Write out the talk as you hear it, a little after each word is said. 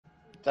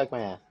Suck my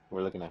ass.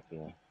 We're looking after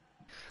you.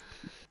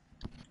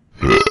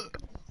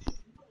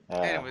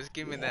 Anyways,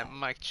 give me Yeah. that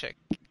mic check.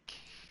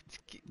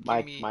 Give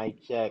Mic, me.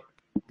 mic check.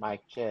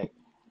 Mic check.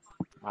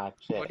 Mic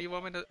What check. do you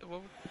want me to?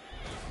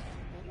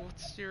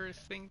 What's your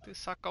thing to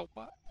suck a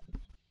what?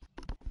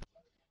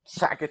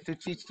 Suck it to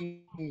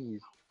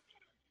cheese.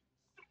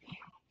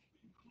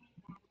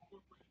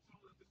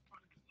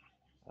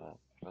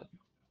 But,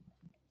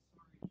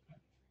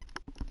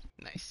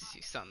 Nice.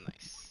 You sound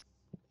nice.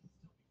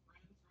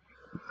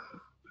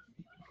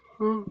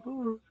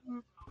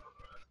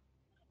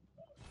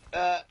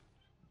 uh,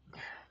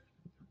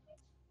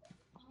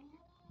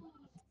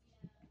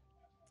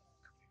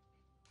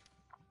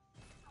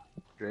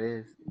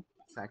 Dres,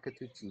 saca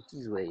tu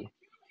chichis, güey.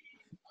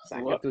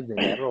 Saca What? tu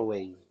dinero,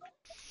 güey.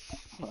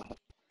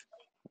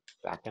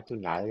 Saca tu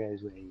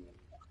nalgas, güey.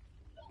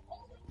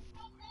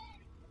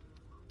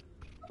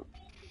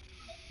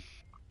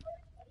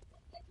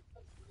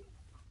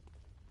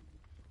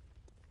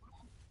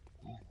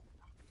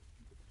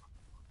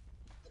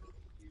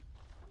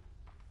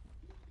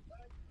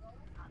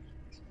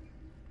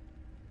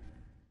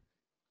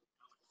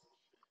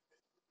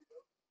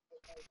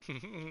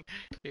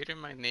 Either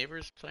my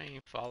neighbor's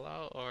playing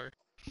Fallout or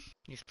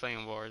he's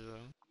playing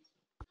Warzone.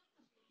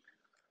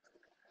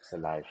 It's a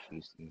live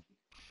feasting.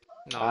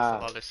 No, it's a Ah,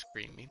 lot of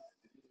screaming.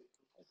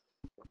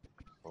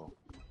 oh,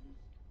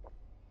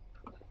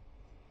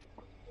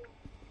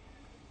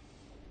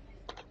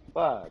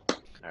 fuck.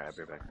 Alright, I'll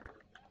be back.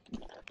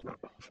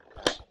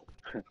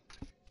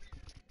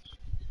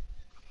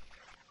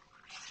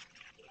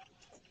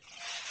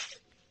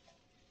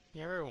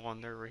 You ever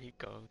wonder where he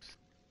goes?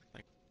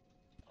 Like,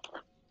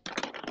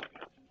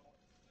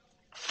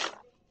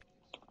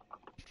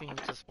 you think he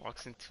just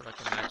walks into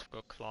like a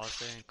magical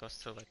closet and goes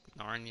to like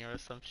Narnia or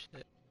some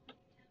shit?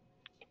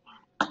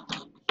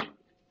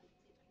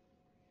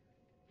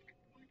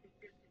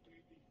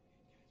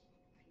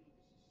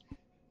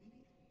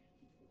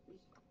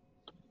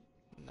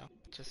 No,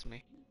 just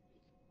me.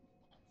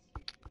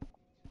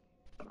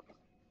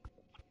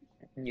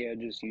 Yeah,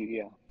 just you.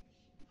 Yeah,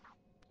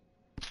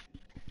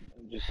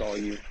 just all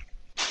you.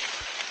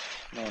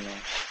 No, no.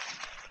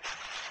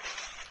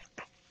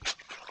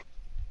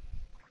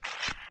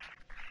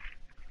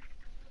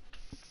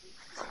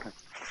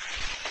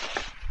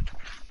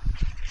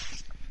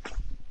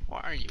 Why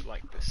are you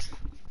like this?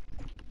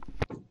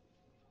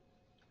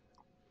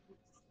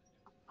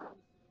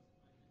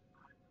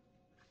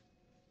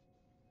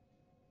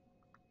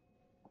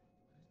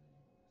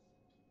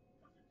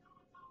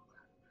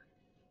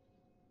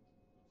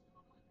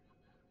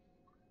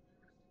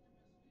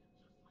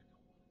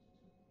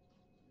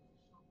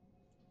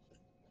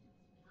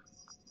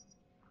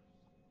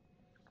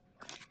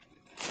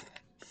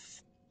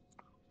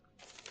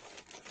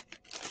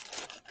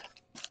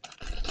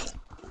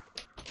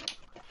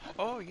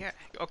 Oh yeah,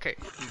 okay,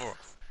 bro.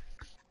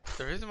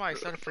 The reason why I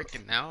started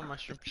freaking out on my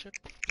shrimp ship,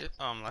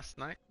 last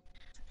night,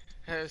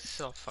 is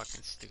so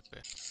fucking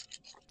stupid.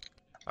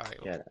 Alright,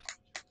 Yeah.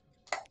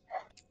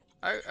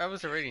 I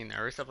was already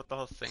nervous about the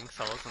whole thing,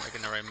 so I wasn't like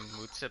in the right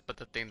mood to. But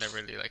the thing that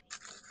really like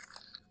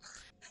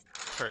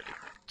tur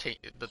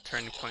the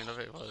turning point of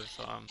it was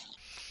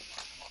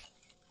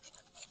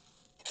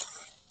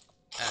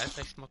as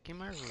I smoke in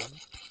my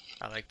room,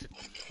 I like to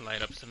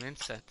light up some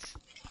incense.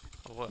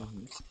 Well,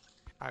 Mm-hmm.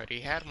 I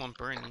already had one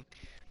burning,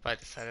 but I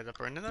decided to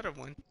burn another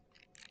one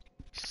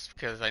just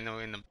because I know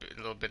in a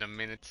little bit of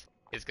minutes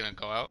it's gonna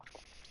go out.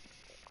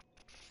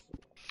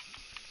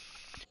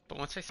 But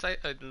once I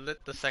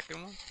lit the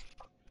second one,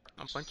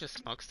 a bunch of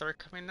smoke started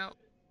coming out,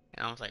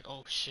 and I was like,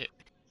 "Oh shit!"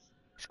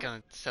 It's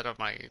gonna set up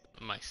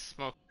my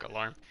smoke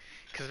alarm.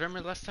 Cause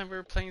remember last time we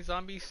were playing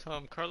zombies,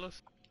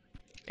 Carlos,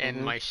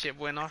 and Mm-hmm. my shit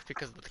went off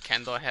because of the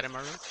candle I had in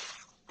my room.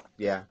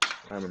 Yeah,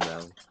 I remember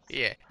that one.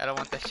 Yeah, I don't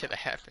want that shit to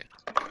happen.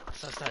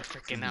 So I started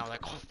freaking Mm-hmm. out,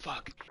 like, oh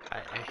fuck,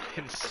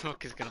 the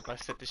smoke is gonna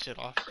bust set this shit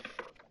off.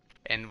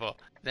 And well,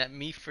 that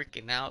me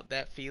freaking out,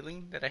 that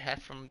feeling that I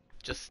had from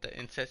just the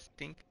incense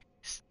thing,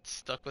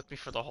 stuck with me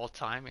for the whole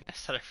time, and I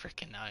started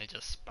freaking out. I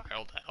just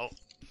spiraled out.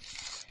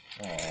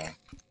 Aw.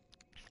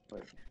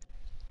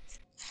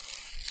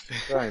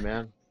 Sorry,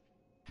 man.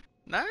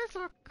 Nah,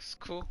 it's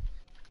cool.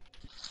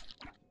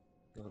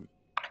 Um,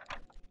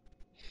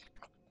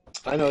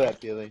 I know that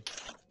feeling.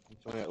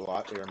 It's when it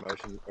lock your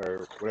emotions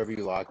or whatever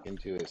you lock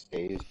into it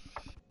stays.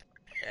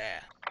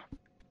 Yeah.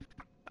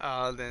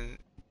 Then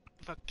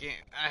fucking,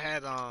 I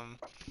had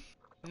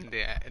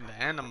the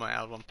Animal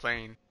album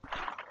playing,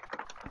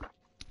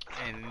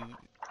 and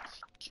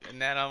in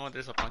that album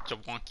there's a bunch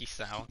of wonky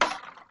sounds.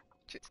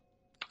 Just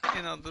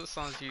those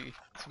songs you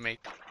to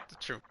make the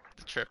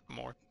trip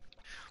more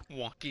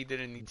wonky than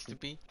it needs to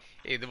be.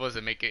 It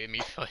wasn't making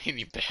me feel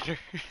any better.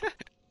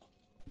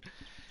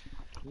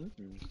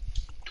 Mm-hmm.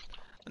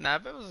 Nah,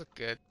 but it was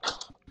good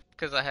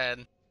because I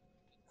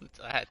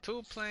had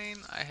Tool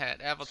playing, I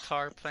had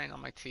Avatar playing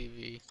on my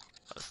TV,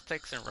 I was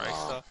texting Aw.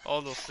 Risa.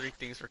 All those three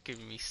things were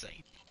keeping me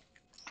sane.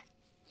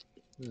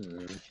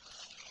 Hmm.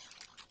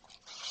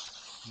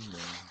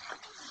 Hmm.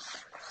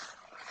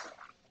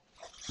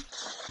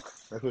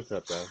 That's what's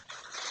up, bro.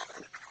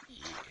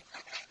 Yeah.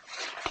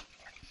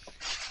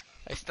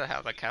 I still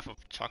have like half a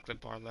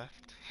chocolate bar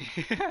left.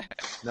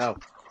 No.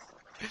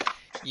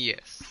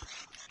 Yes.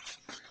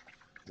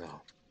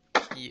 No.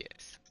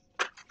 Yes.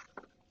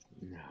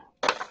 No.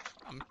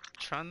 I'm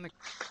trying to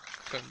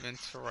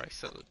convince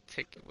Risa to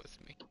take it with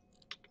me.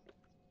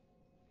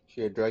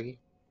 She a druggie?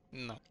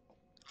 No.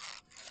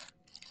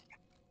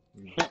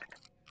 Mm.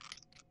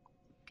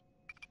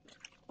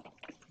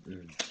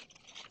 Mm.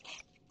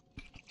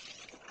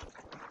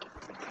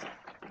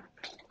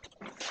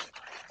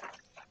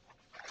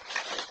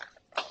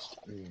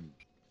 Mm.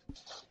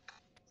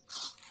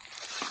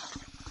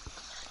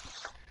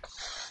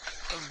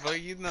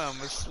 But you know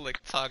I'm a slick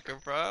talker,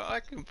 bro. I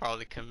can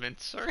probably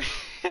convince her.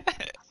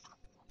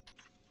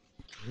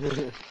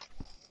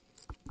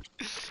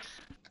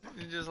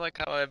 Just like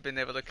how I've been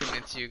able to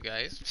convince you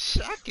guys.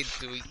 I could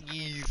do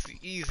easy,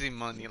 easy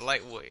money,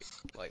 lightweight,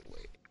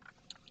 lightweight.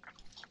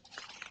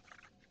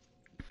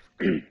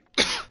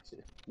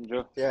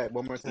 Joe, Yeah,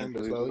 one more time,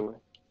 but slowly.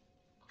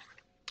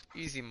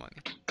 Easy money.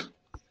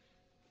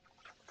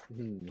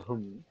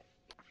 Mm.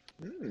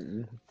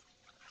 Mm.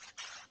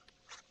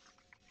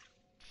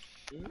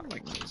 I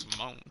like those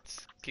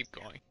moans. Keep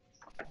going.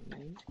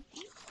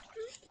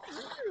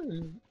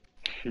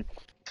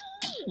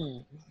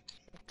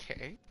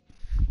 Okay.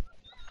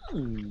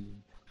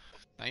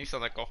 Now you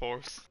sound like a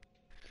horse.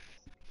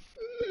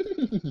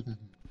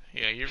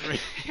 Yeah, you're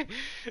right.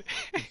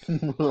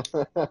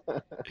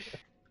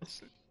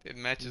 It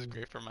matches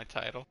great for my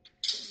title.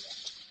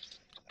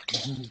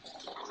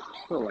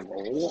 feel like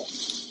a wolf.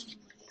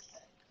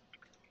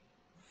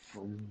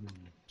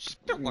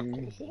 Spit like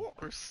a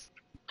horse.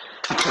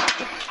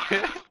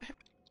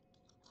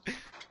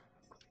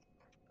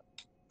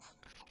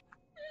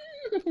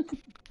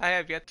 I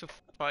have yet to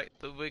fight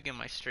the wig in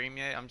my stream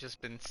yet. I'm just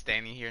been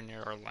standing here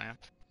near our lamp.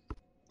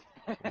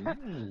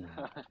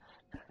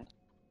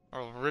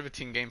 Or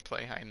riveting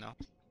gameplay, I know.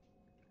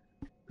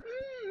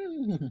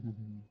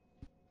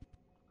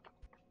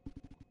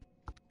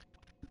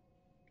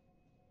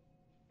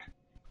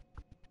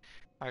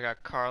 I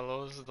got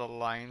Carlos, the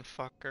lion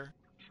fucker.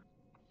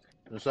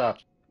 What's up?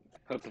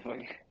 What the fuck?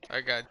 I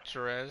got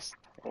Dress,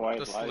 Why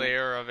the is lying?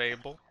 slayer of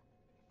Abel.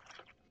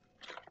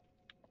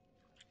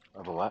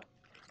 Of a what?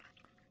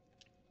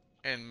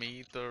 And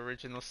me, the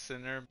original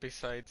sinner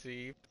besides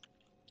Eve.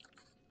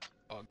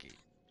 Augie.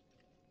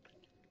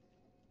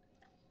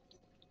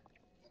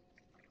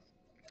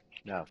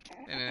 No.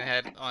 And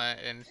then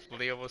and if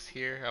Leo was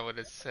here, I would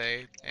have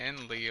said,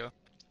 and Leo,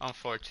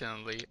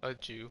 unfortunately, a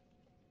Jew.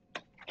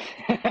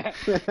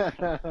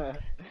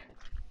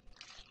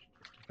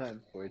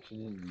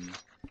 Unfortunately,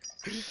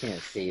 you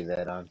can't say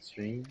that on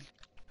stream.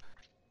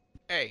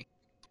 Hey,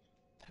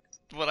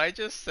 what I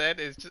just said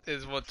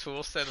is what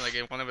Tool said like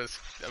in one of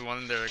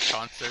their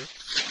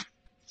concerts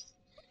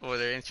where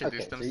they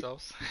introduced Okay, see?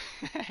 themselves.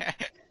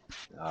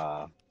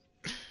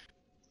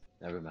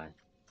 Never mind.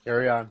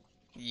 Carry on.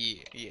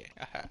 Yeah,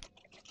 yeah.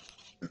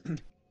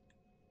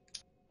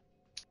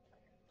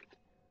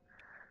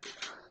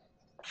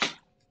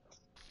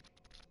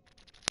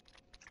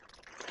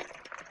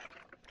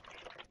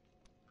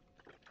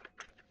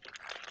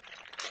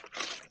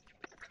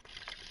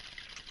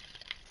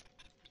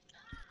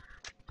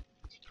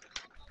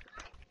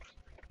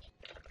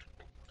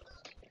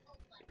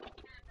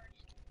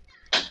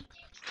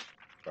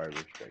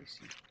 Barbara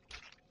Tracy.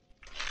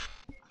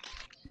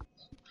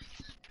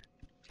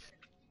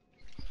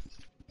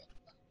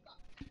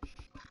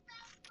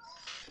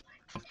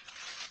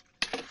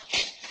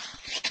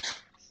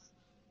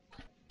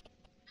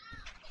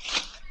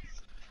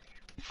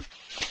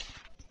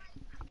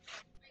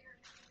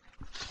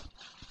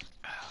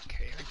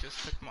 Okay, I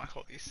just took my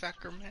holy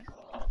sacrament.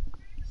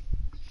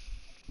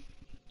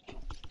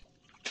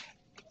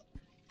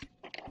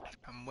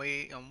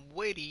 I'm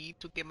ready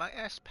to get my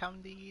ass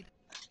pounded.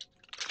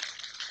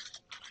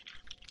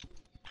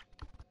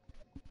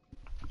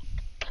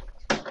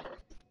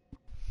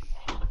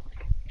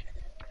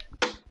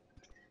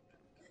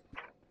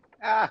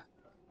 Ah!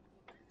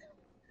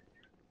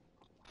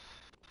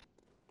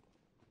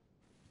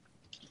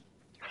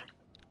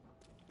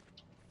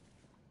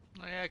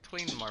 Oh, yeah, I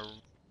cleaned my.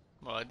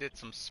 Well, I did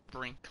some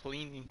spring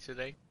cleaning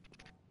today.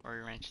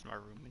 Rearranged my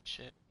room and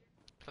shit.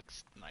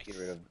 Looks nice. Get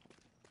rid of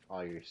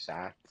all your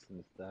sacks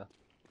and stuff.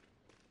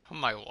 Oh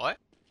my what?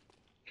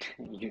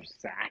 Your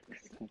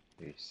sacks.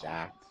 Your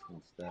sacks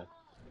and stuff.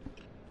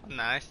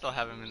 Nah, I still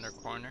have them in their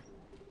corner.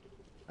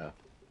 Oh.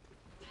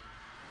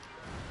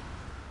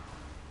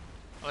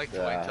 I like to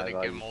wait until they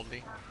have get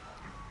moldy.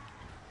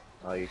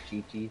 all your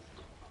chi-chis.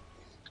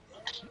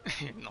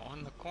 No,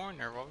 in the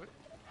corner, Robert.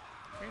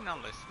 You're not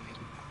listening.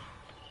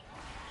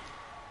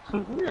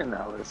 You're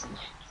not listening.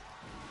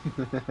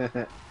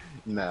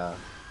 No.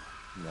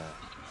 No.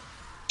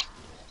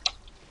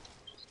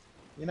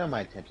 You know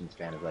my attention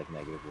span is like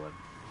 -1.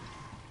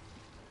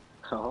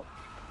 Oh.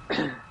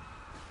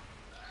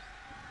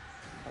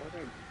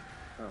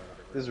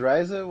 Does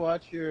Ryza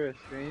watch your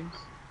streams?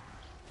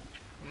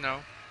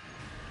 No.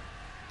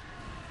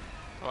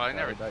 Well, I Sorry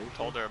never about your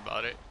told her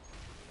about it.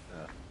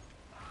 Oh.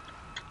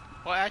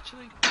 Well,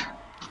 actually,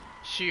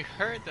 she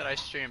heard that I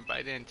streamed, but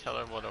I didn't tell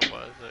her what it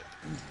was.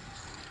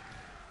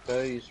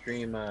 So you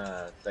stream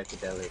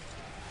psychedelic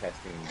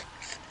testing,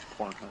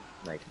 Pornhub.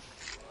 like.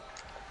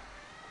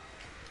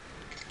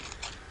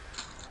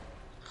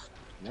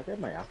 Can I grab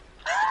my app?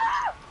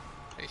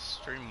 I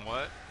stream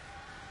what?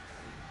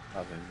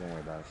 Nothing. Don't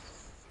worry about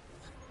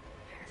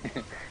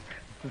it.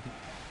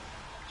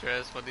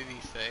 Dress, what did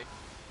he say?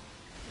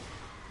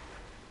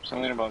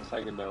 Something about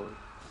psychedelic.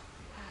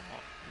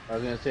 I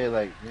was gonna say,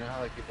 like, you know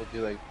how like people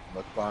do like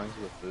mukbangs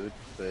with food,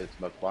 but it's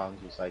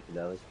mukbangs with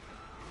psychedelic.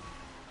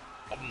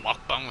 A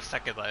mukbang with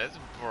psychedelics,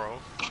 bro.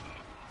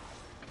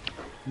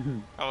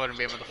 I wouldn't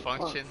be able to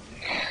function.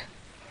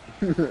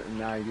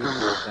 Nah, you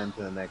will send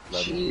to the next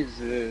level.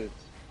 Jesus.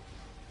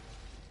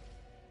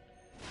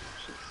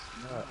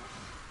 What?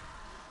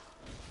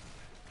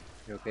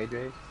 You okay,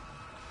 Jace?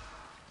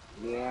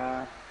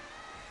 Yeah.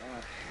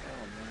 Gosh,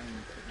 oh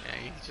man. Yeah,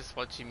 he's just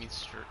watching me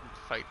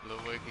fight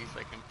Ludwig. He's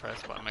like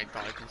impressed by my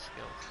dodging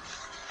skills.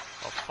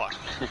 Oh fuck.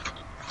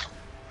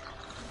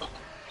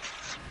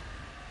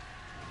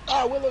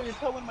 Ah, Willow, you're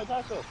killing my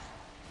taco.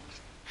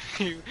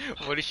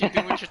 What did she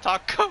do with your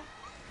taco?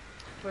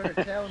 Put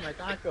her tail in my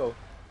taco.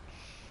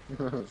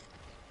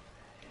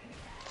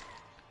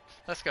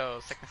 Let's go,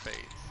 second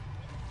phase.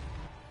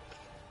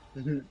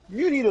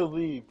 You need to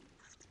leave.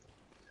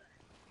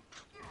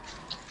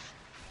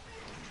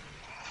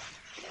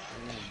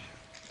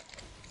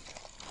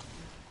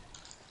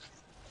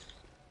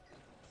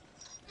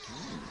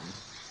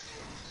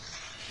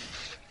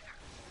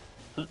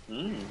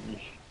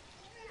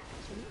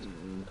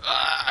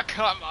 Ah,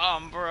 come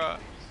on, bruh.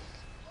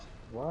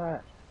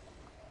 What?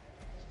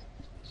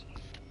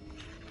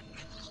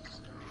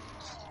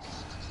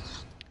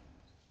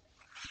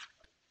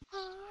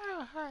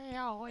 I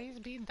always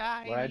be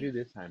dying. What I do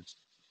this time?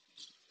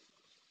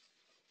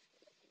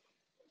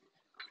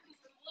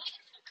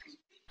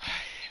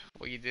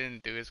 What you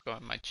didn't do is go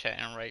in my chat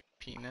and write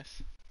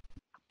penis.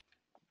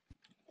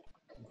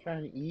 I'm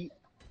trying to eat.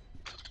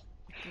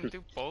 You can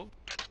do both.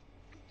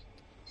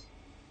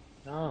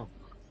 No,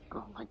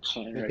 Oh my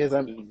chin because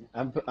right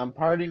I'm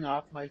partying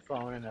off my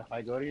phone, and if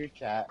I go to your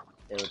chat,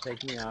 it will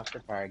take me off the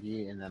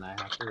party, and then I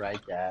have to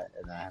write that,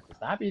 and then I have to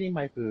stop eating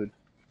my food,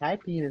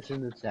 type penis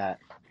in the chat,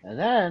 and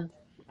then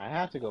I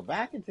have to go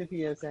back into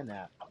PSN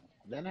app.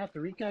 Then I have to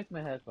reconnect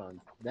my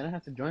headphones. Then I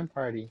have to join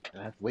party,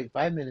 and I have to wait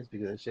 5 minutes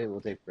because the shit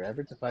will take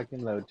forever to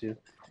fucking load to,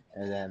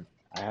 and then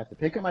I have to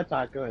pick up my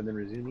taco and then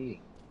resume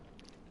eating.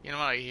 You know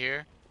what I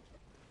hear?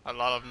 A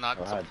lot of not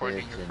Oh, how dare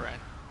supporting your you.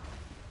 friend.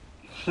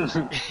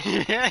 Alright,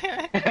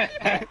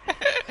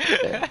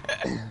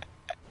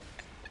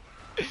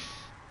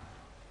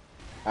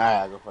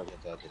 I'll go fucking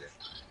chat today.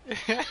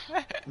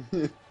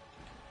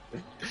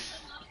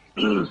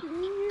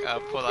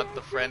 Gotta pull out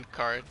the friend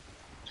card.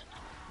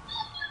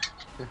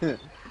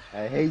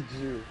 I hate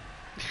you.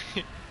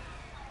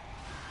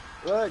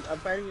 Look, I'm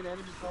fighting an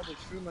enemy called a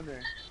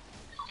Shroomaner.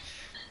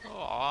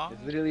 Aww,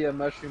 It's literally a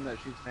mushroom that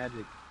shoots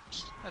magic.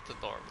 that's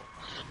adorable.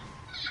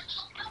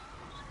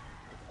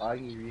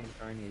 Augie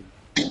reincarnated.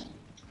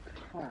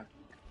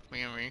 We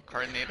can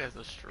reincarnate as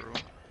a shrew.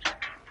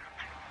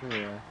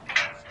 Yeah.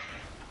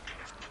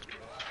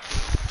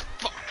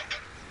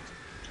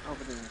 Oh,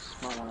 but then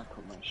I want to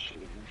put my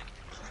shit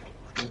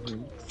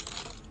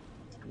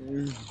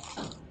in.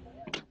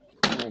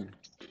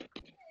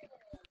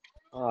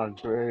 Oh,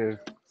 great.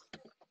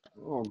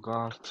 Oh,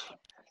 God.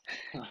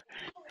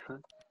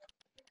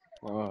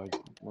 Oh,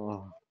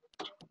 oh.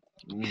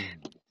 Mm.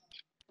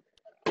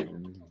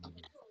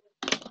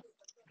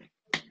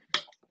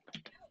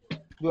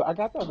 Dude, I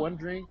got that one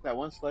drink, that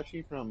one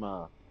slushie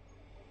from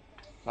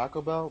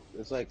Taco Bell.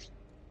 It's like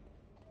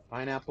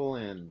pineapple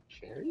and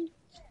cherry?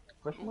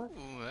 Question mark?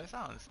 Ooh, that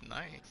sounds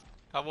nice.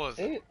 How was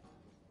it? It,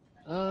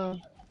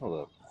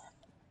 hold up.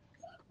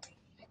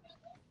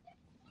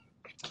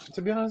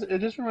 To be honest, it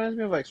just reminds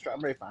me of like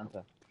strawberry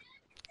Fanta.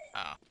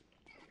 Oh,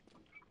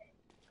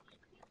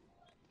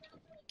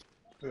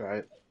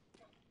 Right.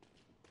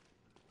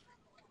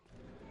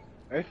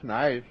 It's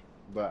nice,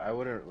 but I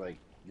wouldn't like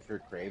if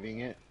you're craving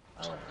it.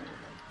 I wouldn't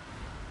recommend.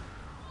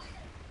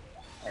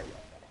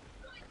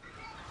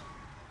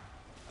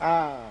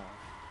 Ah.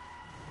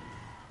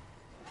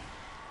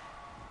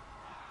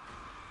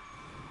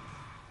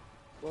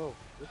 Whoa.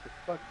 What the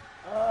fuck?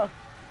 Ah.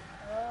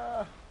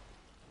 Ah.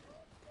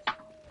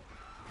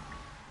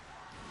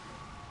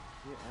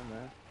 Yeah,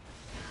 man.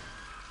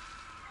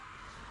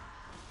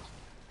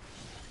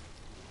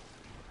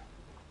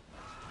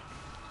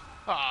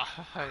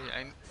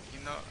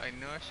 I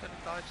knew I should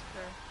have dodged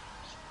there.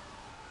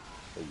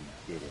 But you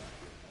didn't.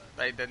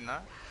 I did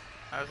not.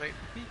 I was like,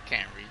 he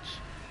can't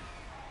reach.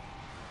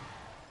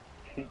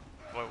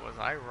 What was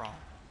I wrong?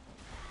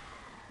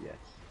 Yes.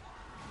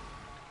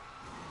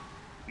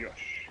 Yes.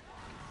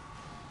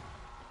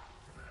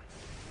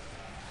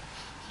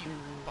 You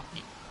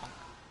fucking punk.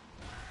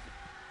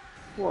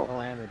 Whoa.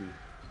 Calamity.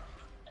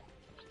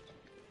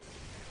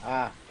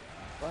 Ah.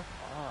 Fuck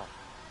off.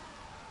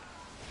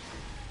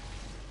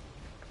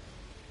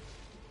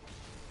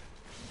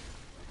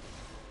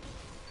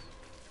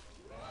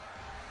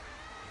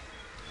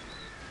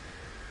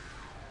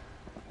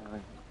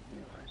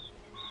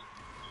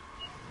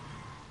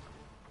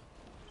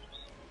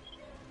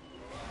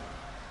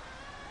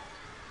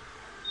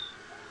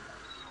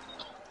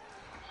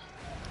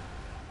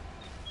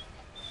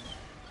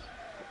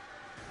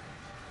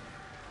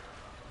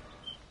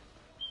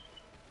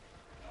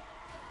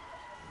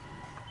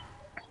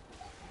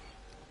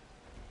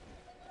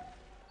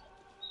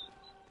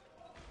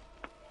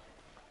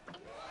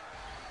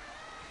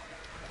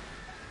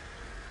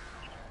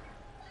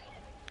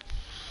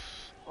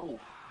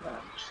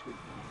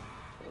 Excuse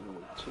me.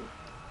 Anyway, too.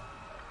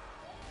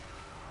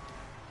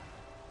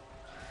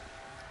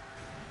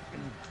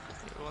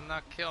 You will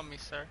not kill me,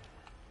 sir.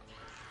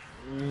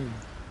 Mm.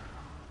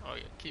 Oh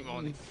yeah, keep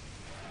moaning.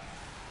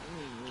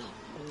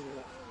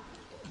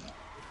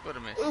 What a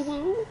miss.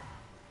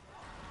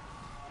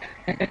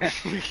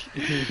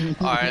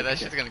 Alright, that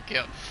shit's gonna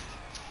kill.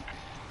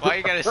 Why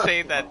you gotta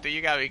say that, dude?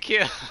 You got me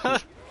killed.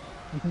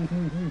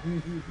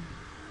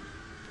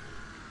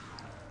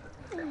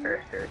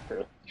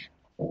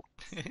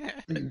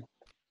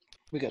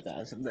 We got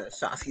that some of the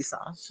saucy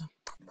sauce.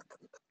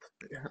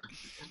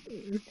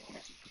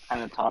 What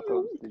kind of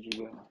tacos did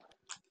you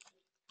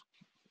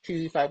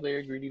Cheesy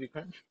 5-layer greedy to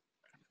crunch.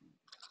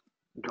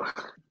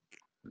 get?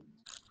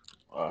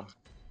 Uh,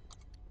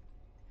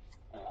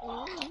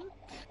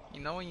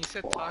 You know when you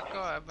said taco,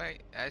 I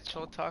meant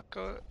actual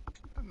taco,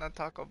 not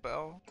Taco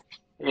Bell.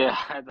 Yeah,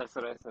 that's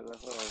what I said.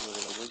 That's what I was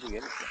like. Where'd you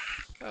get it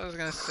I was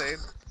gonna say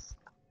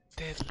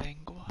de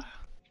lengua.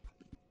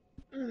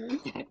 mm,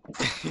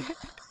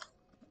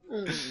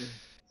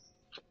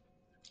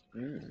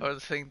 mm. Or the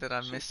thing that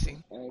I'm from?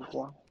 missing, Egg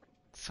one.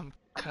 some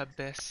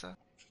cabeza.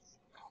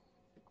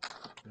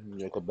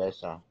 Your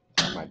cabeza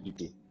on my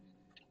pee.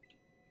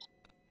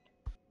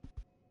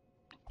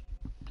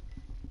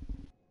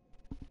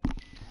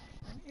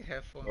 I need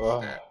headphones Oh.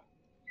 that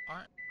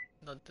aren't,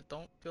 no, that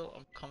don't feel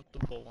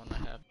uncomfortable when I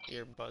have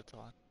earbuds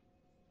on.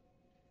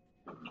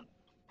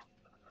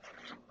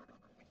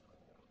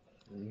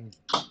 Mm,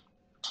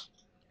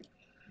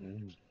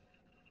 mm,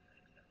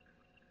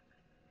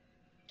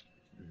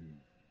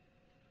 mm,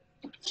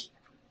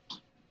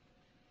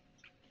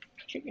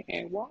 Chicken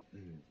egg one.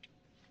 mm.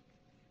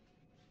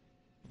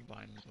 You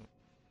buy me.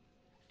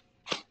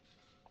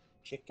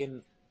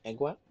 Chicken egg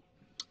what?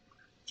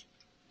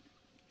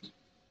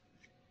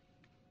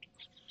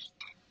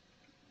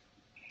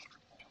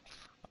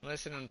 I'm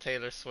listening to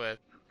Taylor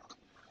Swift.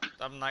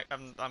 I'm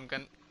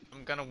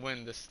gonna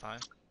win this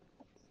time.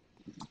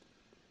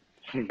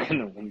 I'm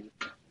gonna win.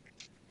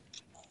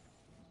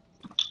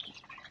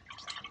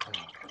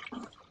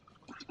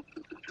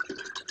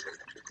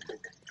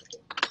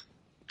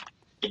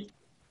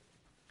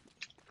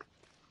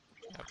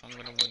 Yep, I'm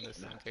gonna win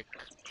this and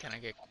can I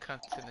get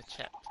cunts in the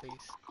chat,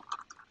 please?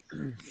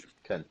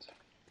 Cunt.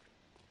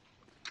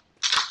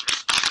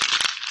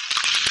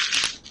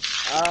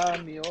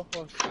 Mi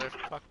ojos. They're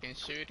fucking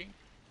shooting.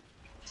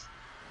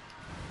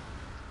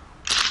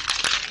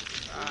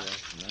 Ooh, Ah,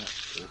 that's not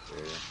this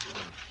area.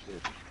 Oh,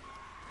 shit.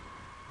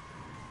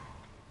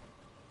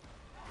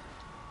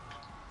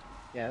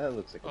 Yeah, that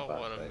looks like a oh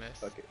boss what a fight. miss.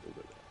 Fuck it, we'll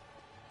go there.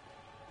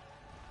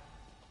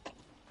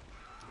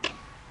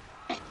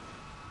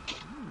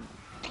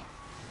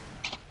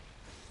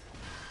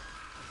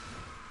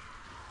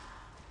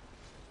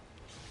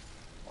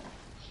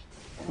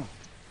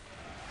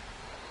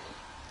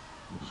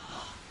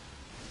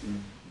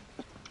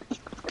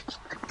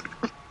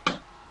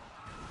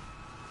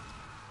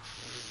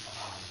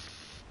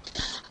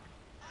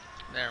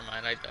 Never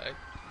mind, I died.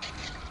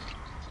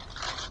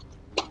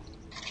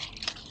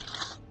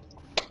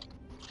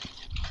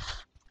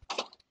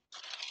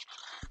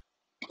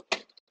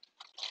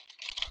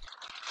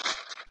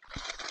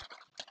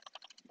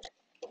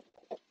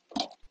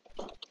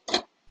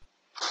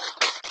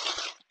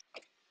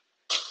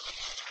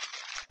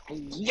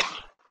 Yeah.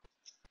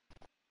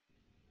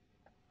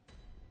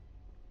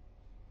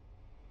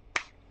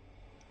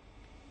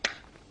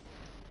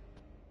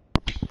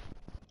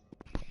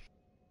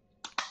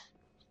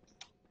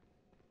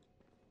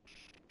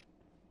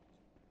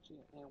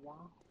 Chicken egg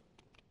one.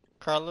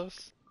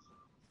 Carlos,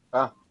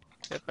 Ah,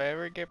 if I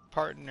ever get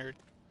partnered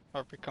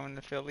or become an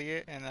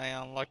affiliate and I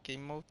unlock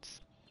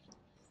emotes,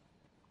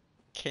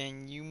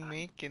 can you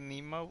make an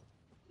emote?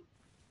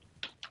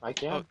 I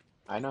Oh, can.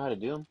 I know how to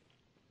do them.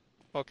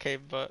 okay,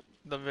 but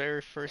the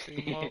very first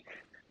emote,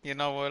 you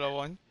know what I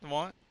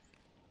want?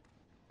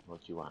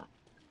 What you want?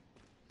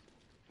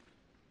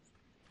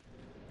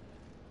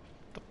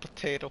 The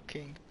Potato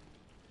King.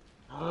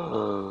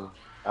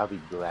 I'll be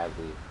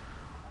gladly.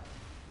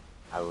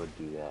 I would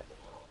do that.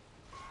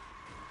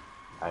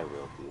 I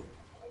will do.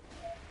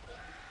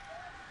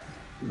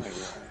 Oh my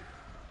god.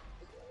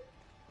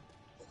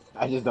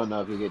 I just don't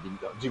know if you get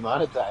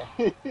demonetized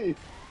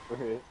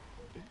for it.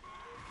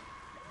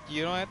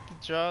 You don't have to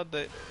draw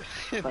the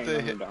Praying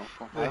on your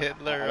downfall. the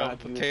I Hitler don't have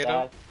to do the potato,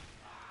 staff.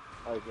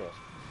 Okay.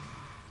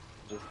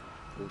 Just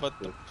but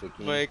the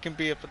but king. it can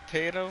be a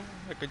potato,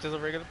 like just a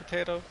regular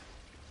potato.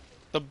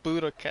 The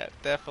Buddha cat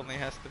definitely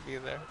has to be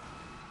there.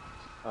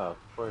 Oh, of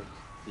course.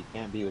 He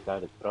can't be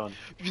without a throne.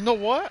 You know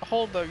what?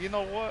 Hold up. You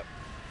know what?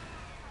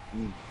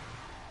 Mm.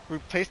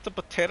 Replace the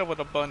potato with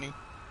a bunny.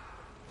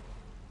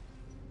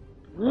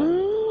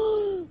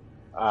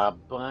 A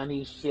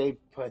bunny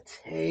shaped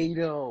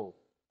potato.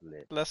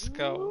 Lit. Let's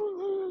go.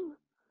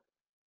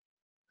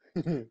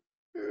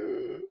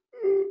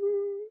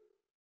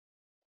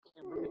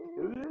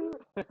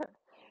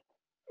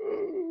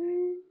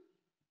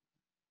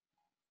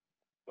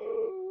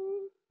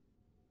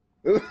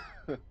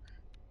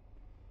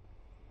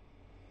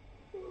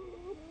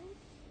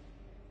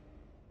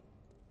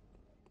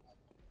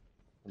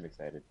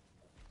 excited.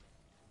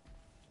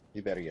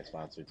 You better get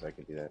sponsored so I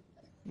can do that.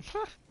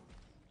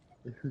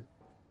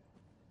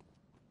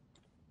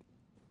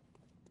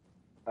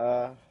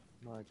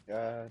 My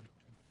God.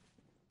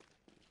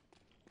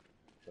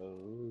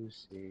 Oh,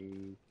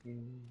 say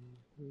can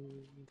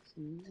you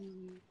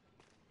see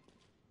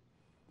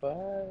by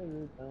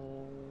the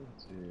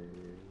dawn's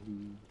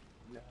early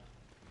light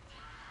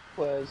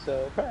was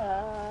so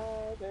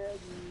proud that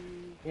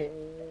you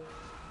came,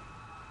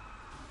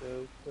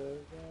 so close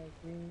I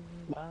can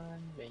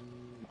find me.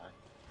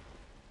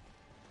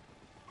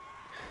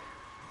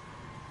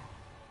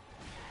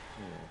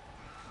 Yeah.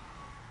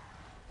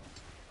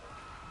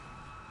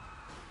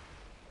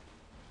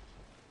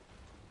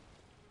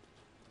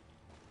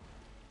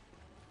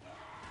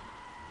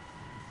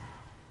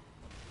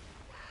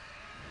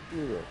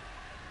 Ugh.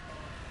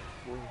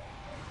 Boy.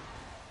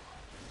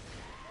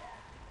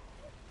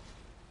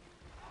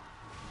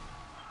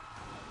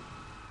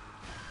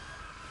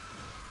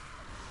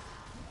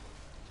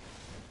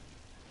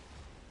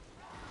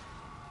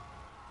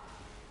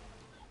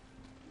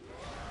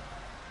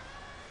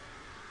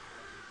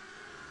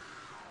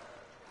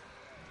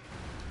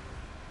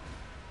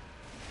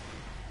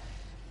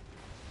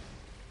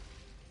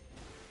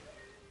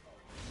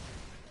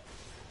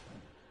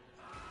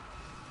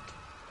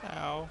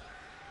 Ow.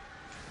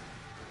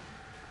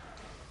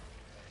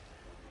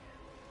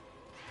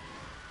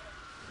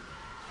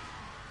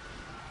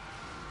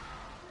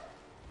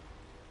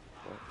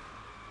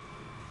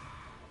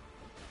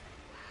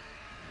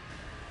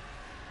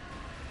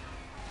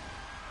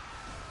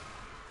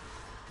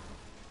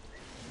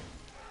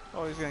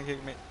 Oh, he's gonna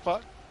kick me.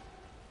 Fuck.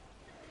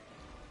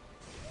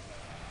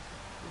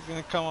 He's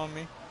gonna come on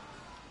me.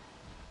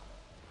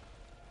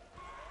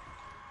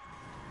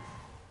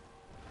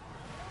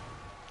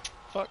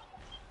 Fuck.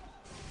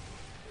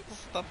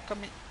 Stop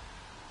coming.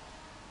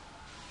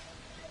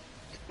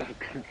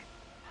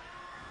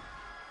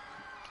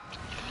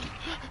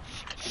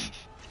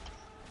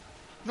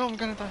 No, I'm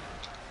gonna die.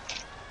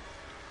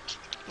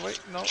 Wait,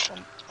 no,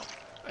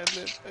 I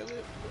live, I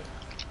live.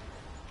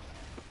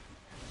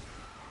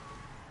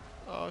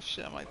 Oh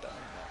shit, I might die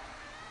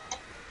now.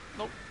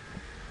 Nope.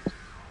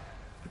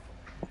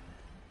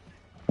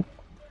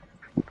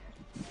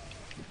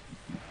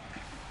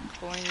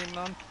 Clinging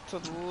on to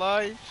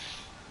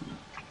life.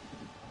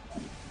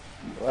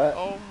 What?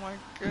 Oh my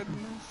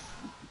goodness.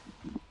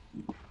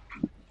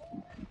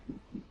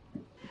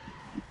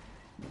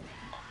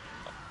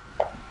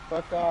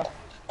 Fuck off.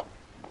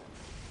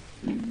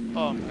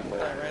 Oh, I'm gonna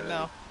die right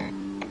now.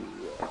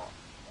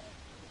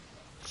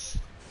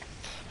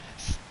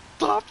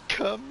 Stop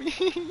coming.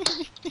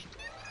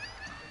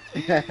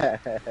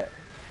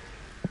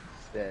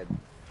 Said.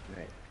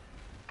 Right.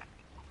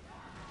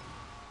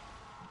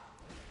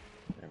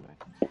 Never mind.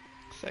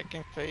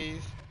 Second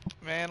phase.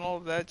 Man, all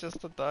of that just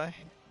to die.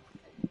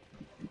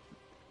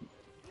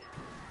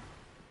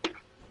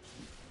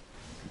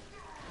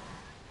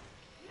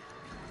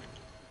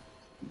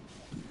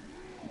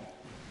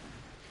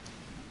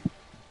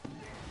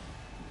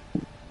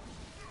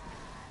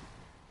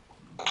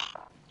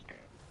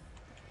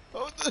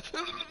 Oh,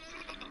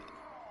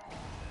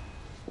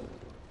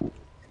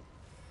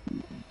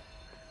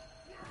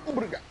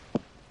 Obrigado.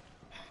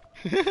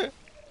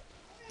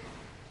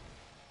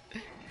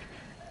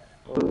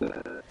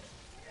 Oh.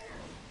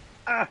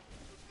 Ah!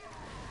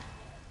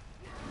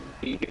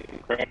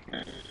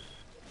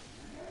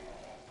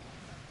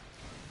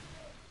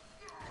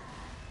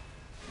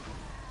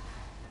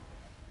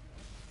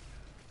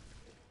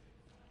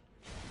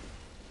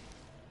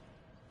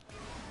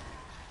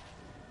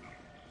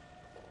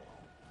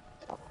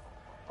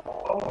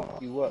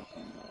 You up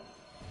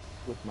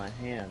with my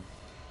hand.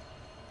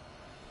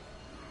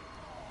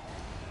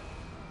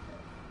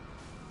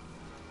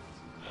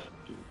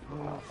 You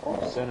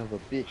son of a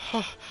bitch.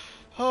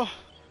 oh.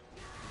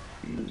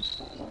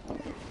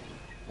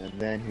 And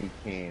then he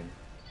came.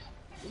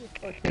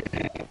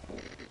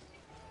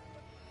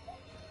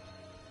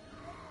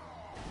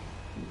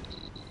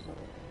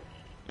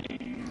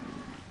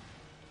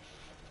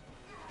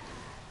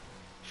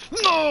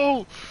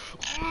 No!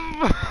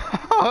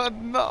 Oh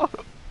no!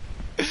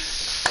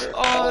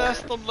 Oh,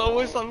 that's the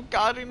lowest I've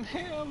gotten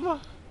him.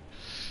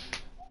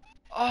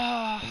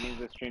 Ah. That means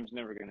the stream's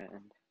never gonna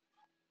end.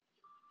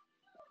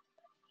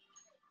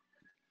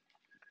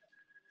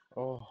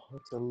 Oh,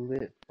 that's a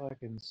lit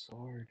fucking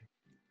sword.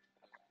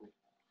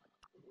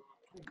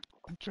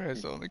 I'm trying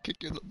to only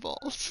kick you in the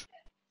balls.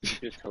 You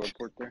just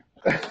teleport there.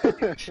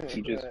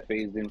 He just What?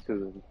 phased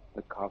into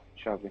the coffee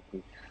shop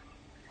and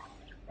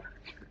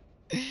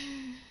he.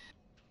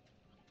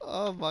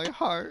 Oh, my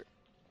heart.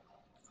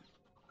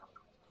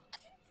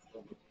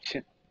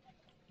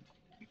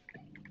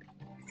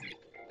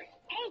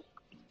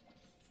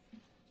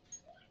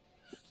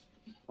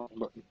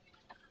 Button.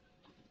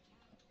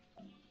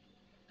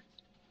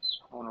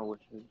 I wonder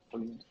which is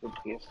the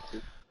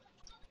PS2.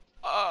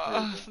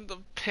 Ah, the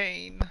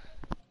pain.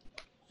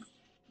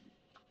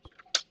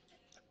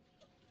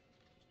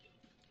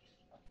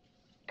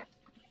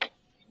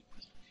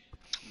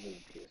 The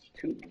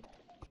PS2.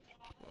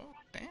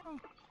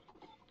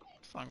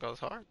 goes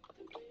hard.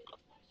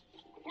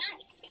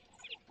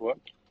 What?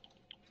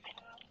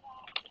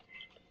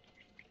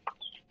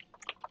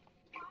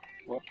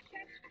 What?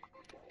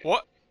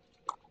 What?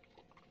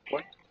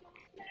 What?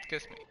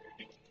 Kiss me.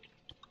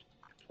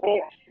 Oh!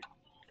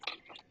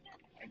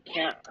 I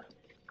can't.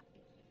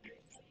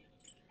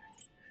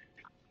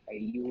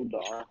 You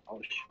are. Oh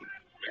shoot.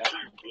 Yeah.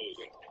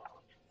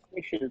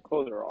 Make sure your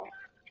clothes are off.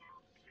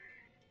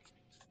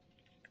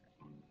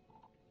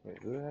 Wait,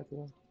 who did I have to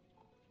go?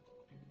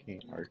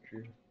 King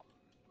Archer.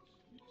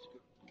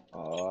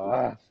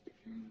 Oh,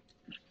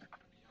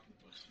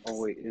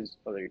 Oh wait, is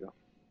oh there you go.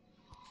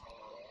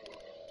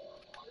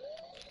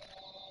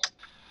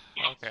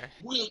 Okay.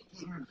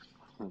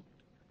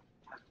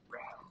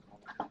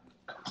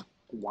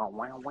 Wow,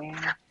 wow,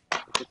 wow.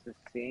 It's the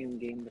same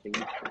game that I used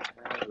to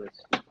have. Let's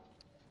see.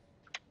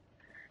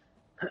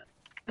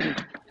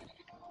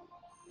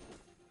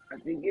 I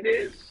think it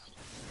is.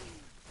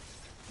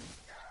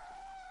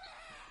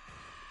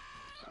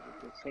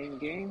 It's the same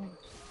game.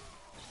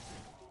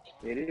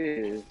 It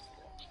is.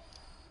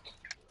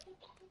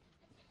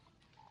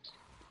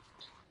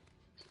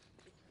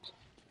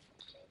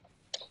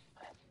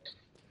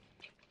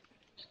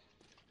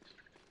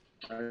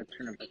 I'll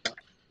turn it back up.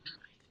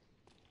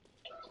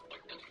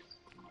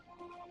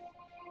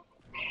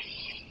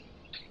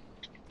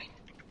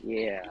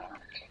 Yeah.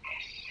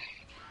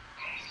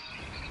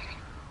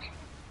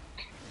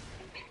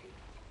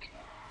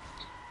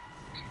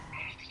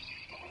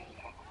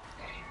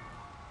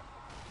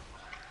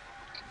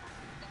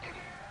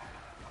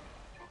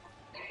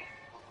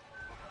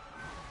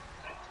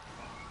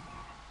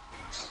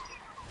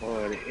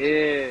 Oh, it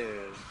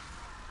is.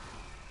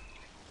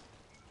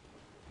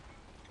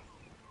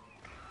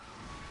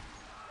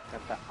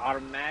 Got the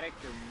automatic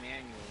or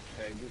manual?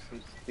 Should I do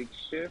some stick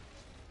shift?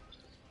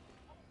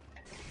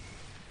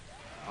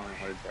 I don't know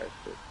how to drive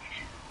stick.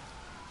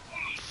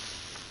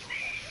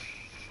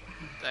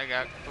 I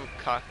got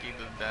Bukaki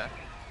to death.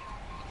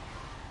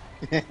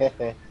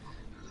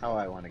 how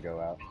I want to go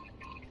out.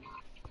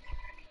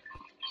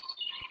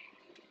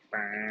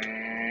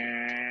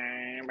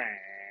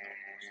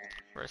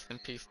 Rest in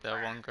peace,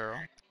 that one girl.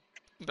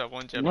 That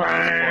one Japanese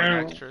porn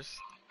actress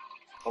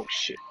Oh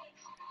shit.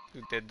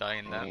 who did die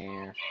in that.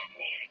 And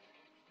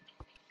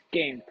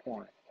Game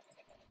point.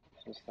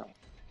 What's that?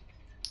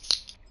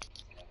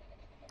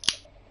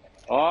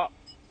 Oh,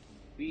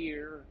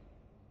 beer.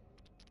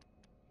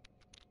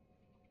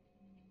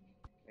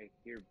 I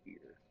hear beer.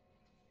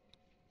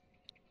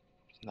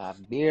 it's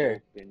not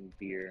beer. Open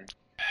beer.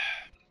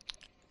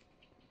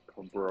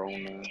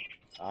 Cabrona.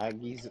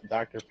 Augie's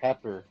Dr.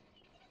 Pepper.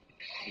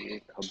 Yeah,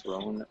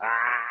 Cabrona. Ah!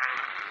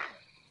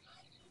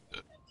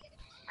 Dr.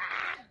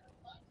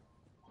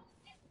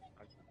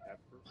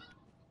 Pepper.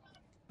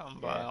 I'm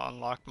about Yeah. to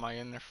unlock my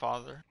inner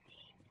father.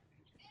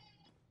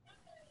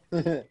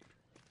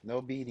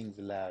 No beatings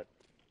allowed.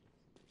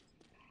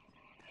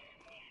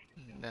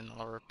 And then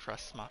I'll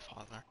repress my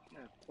father. Yeah,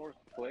 fourth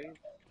place.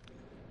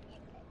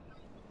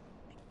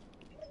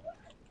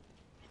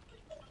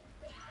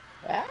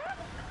 Ah!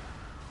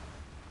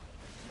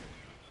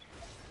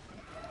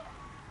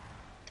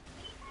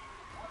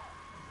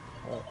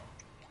 Oh.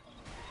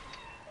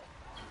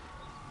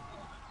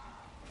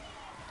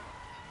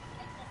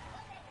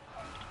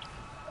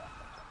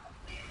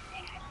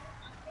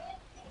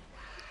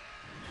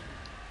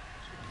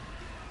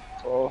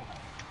 Oh.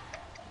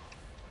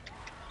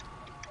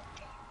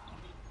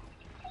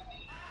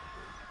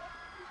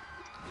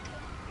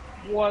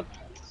 What?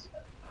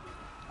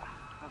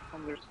 How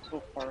come they're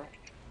so far?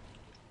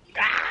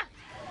 Ah!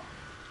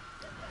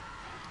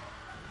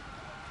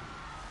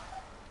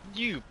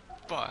 You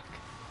fuck.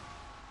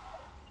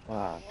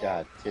 Ah,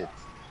 God, tits.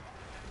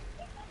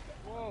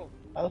 Whoa!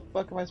 How the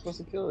fuck am I supposed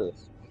to kill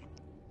this?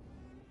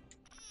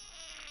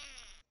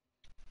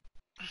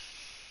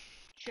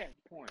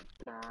 Checkpoint.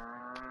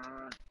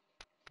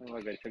 Sounds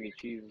like a Chuck E.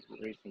 Cheese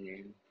racing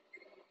game.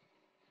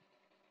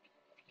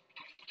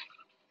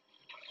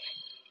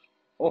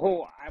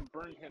 Oh, I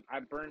burned him. I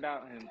burned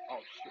out him. Oh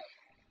shit.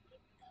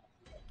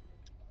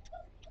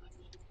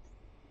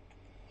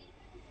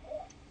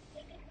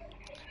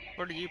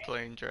 What are you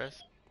playing,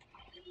 Dress?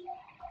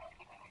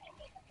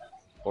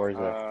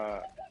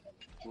 Forza.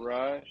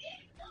 Rush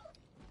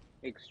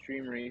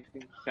Extreme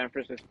Racing. San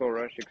Francisco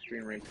Rush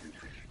Extreme Racing.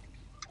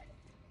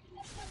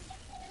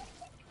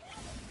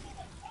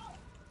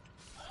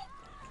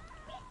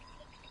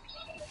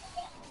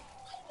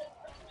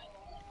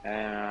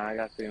 And I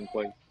got second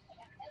place.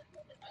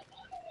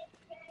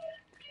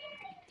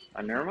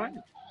 Never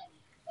mind.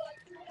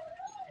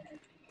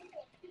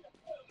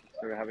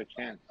 So I have a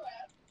chance.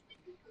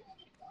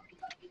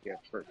 Yeah,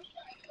 first.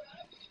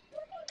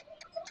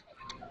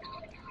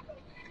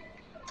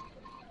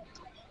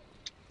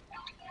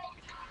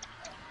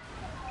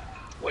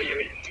 Wait.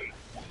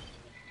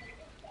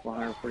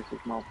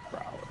 146 miles per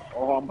hour.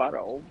 Oh, I'm about to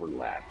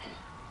overlap.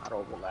 Not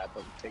overlap,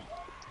 but take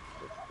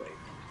this place.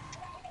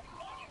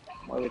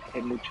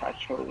 Muévete,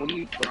 muchacho. What are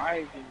you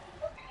driving?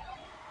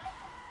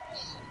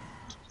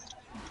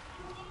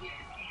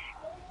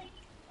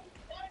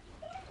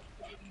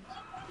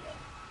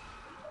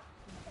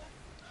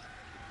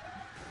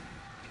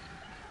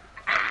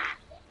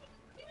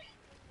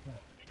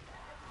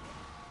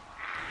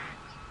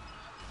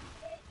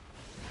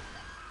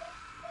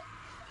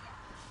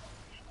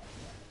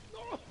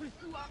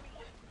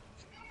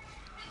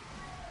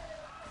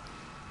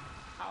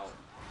 Ow.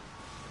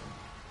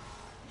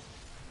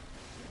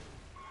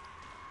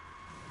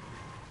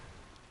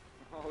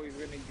 Oh, he's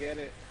gonna get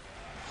it.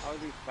 How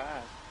is he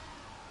fast?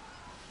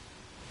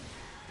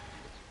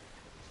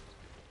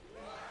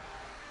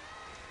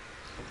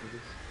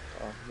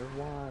 Oh, the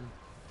one.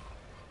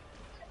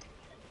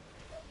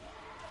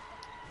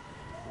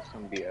 There's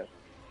some BS.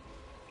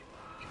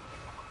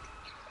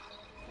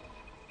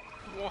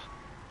 Whoa,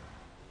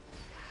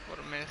 what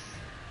a miss.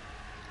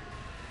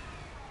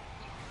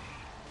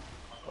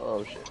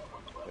 Oh shit.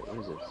 Wait, what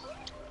is this?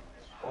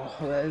 Oh,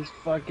 that is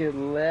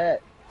fucking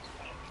lit.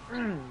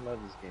 Love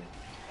this game.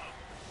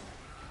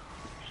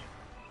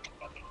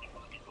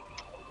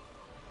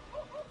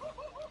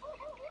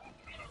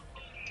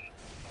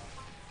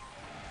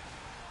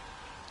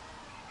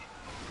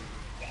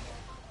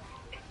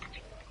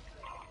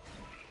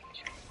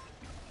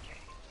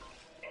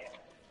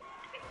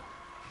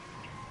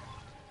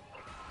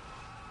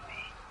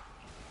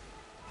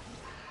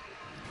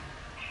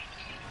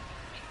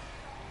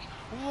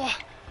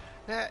 What?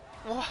 That,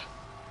 what?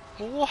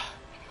 What?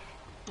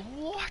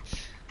 What?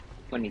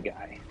 Funny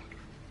guy.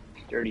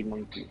 Dirty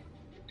monkey.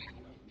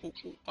 Ooh,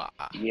 ooh,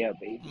 Yeah,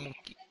 baby.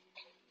 monkey.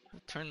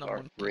 Turn the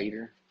Darth monkey.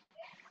 Raider.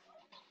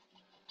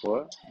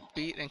 What?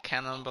 Beat and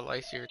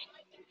cannibalize your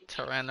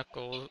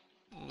tyrannical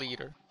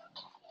leader.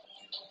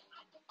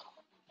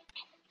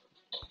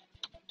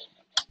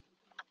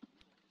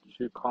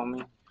 Should call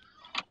me.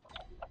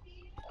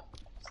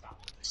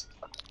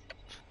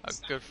 A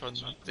good for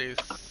nothing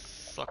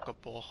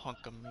suckable hunk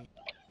of meat.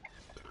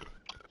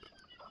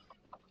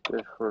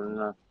 Good for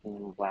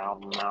nothing.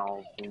 Loud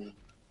mouthing.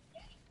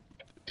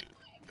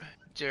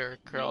 Jerry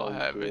Curl No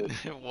having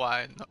good.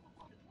 why no,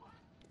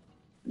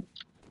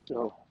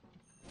 Oh.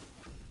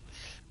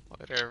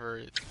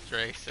 whatever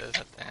Drake says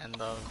at the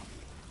end of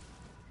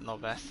No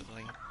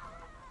Vaseline.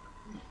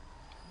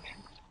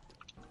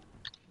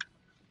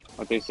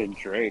 But they said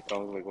Drake. I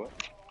was like, what?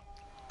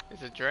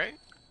 Is it Drake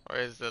or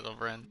is it a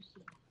Ren?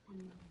 I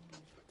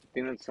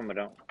think that's someone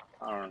else.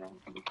 I don't know.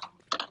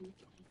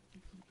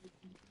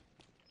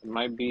 It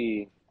might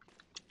be.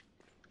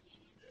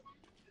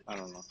 I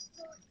don't know.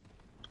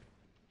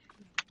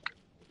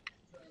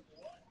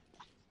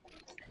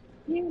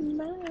 You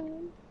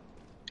man.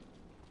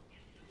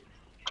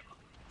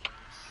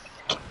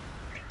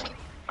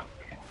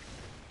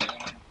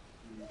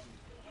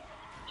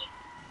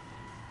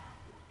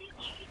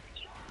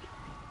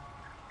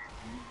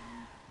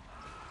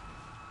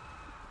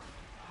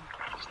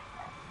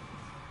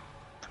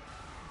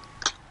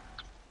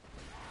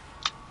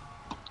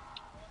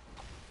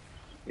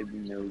 It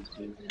knows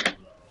me.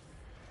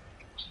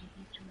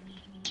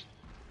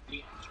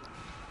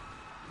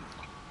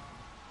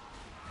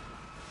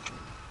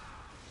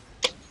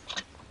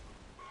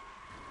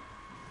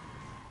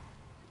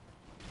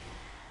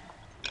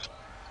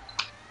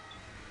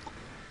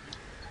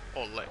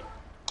 Ole.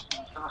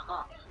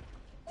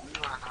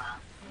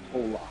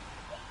 Hola.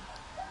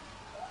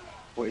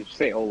 Wait, did you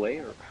say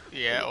Olay or?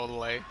 Yeah,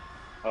 Ole.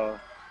 Uh,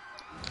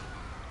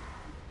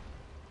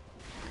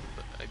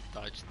 I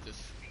dodged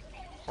this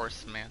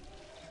horseman.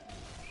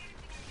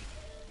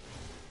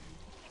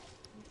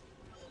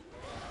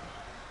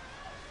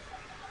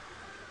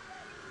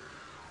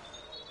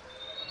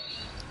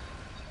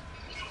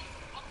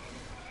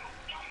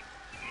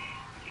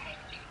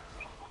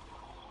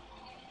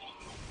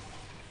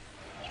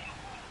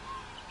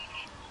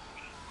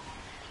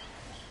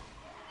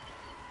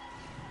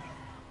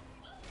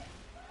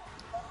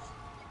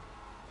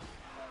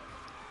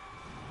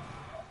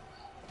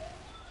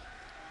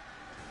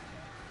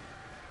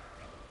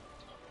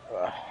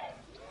 Ugh.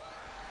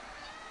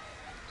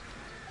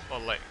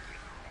 Ole.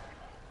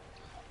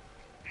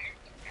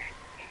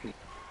 You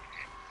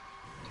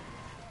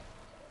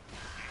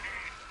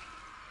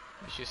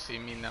should see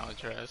me now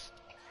dressed.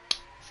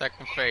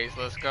 Second phase,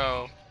 let's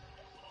go.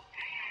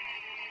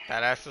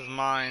 That ass is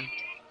mine.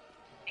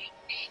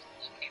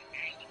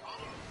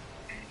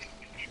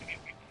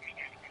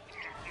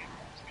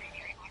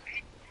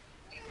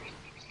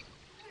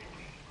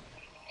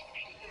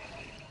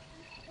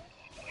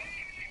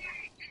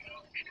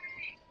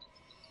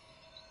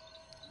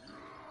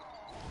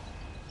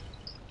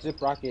 Zip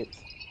rockets.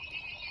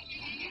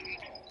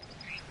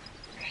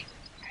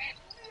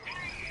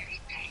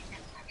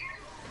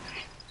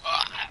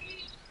 Ah!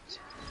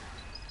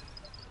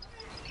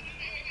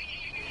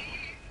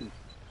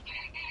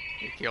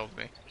 He killed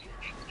me.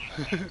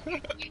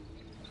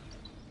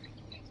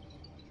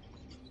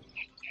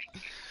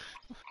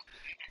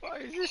 Why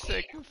is your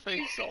second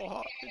phase so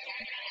hard?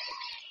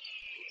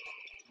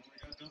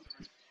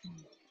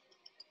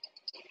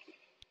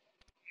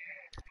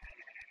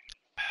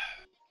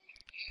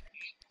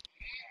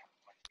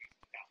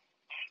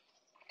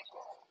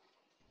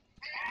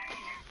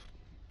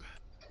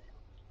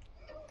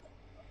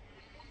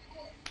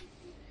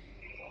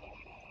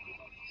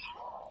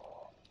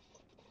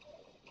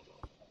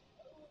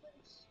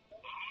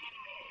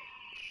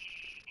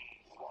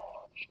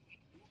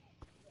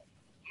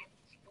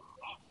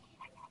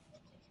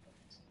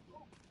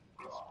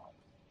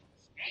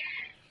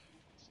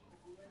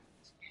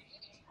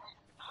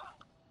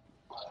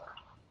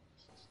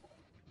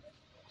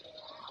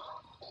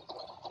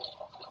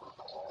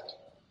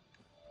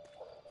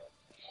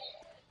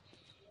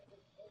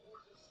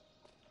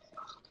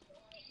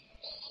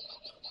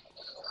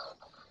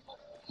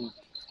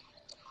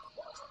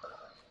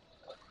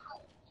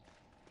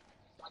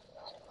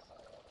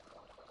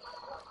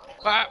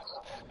 Ah!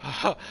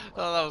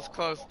 Oh, that was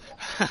close.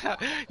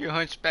 You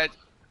hunchback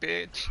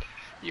bitch.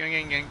 You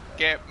ain't gonna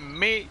get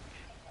me.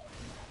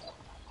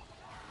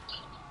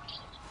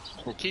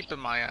 Keep in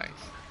my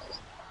eyes.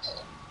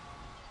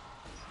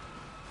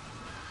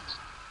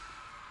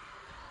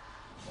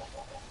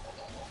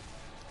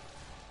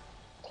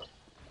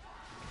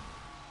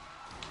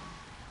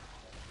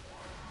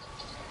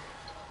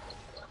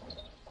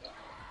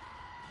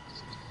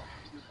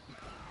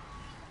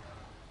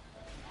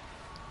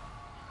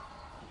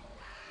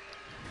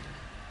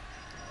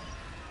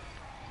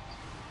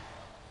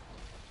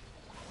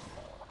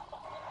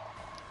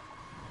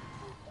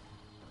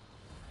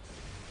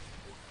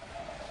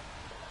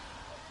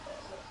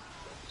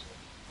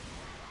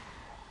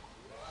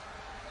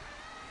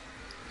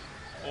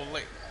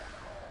 Ole.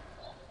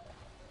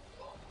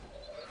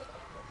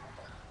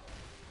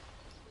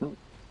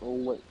 Oh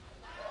wait.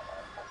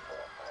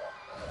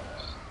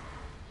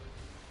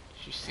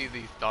 You see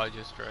these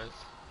Dodgers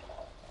dress.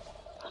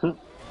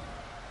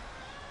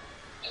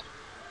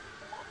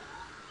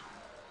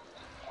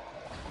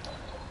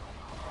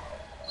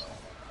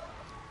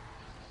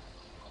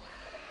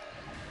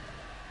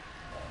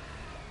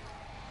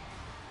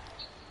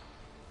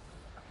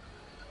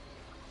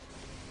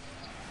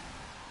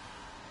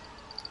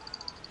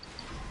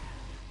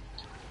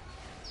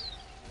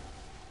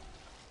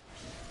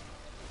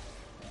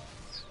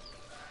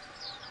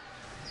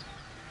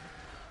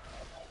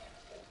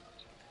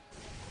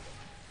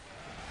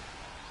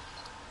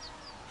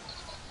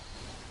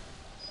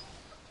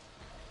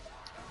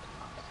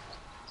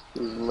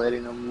 Just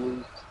letting them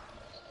loose.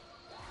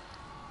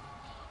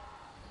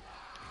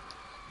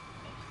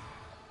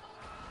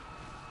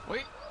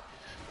 Wait,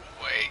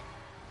 wait,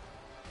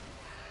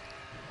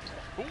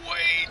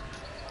 wait.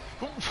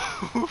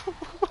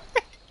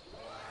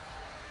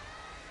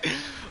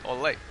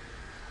 Ole.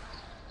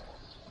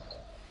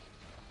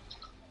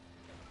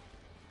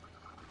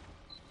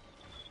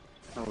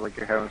 Sounds like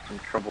you're having some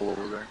trouble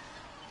over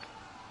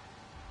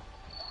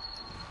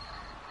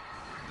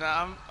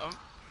Nah,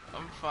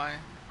 I'm fine.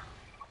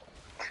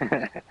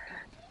 there.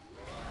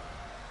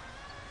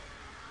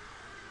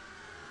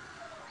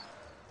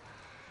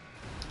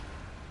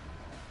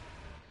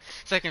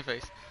 Second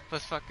phase.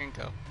 Let's fucking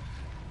go.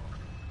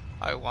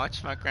 I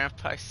watched my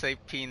grandpa say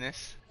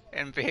penis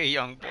and be a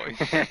young boy.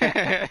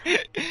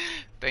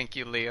 Thank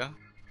you, Leo.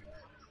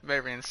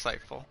 Very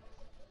insightful.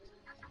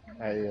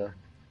 I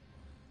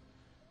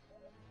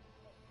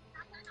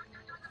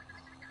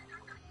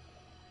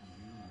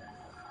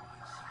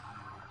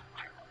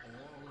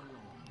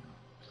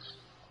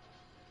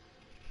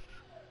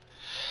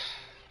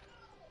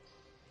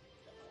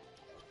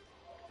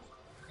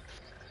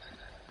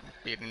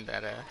Beating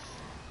that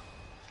ass.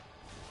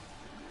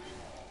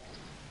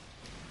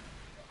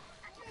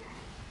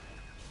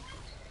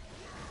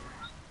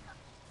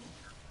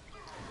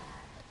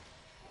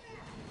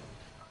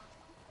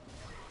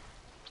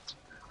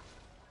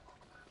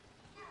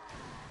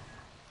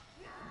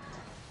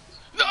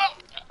 No!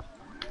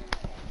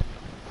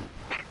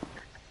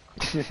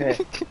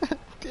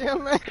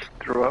 Damn it!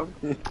 Throw up?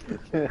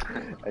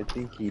 I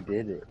think he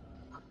did it.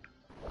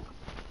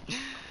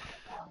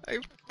 I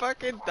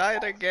fucking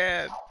died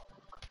again.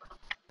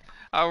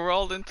 I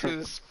rolled into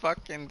his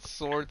fucking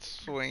sword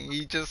swing.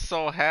 He just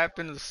so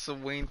happened to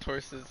swing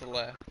towards his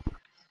left.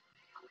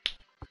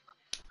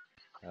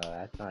 Oh,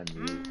 that's on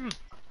you. Mm,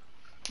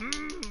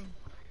 mm.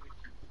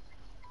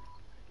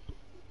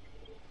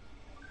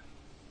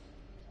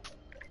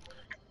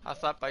 I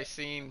thought by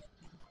seeing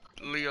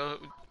Leo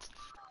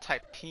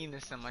type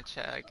penis in my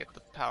chat, I get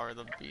the power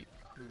to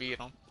beat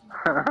him.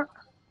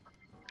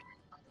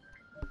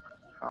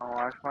 I'll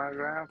watch my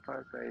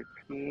grandpa say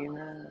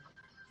penis.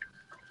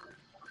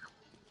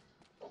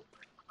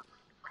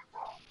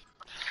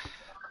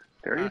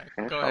 30 Alright,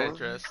 finish go ahead, already?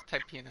 Dress.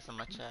 Type penis in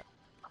my chat.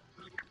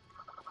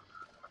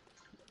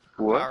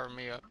 What? Power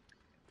me up.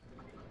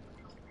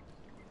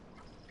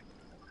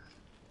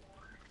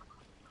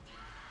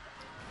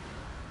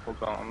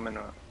 Hold on, I'm in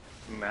a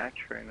match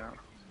right now.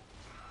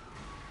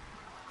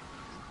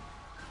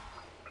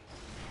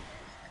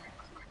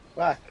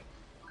 Fuck.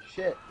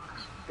 Shit.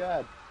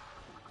 God.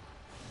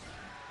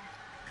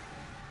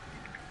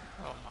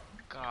 Oh my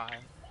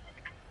god.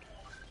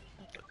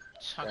 That's a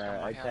chunk of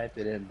my I health. typed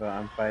it in, but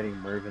I'm fighting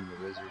Mervin the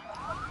Wizard.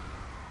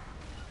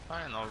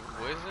 I don't know,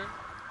 wizard?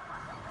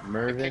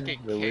 The Mervin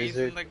the KKK's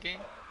in Wizard? the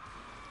game?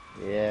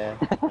 Yeah.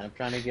 I'm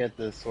trying to get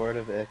the Sword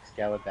of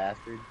Excalibur.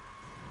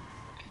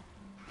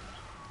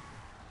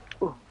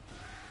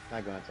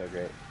 Not going so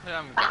great.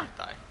 I'm gonna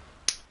die.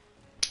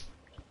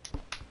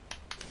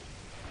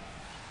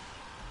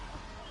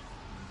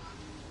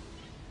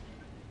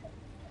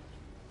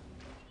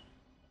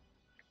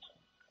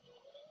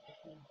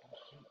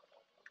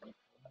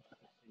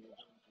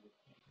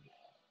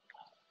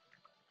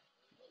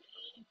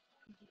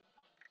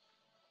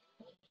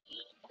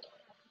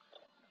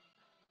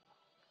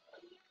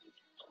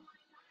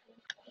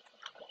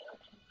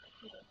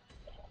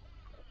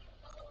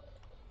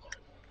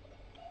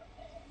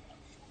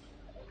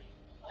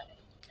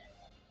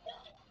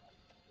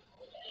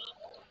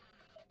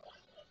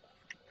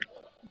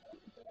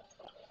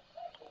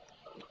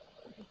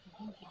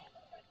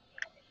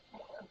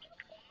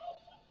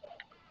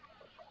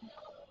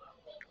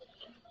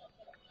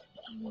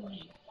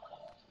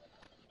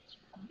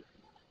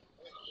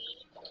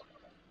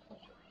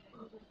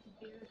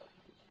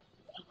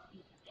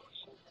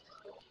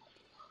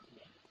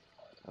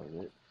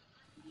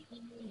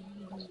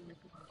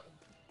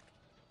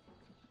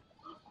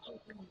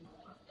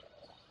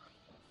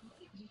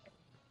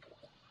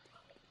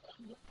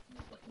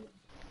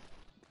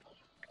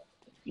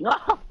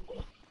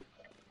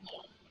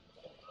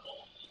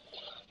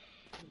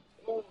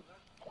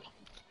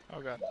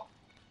 Oh god.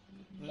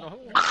 No,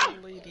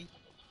 lady.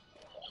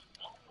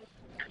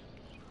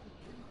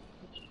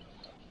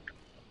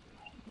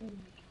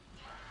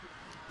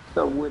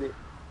 So with it,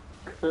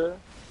 cuh.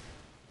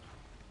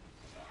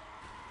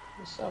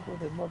 What's up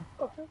with it,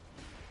 motherfucker?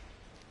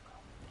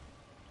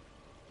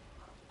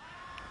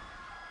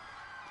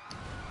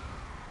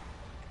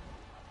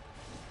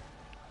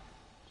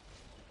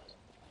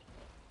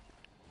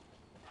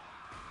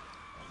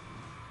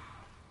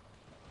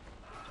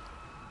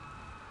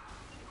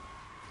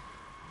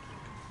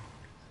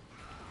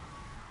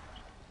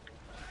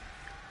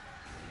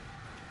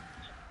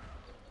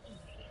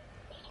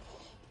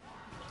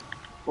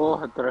 Oh,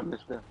 I thought I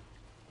missed that.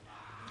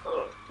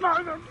 No,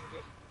 no.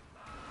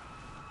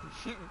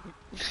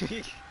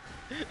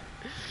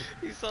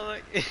 He saw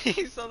like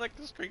he saw like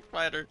a Street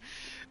Fighter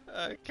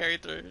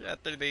character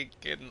after they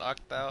get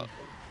knocked out.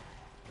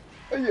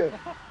 Oh yeah.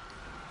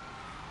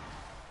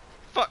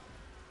 Fuck.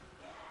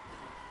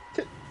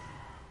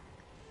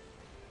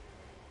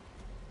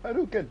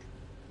 Hadouken.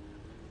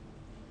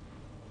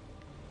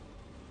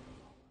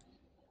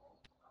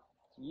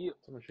 Yeah.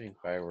 Someone shooting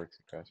fireworks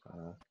across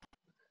my mouth.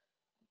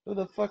 Who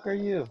the fuck are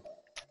you?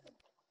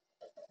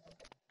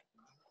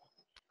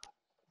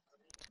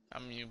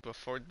 I'm you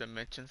before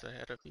dimensions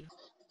ahead of you.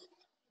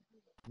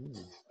 Hmm.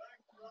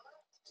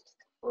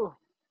 Oh,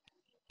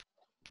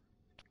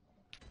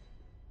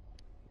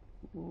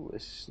 Ooh, a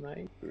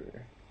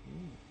sniper.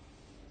 Hmm.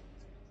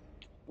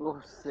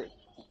 oh, sick.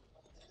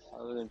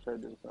 I was gonna try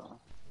this on.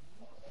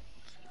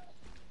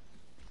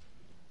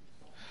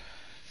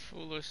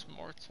 Foolish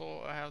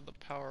mortal, I have the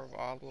power of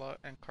Allah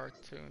and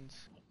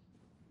cartoons.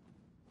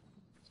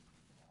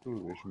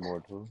 Foolish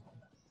mortal.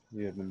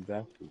 You have been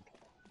baffled.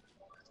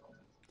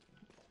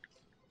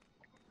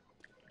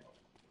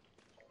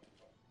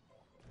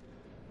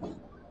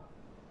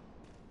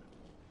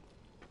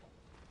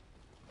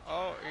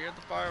 Oh, you hear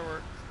the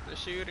fireworks. They're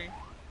shooting.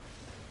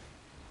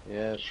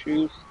 Yeah.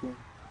 Houston.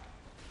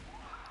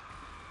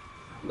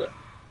 Look.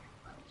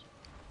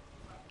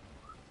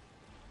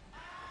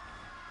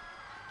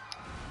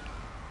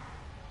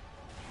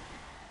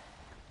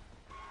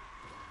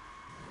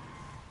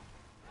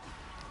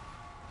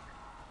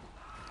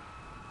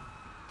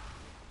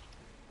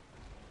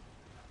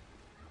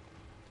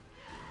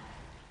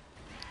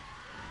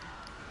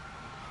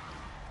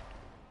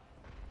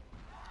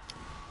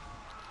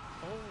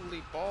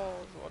 Holy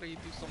balls, why do you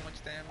do so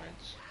much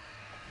damage?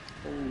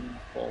 Holy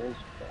balls.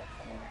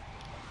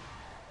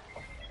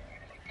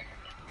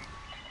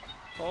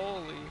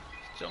 Holy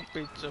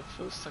jumping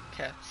Jafusa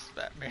cats,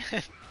 Batman.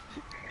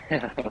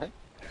 What?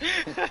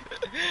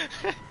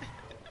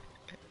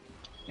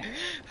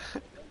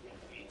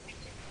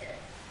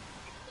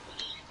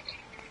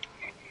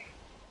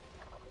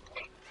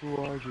 Who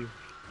are you?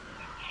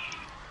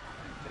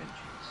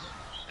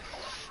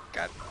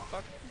 God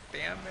fucking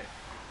damn it.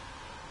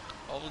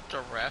 Old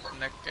giraffe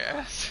neck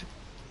ass.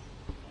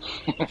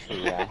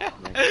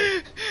 Giraffe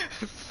neck.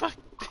 fuck,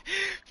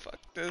 fuck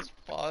this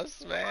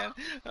boss, man.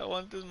 I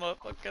want this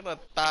motherfucker to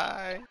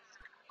die.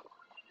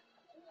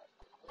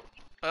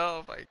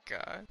 Oh my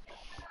god.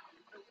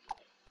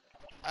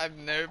 I've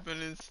never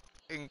been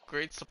in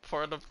great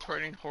support of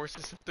turning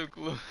horses into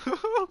glue.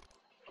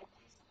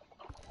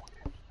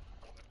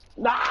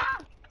 Nah!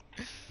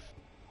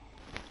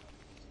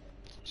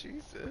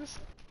 Jesus.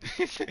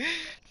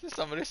 Did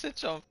somebody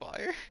set you on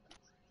fire?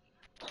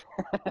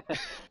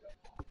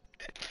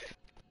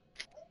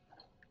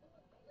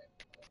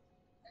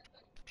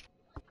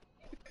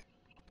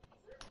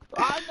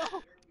 Ah,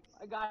 no!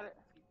 I got it.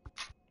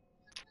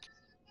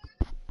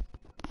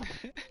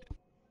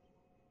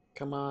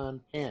 Come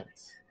on,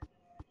 pants.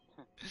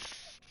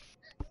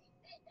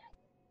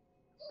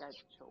 Got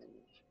you.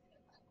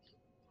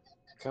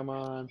 Come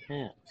on,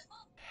 pants.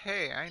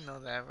 Hey, I know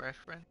that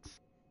reference.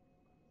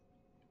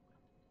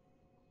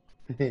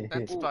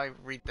 That's Ooh, by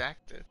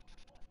Redacted.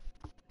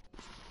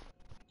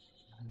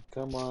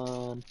 Come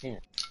on,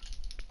 pants.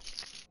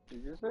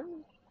 did you say?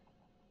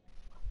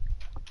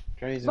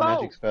 Try to use a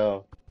magic No!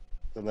 spell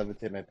to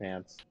levitate my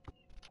pants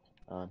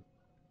on.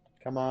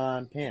 Come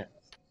on, pants.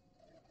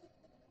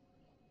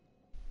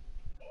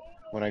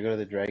 When I go to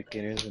the dry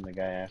cleaners and the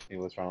guy asks me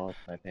what's wrong with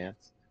my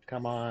pants,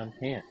 come on,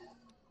 pants.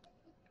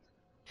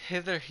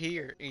 Hither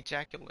here,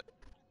 ejaculate.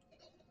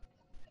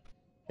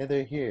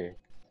 Hither here,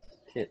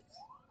 tits.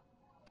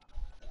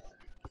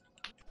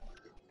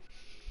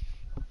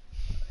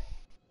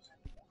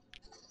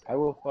 I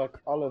will fuck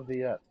all of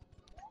thee up.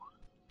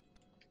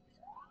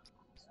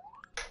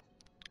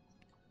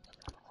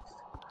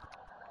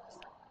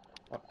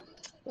 Oh,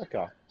 fuck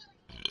off.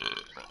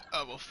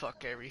 I will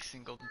fuck every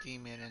single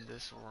demon in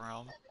this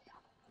realm.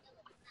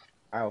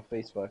 I will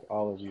face fuck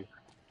all of you.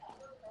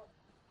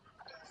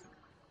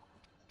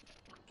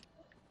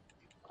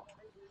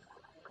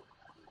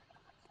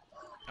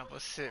 I will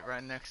sit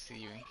right next to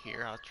you and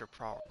hear out your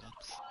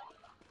problems.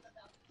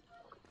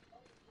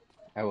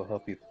 I will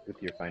help you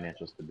with your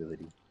financial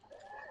stability.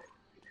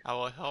 I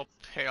will help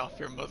pay off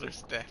your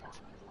mother's debt.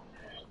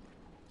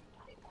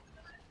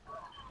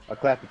 I'll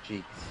clap your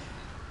cheeks.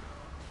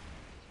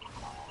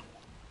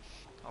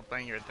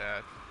 playing your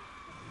dad.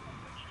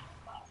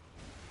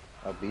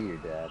 I'll be your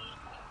dad.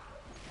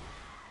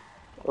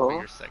 I'll be Oh,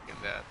 your second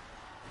dad.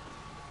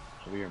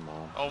 I'll be your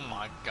mom. Oh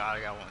my god,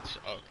 I got one.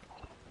 Okay.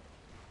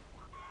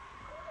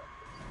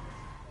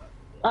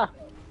 ah,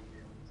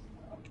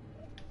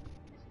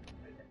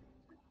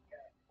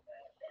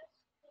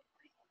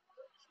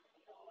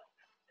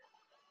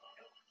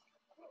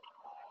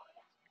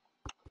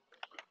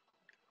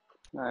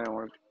 that didn't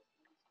work.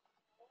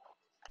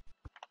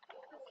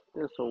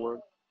 This will work.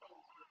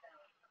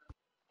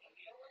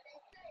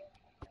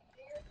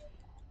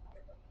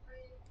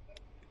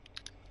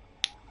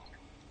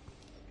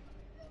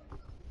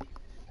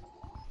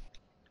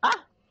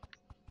 Ah,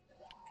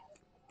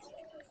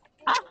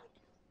 ah.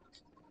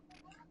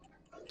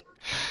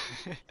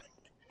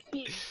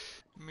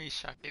 Me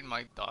shocking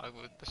my dog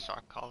with the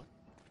shock collar.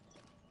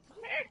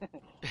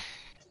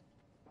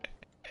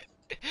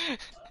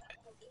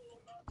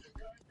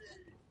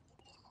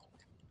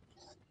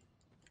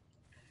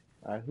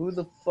 Who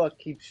the fuck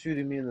keeps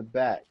shooting me in the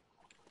back?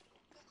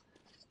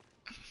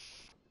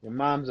 Your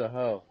mom's a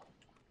hoe.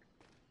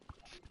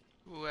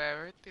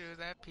 Whoever threw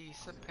that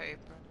piece of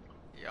paper,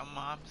 your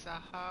mom's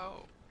a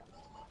hoe.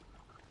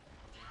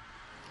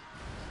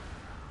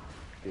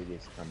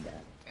 Biggest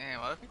comeback.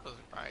 Damn, other people's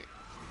right.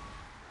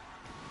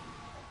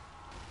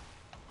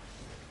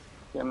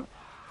 Damn it.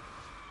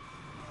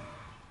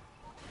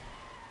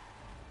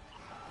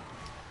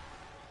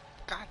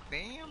 God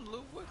damn,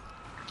 Ludwig.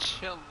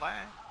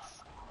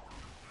 Chillax.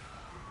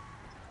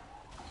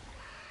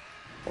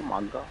 Oh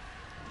my god.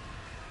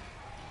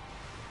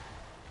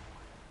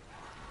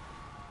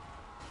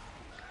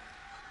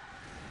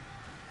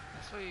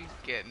 That's why you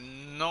get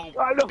no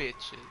I know.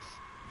 bitches.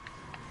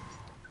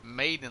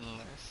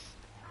 Maidenless.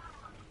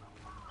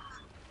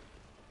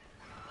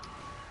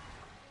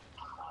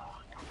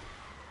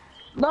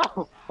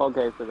 No.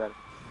 Okay, so that.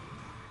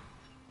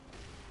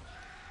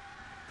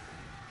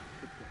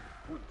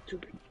 1, 2,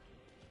 3.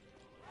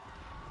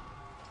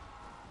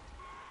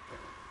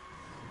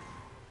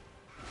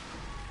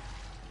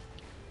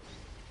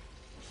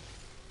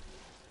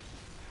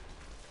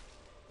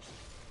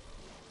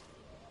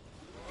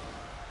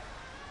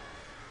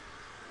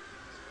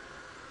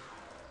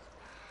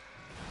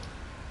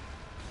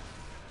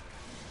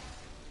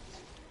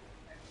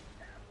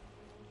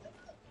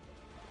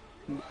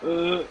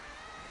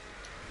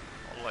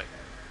 Like,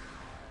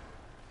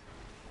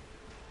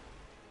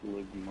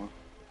 Ligma.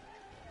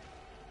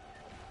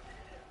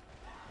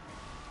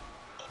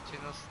 do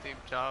you know Steve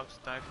Jobs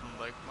died from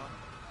Ligma?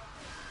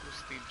 Who's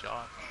Steve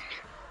Jobs?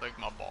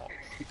 Ligma balls.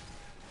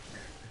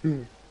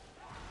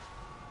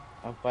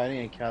 I'm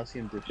fighting a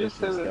calcium Just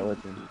say deficient that.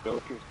 skeleton.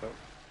 Joke yourself.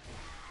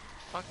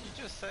 Fuck you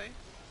just say?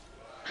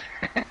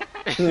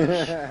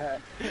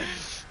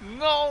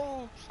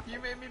 No! You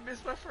made me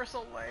miss my first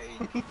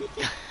away.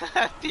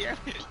 Damn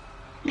it.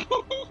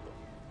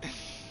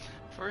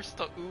 First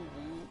the ooh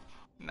woo,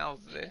 now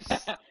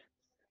this.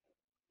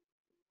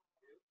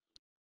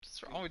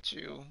 What's wrong with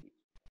you?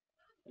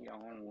 You got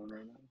one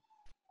right now.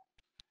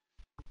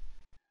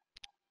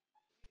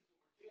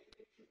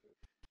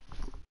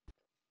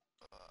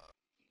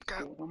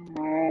 God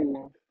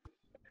Guatemala.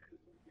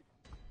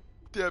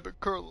 damn it,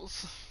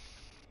 Carlos.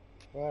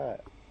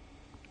 What?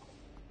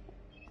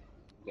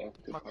 That's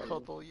too I'll hard.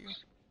 cuddle you.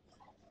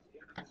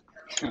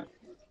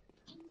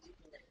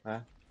 Huh?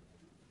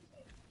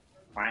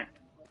 Fine.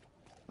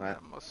 Yeah, What? I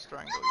must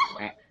strangle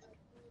you.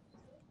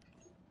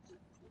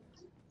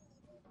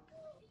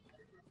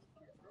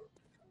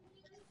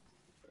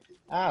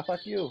 Ah,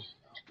 fuck you.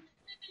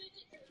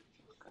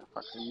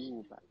 Fuck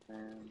you,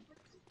 Batman.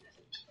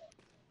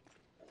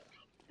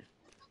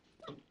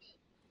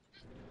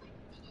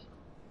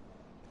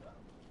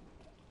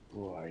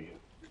 Who are you?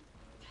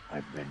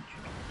 I'm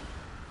vengeance.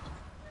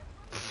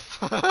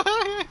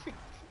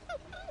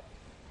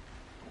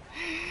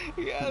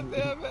 God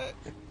damn it.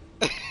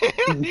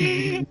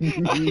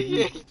 I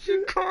hate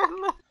you,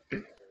 Carlos.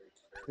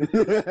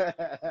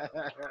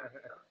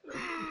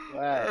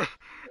 What?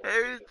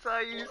 Every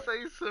time you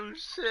say some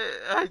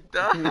shit, I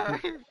die.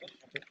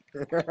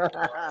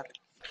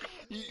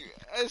 You,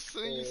 as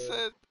soon as you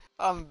said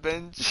I'm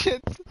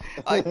vengeance,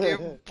 I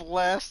get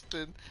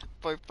blasted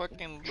by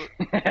fucking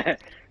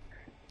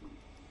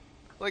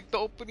like the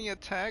opening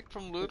attack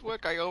from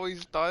Ludwig. I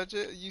always dodge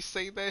it. You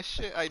say that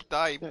shit, I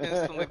die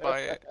instantly by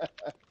it.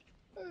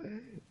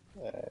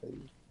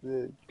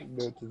 Sick.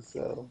 Note to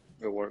self.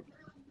 Good work.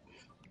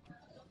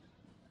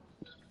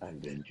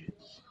 I'm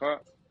vengeance. Huh?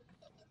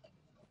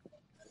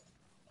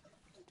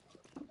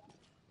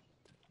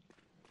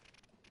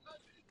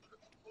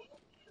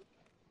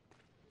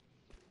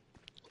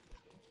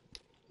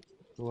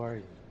 Who are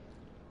you?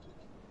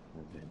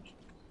 I'm vengeance.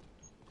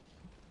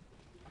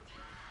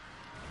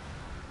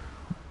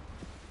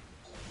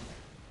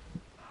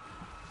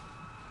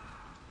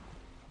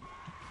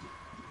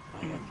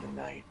 I am the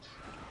night.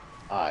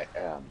 I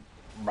am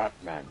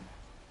Batman.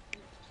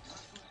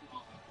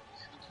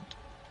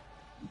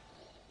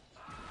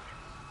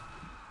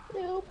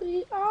 It'll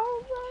be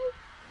alright.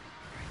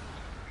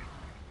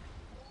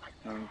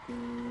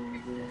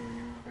 Something.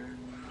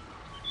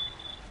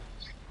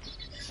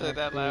 Say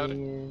that loud.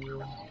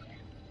 Something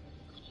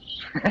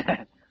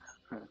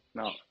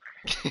No.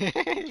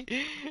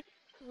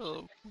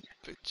 Oh,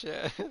 bitch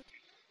ass.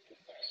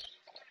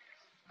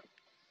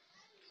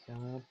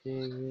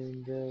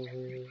 in the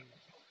way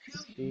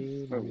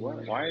she Wait, what?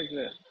 moves. Why is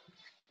it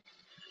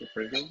the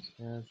prison?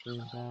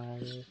 Nothing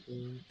matters,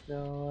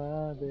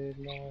 no other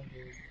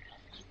loving.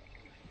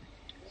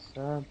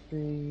 Something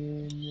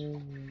in the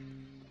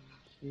way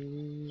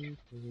she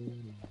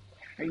plays.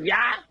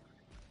 Yeah.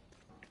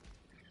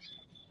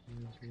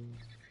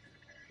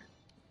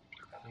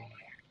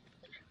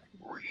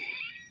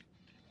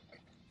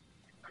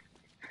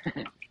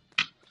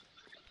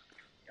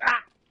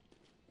 Ah!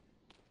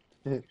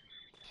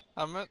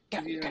 I'm at,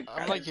 Can't even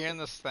I'm cut like it. hearing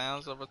the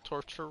sounds of a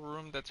torture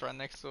room that's right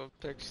next to a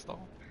pig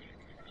stall.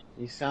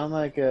 You sound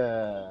like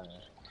a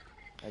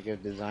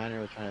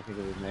designer was trying to think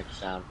of his next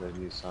sound for a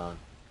new song.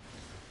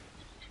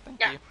 Thank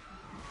Yeah. you.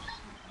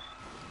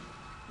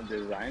 A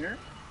designer?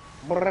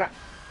 Brrrah.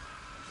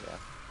 Yeah.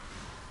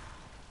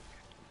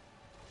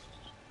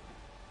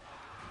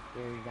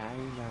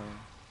 Designer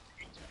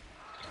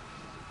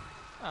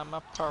I'm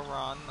a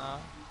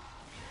piranha.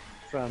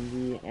 from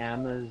the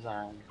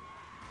Amazon.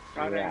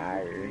 Alright,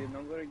 Rawr. Gucci,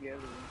 don't go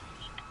together.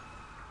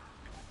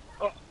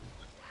 Oh,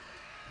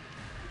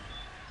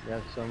 You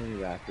have so many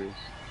rappers.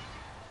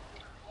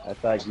 I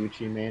thought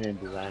Gucci Mane and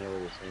designer were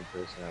the same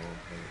person at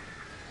one point.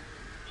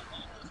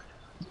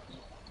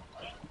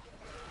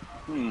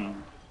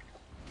 hmm.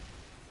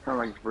 Sound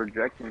like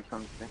rejecting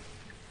something.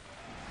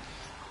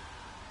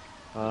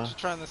 What Huh? you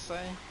trying to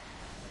say?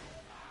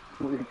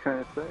 What are you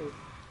trying to say?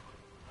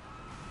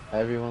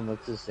 Everyone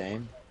looks the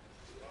same.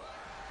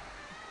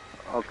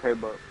 Okay,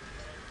 but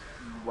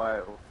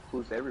why?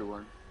 Who's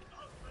everyone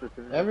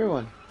specifically?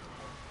 Everyone.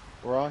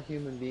 We're all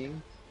human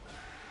beings.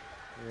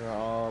 We're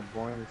all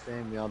born the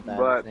same. We all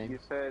die the But same. you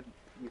said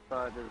you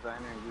thought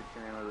designer and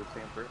Gucci Mane were the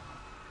same person.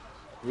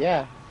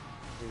 Yeah.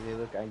 They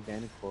look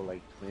identical,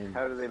 like twins.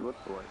 How do they look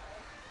alike?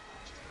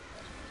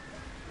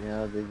 You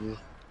know, they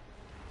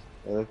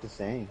look the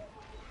same.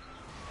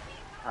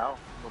 How?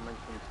 What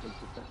makes them look the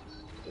same?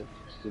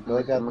 They What both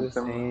makes them got look the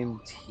similar?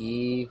 same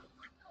teeth,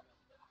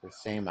 the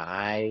same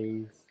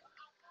eyes,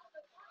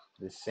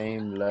 the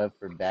same love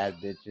for bad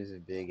bitches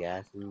and big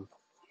asses.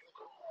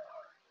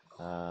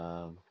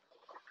 Um,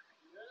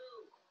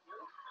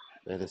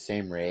 they're the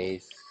same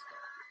race.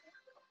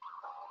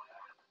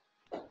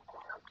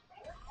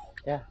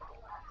 Yeah.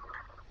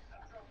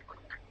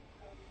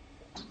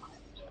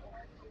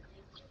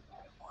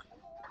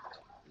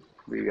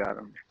 We got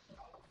them.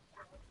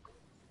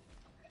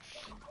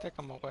 Take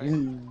them away.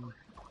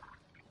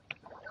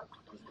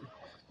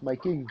 My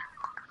king.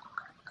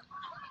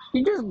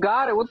 You just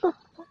got it. What the?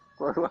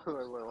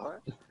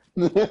 What?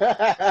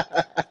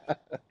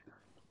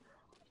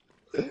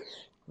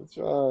 What's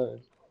wrong?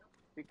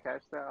 Did you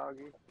catch that,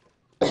 Augie?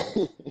 Yeah,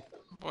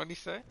 What'd he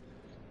say?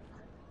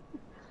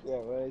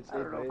 what did I I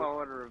say, don't know if babe? I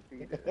want to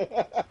repeat it.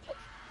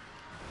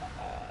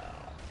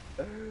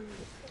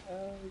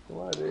 Come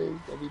on,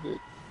 dude. I need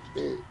it.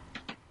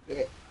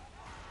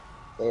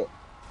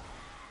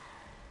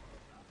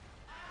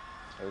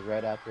 It was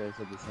right after I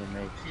said the same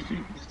race.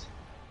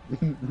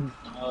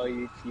 Oh,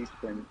 you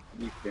can.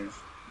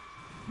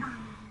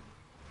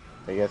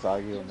 I guess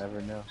Augie will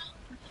never know.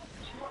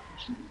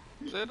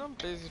 Dude, I'm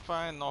busy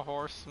fighting the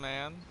horse,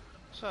 man.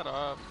 Shut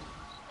up.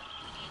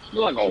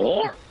 You're like a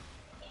whore.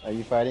 Are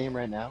you fighting him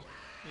right now?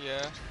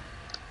 Yeah.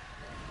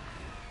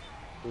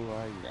 Who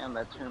are you? Damn,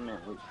 that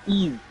tournament was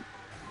easy.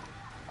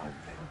 I'm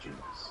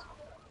vengeance.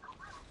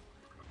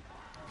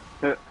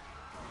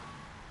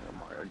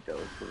 Mario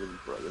jealous of his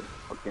brother.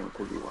 Okay,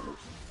 because he won his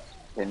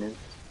tennis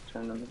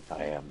tournament.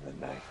 I am the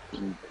knight.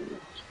 Me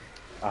too.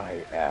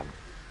 I am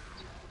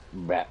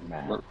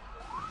Batman. Look,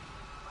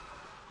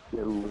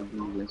 yeah, will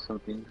you win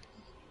something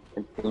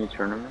in any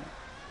tournament?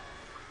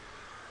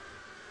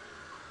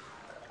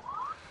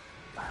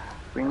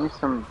 Bring me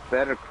some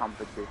better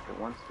competition.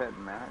 One set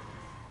match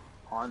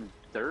on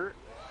dirt.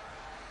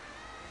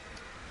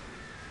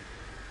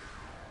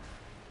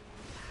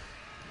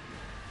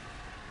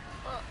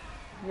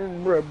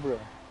 Bruh,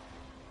 bruh.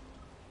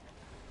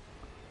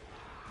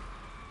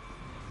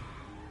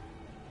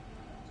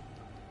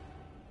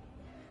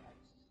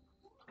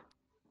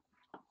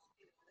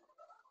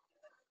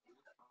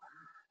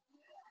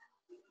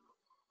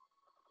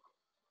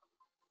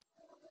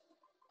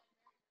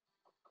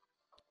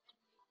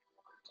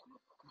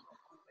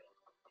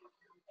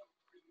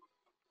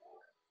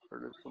 Or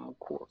just some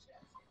court.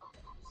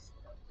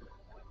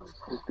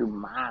 Let's do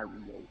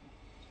Mario.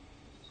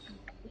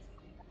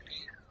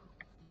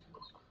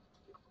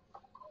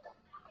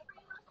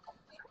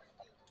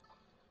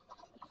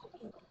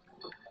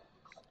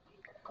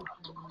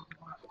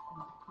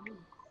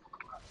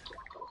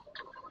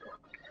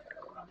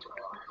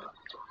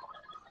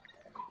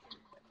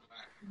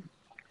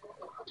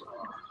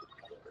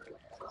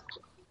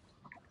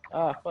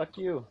 Ah, fuck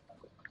you.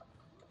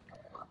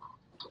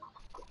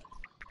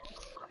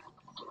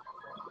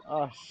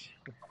 Oh, shit.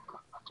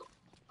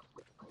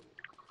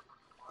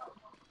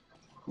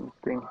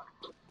 thing.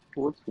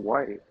 What's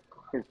white?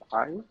 His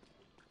eyes?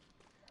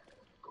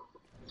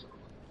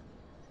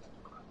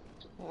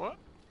 What?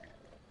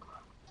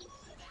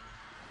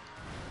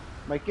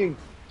 My king.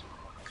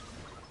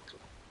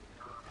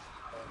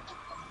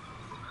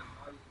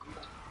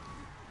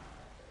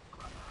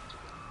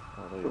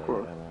 Oh, there you Look go.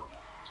 for Yeah, no.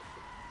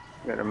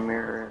 got a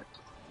mirror.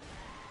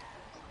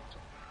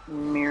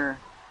 Mirror.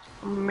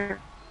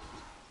 Mirror.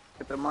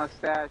 Get the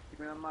mustache. Give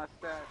me the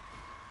mustache.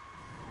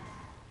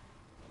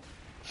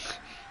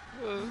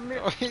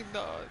 What's going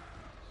on?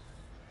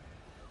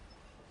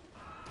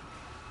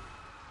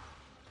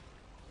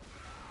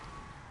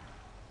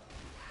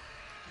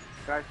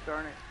 Gosh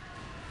darn it.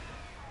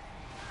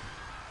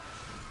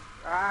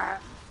 Ah!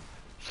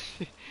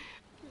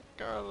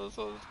 Carlos,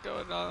 what's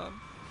going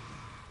on?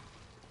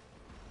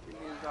 Give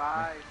me his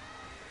eye.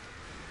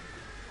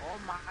 Oh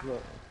my.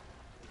 Look.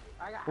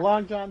 I got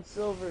Long John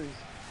Silver's.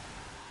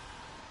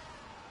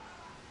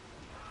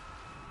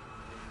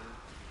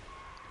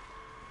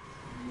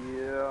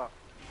 Yeah.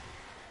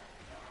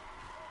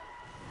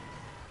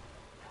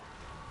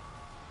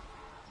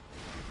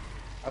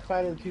 I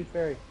fighted the Tooth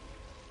Fairy.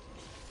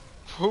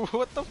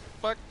 What the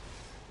fuck?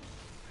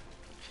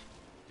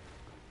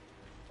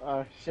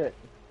 Oh shit.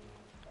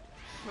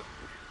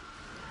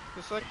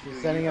 It's like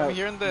She's sending I'm out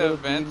hearing the little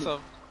events demons.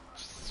 of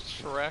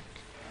Shrek.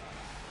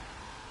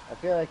 I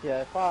feel like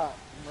I fought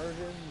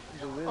Mervin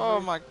the Wizard. Oh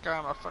my god,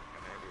 I'm a fucking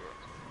idiot.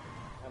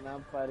 And now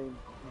I'm fighting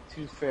the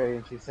Tooth Fairy,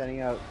 and she's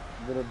sending out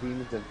little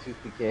demons of tooth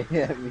decay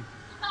at me.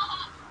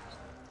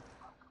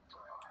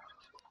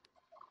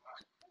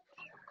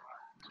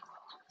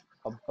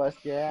 I'll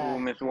bust your What ass. we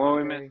missing? Tooth What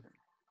we Fairy. missing?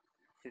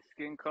 His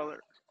skin color.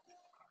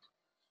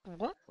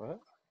 What? What?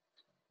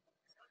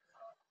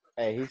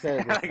 Hey, he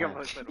said it Like this I time.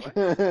 almost said what?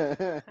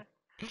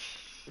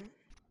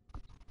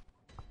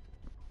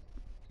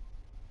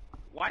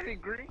 Why is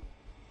it green?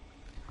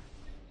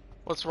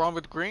 What's wrong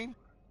with green?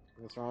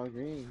 What's wrong with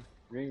green?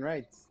 Green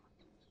rights.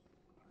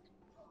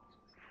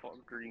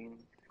 Fuck green.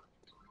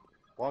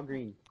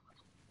 Walgreen.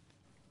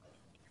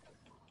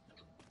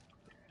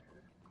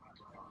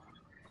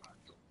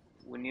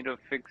 We need to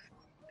fix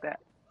that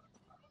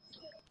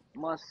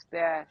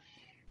mustache.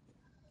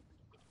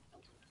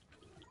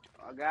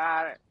 I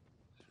got it.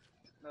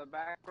 The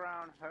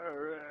background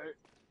hurt.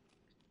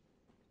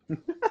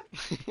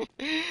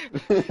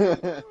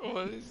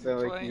 What is he So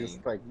like he was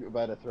playing? like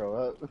about to throw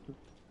up.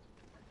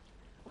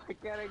 Why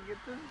can't I get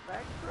this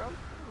background?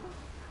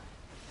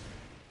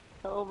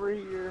 Over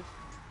here.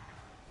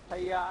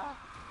 Hiya.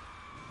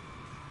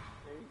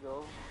 There you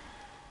go.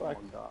 Fuck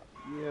Oh my god.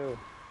 you.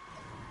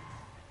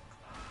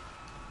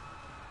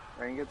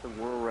 I can get the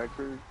world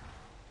record.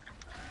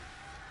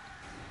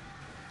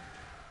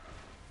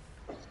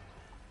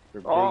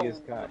 For Oh,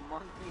 biggest the cock.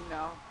 monkey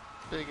now.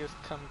 Biggest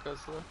cum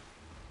guzzler.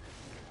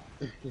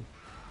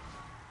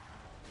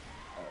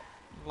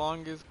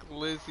 Longest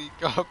glizzy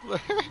gobbler.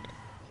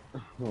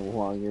 The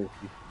longest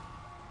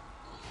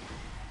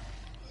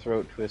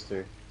throat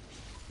twister.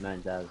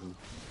 9,000.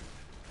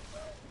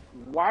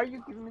 Why are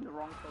you giving me the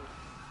wrong color?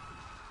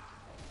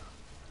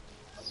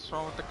 What's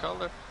wrong with the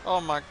color?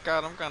 Oh my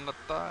god, I'm gonna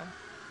die.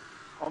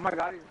 Oh my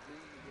god, he's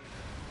green again.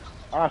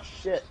 Ah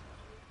shit.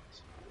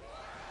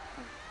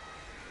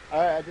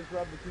 Alright, I just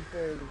rubbed the Tooth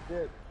Fairy with his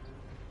dip.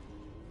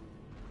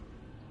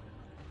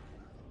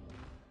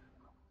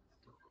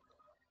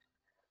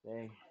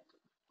 Dang.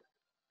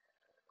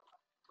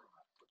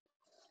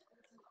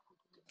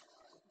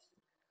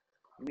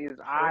 Give me his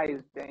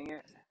eyes, dang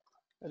it.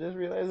 I just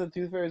realized the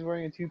Tooth Fairy is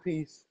wearing a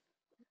two-piece.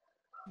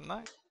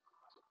 Nice.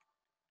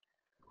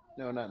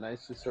 No, not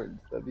nice, just short and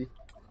stubby.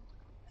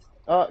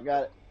 Oh,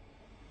 got it.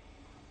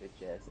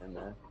 Bitch ass and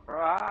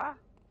Ah.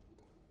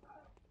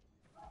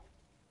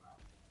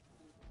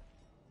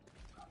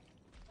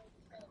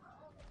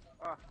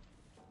 Oh,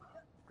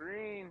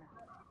 green.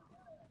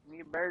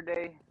 Me bear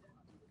day.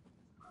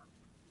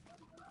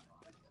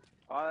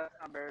 Oh, that's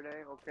not bear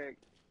day. Okay.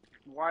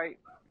 White.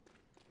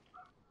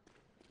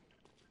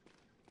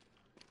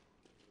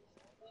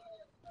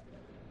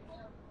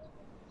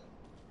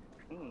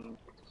 Pink.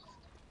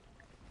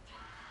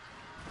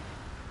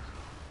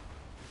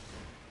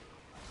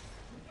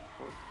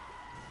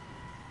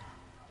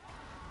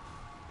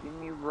 Give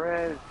me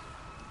red.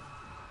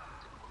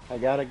 I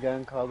got a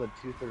gun called the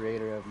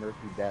Tootherator of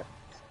Murphy Death.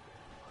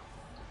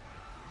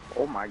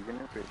 Oh my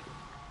goodness gracious.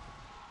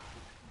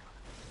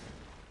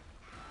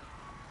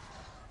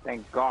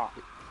 Thank God.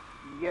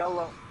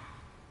 Yellow.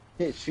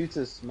 It shoots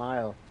a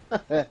smile.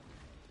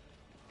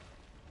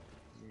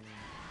 Yeah.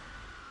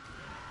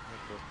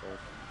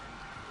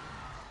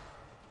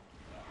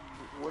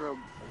 What a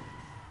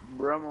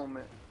bruh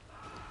moment.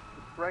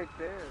 It's right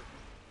there.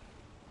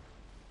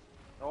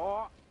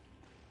 Oh.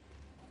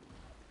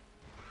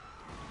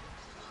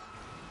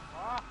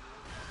 Ah.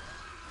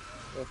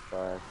 So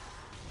far.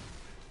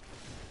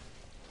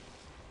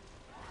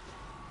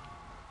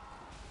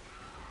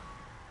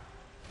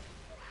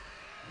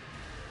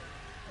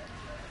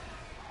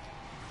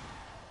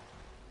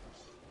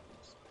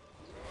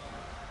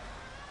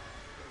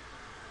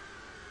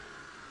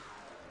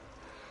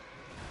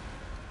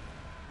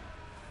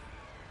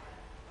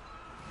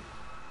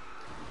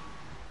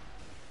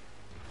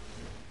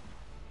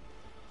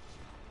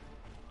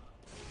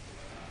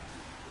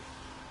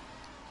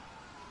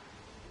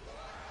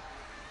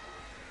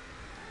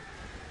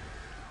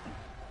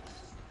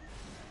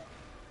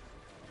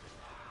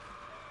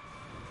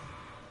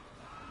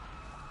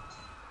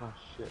 Oh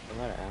shit,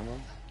 I'm out of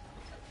ammo.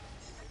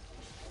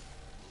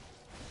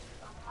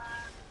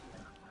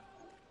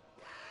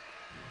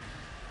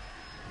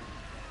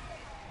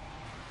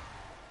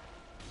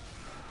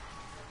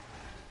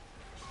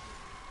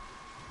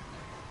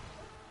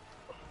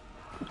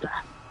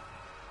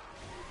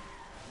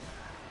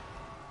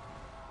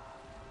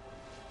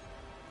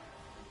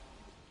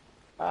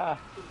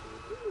 Ah,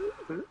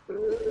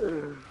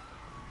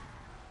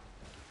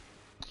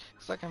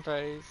 Second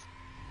phase.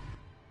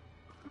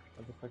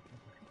 motherfucker.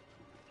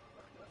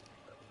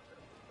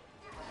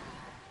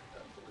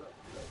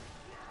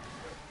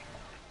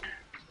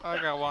 I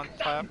got one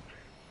tap.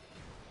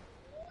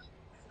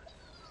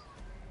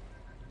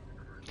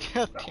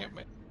 God damn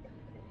it.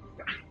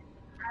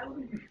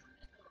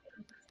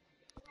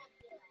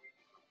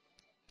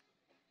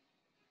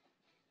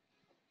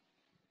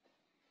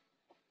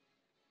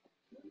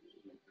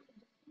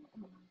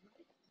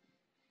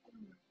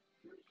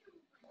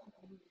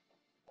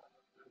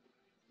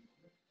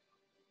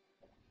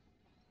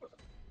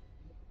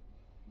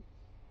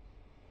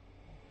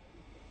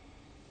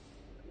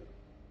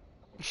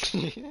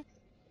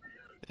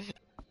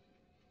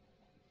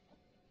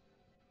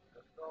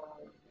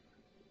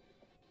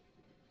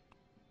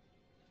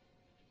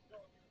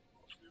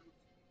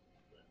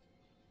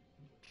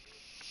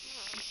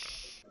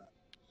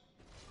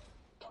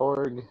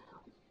 Torg.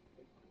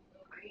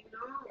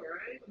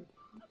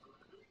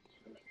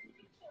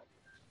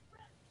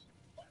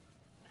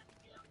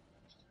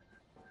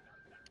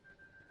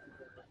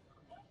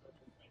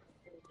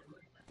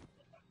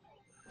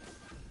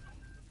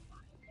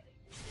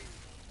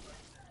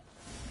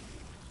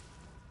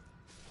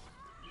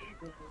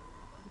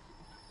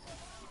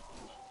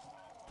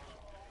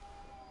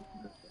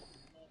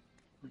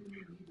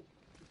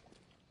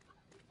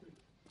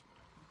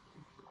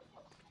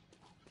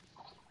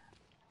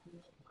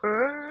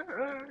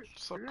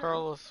 So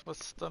Carlos,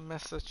 what's the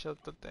message of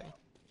the day?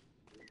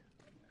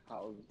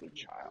 How's the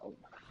child?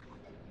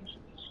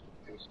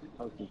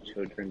 How's the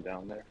children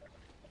down there?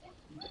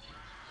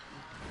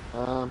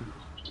 Um,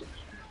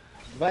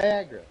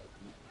 Viagra.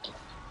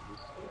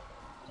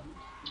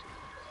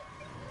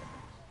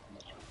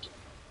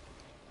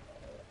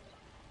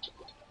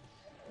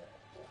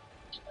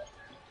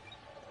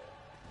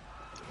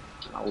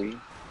 Are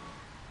we?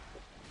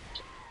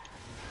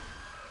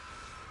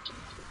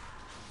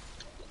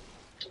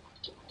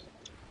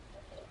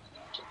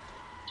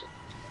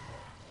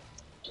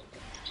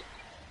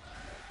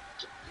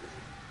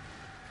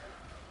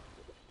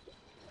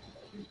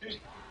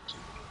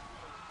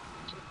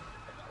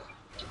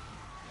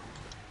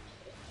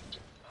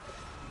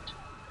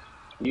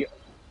 Yeah.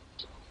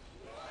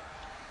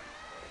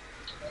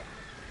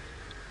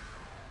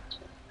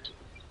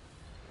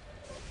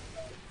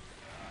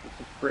 What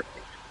the frick?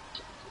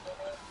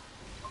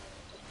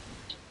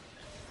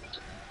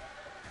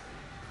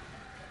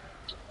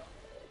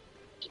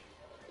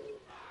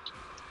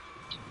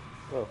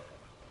 Oh,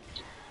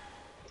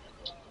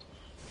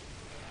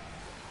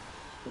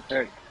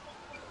 Okay.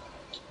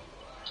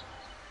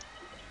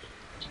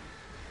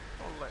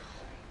 Ole.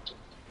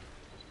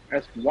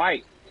 That's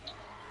white.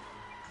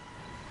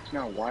 It's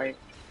not white.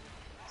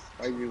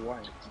 Why is it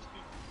white?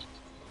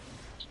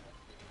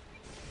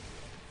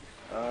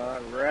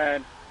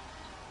 Red.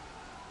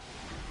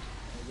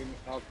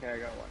 Okay, I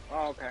got one.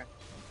 Oh, okay.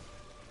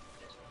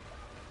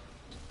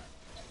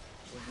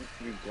 It needs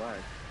to be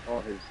black.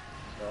 Oh, his.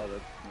 Oh,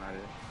 that's not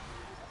it.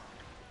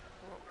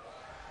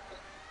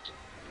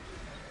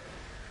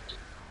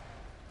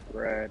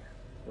 Red.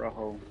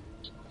 Rojo.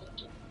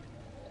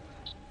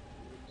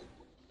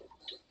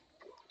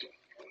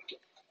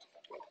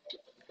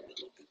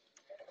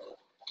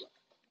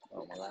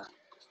 Oh, my God.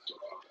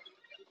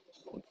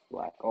 It's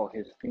black. Oh,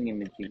 his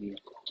thingamajiggy.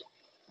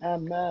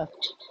 MF.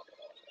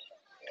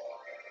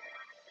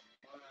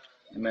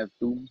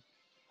 MS2.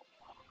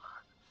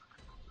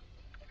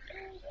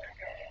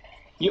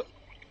 Yo.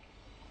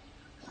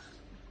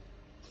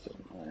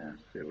 Yeah,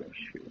 really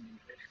shoot.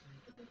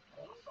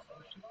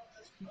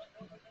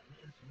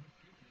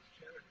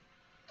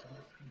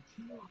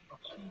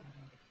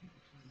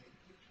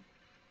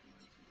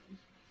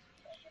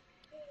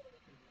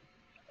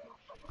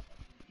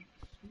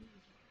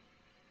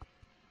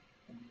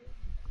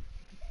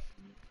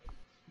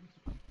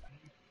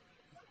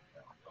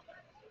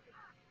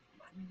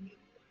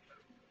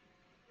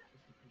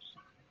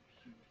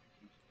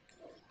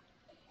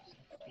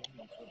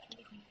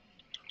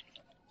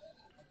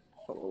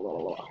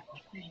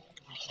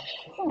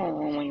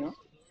 Oh, my God.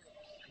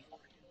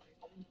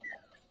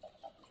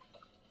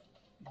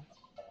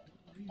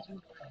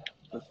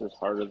 This is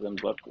harder than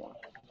Bloodborne.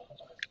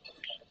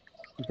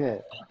 Yeah.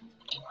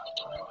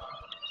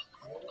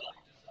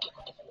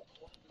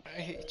 I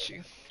hate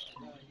you.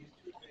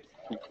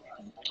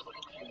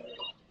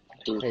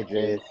 Two Hey,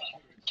 hits. Jace.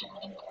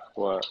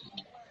 What?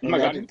 Oh my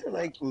God. Imagine to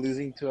like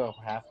losing to a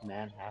half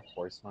man, half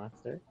horse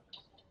monster.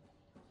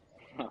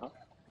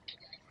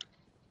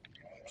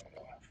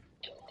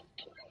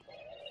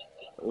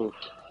 Oof.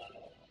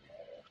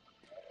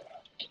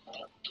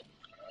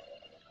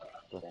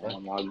 The fuck?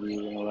 Damn, Moggy,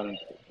 you gonna let him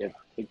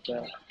take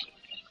that?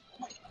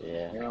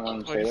 Yeah. You don't let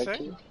him What'd say you that say?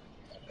 to you?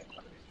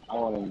 I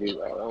wouldn't do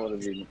that. That would have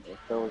been, if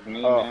that was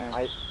me, Oh,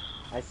 man.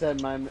 I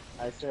said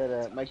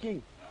my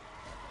king.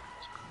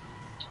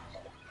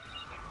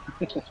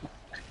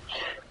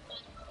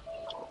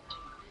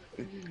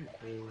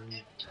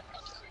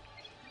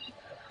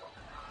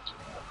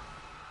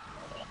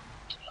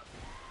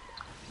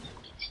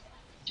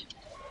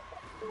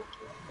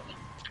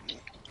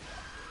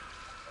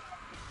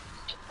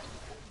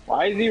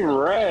 Why is he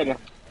red?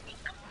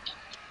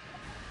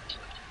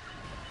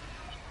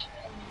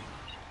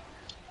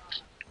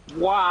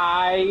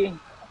 Why?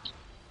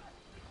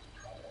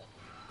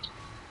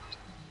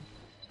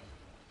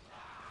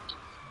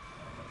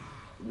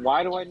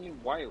 Why do I need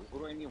white? Who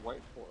do I need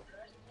white for?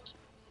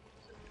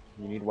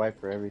 You need white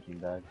for everything,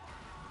 dog.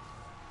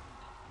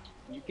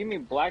 You give me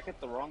black at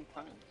the wrong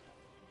time.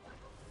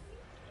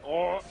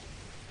 Oh,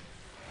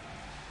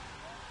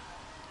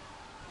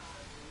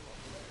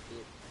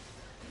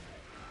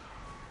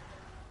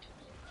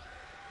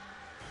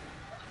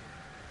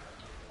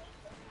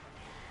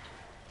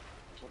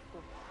 what the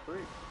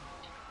freak?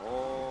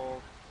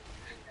 Oh,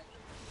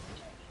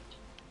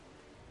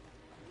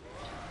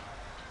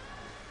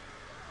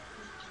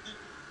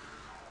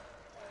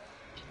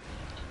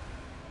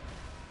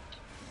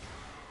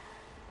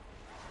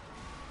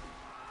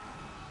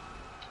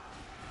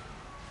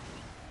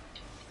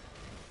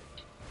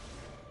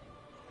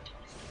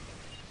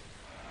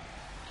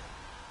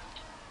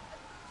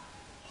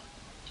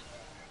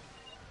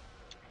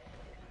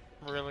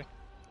 Really?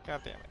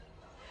 God damn it.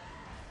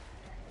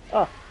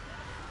 Oh.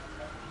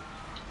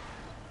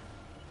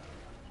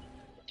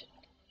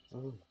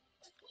 Oh.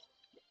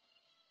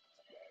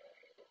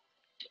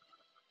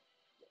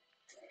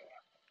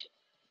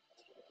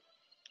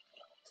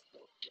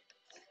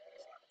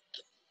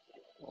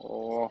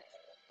 oh,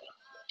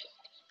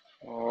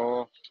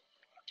 oh.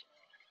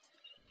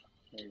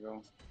 There you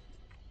go.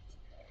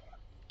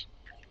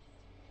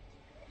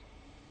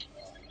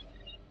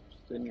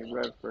 Still need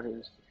red for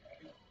his. Sick.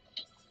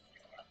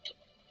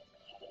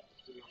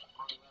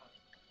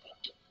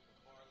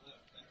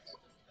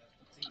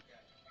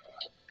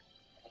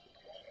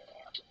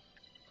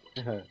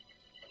 There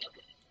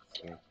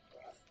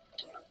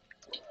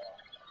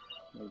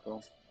you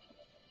go.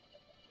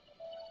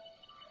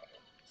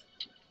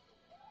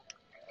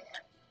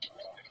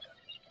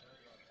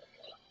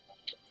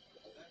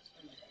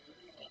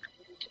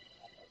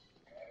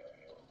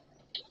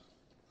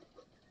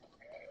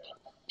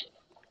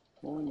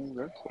 Oh, we need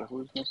red for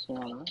who's missing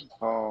on red?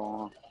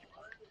 Oh,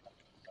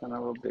 son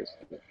of a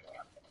biscuit.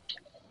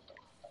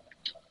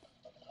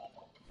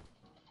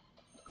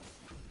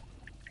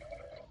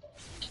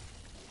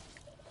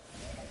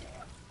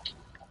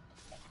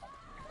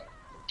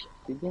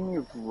 You gave me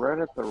red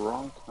at the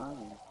wrong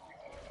time.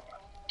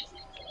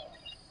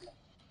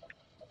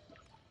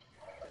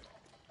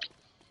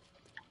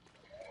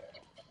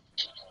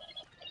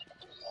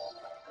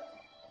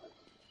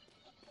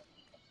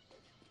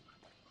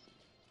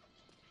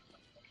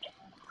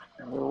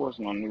 There was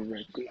no new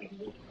red.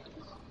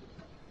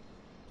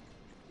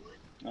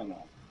 I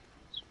know.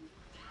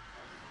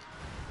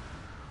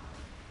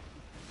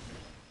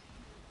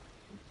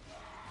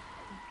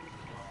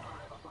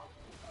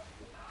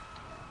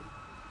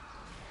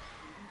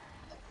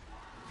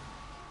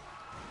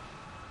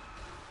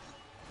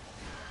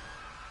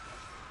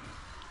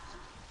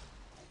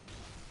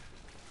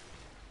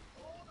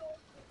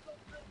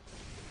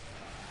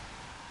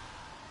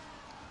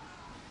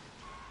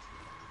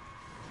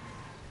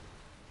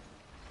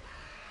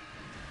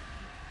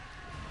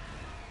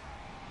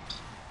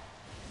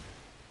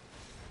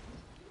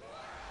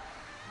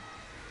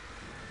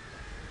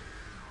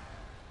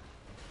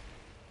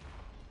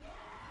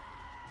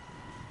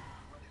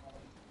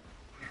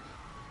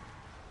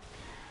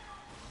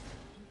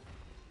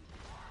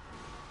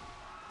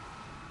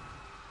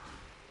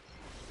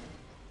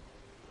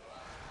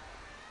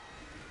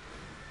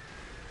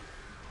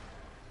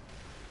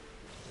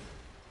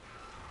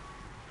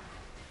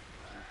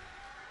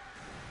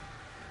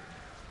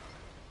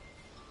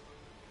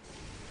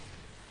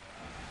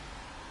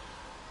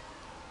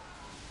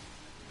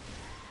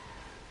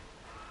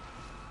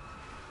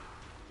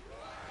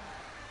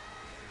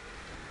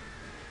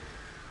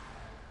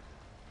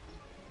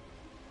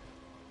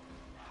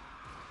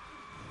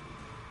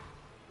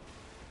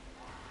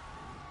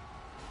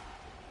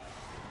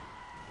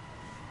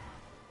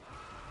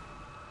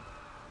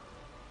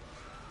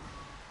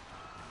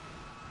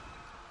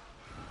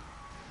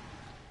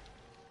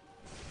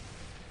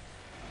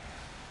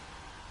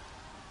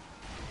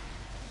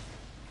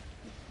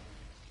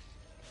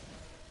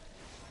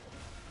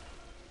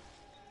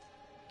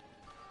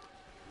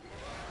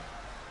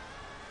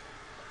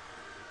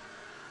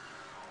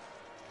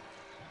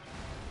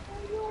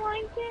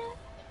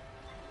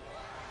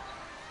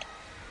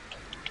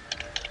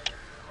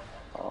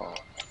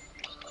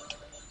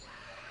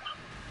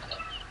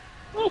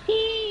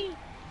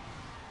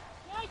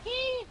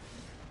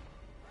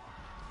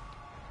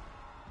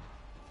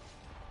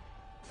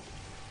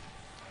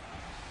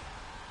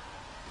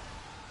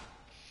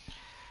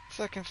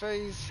 Second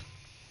phase.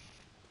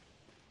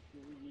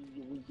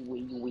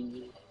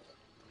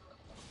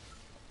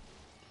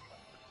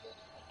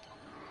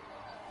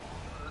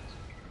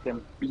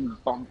 Them bing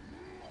bong.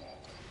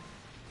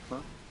 Huh?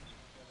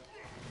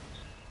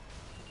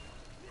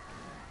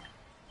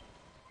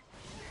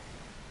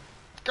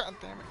 God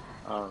damn it.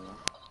 I don't know.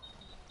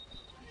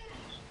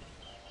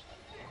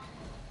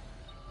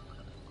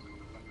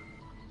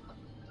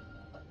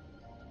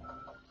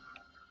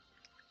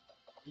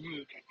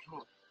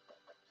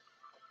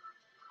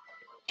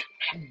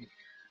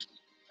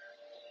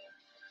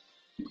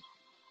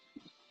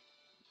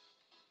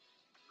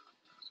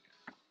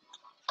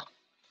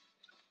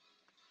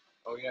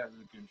 Oh yeah,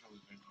 the controls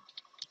are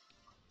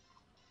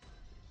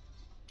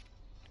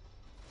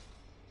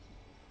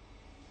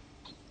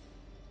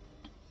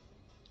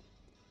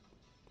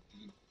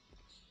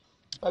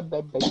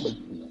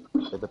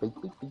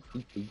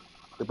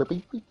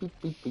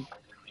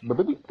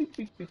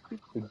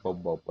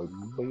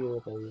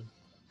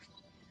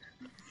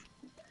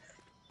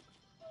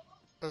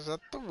Is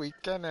that the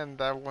weekend and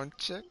that one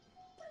chick?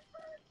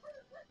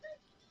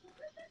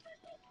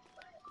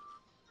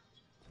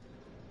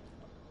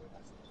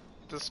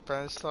 The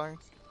Spanish song,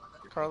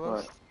 What?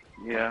 Carlos?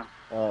 Yeah.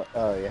 Oh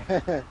yeah.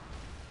 I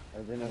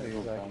didn't know Yeah, who you no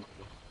were talking problem.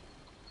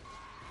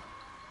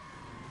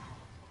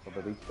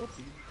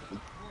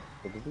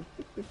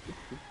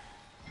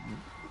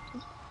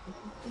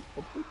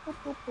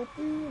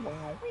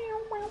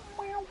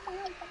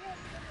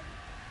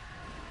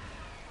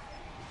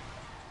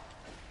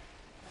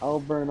 I'll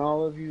burn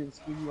all of you and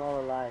skin you all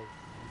alive.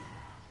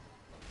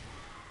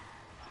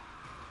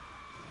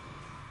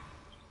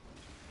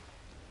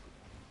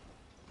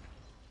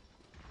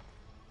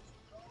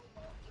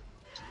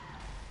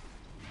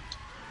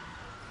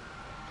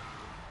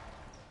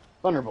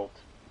 Thunderbolt.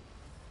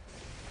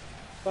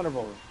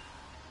 Thunderbolt.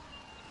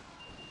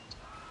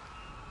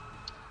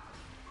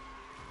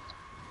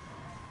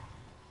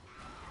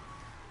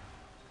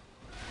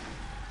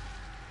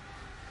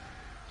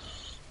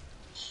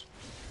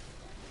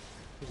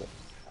 What?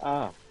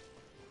 Ah.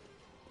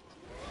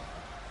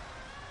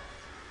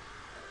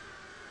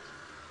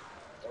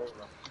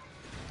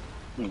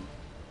 Hmm.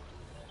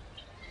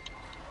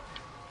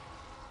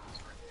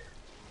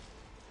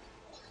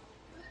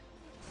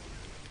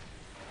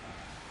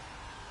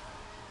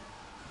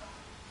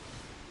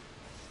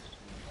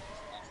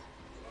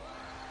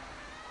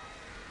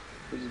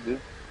 What'd you do?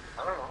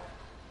 I don't know.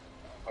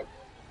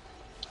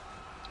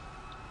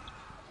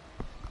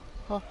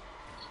 Huh?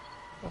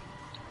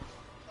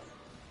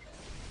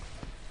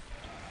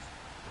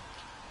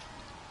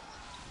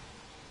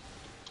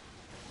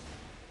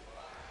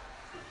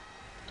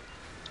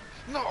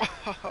 No!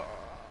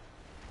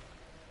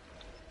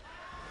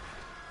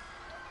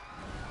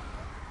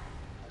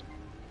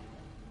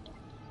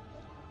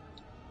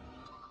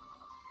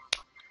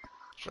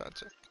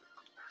 Tragic.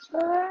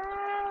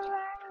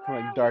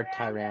 Like Dark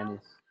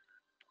Tyrannus.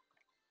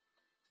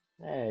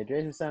 Hey,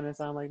 Drake's sounding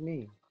sound like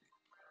me.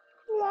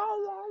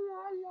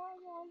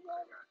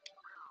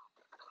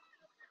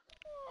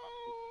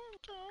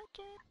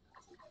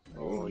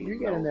 Oh, You're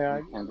getting no, there, you are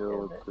you? can't You're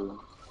do it getting with there. two.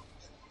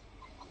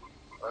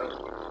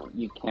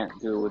 You can't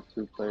do it with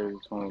two players,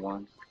 only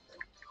one.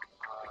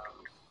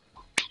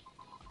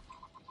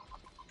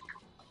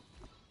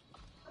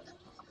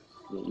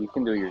 Yeah, you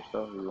can do it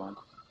yourself if you want.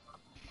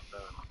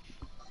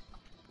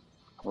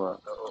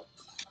 What?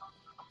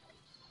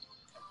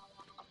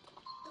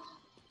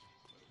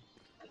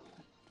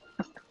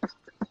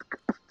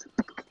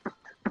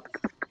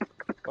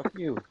 Fuck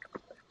you.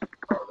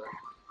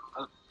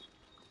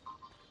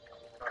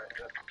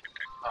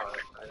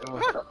 Oh,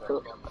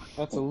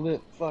 that's a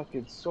lit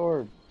fucking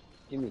sword.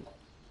 Give me.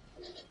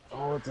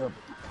 Oh, it's a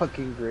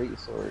fucking great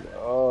sword.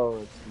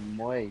 Oh, it's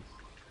moist.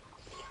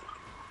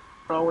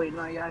 Oh wait,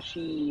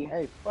 Nayashi.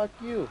 Hey, fuck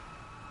you.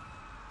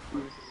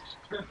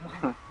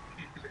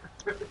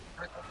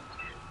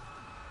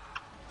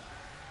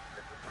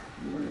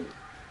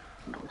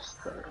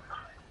 Mister.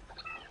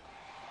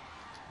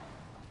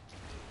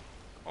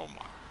 Oh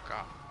my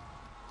god.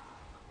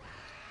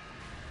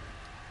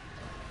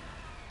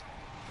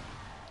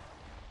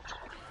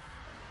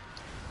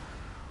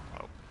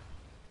 Oh,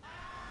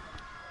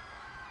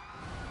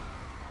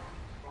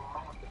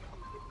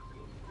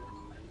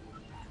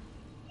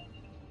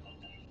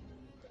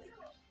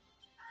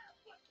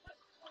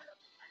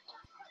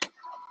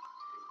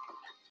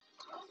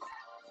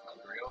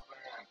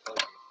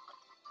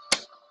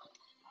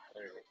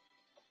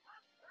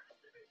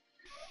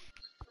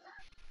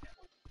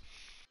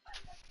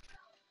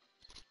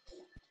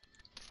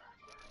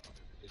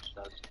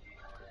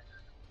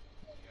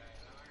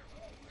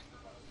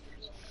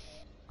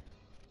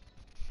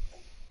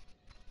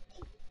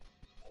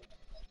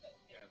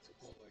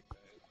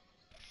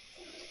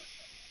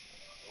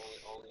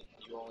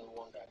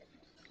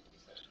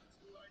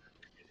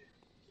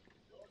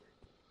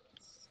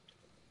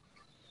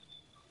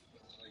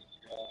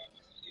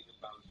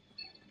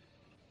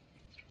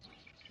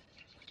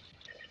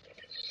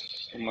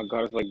 Oh my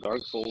god, it's like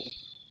Dark Souls.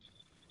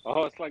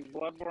 Oh, it's like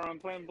Bloodborne. I'm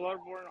playing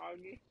Bloodborne,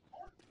 Augie.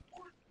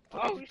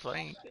 What are Oh you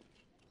playing? shit!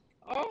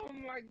 Oh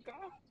my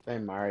god! Play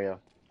Mario.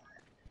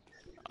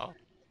 Oh, I'm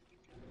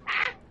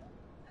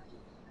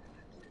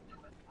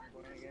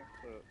going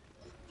against the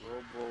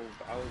Robo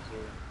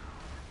Bowser.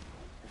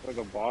 It's like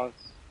a boss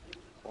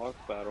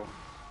battle.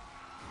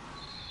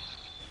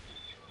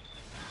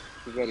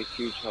 He got a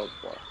huge health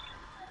bar.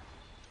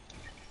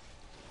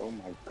 Oh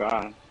my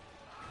god!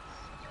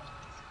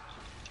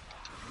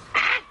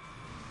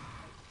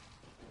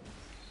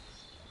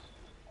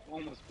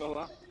 Almost fell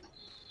out.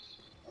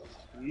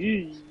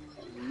 Yee,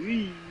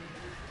 yee.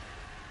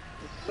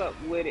 What's up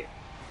with it?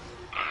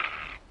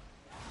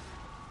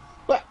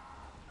 What?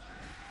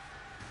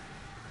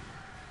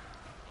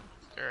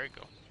 there I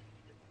go.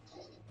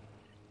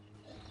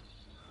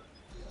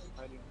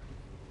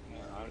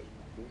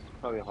 This is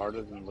probably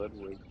harder than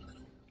Ludwig.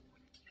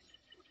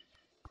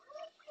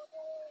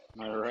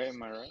 Am I right?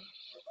 Am I right?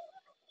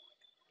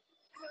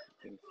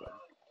 I think so.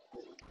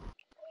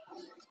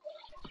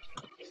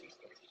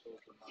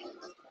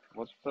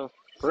 What the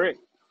frick?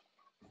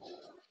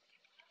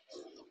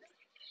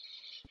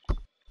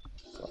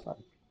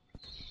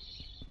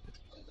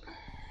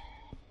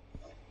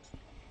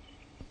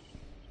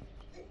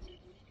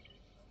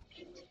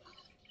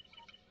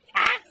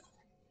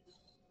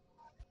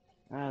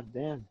 Ah,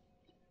 damn.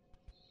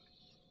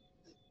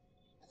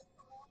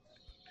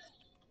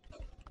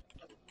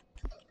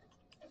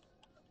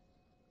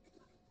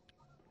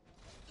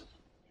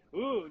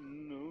 Oh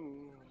no!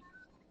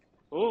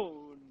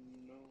 Oh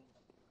no!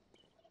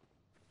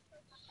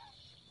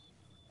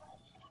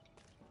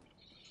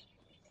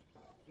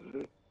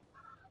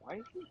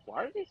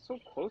 Why are they so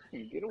close to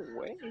me? Get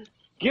away!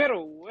 Get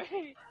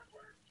away!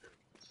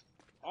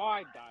 Oh,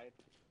 I died.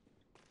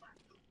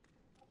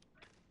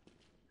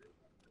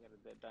 I got a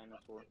dead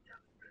dinosaur.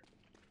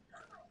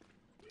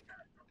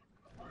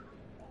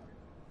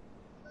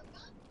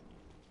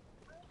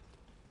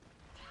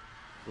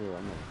 Ooh, I'm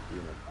gonna be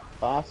in a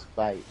boss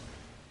fight.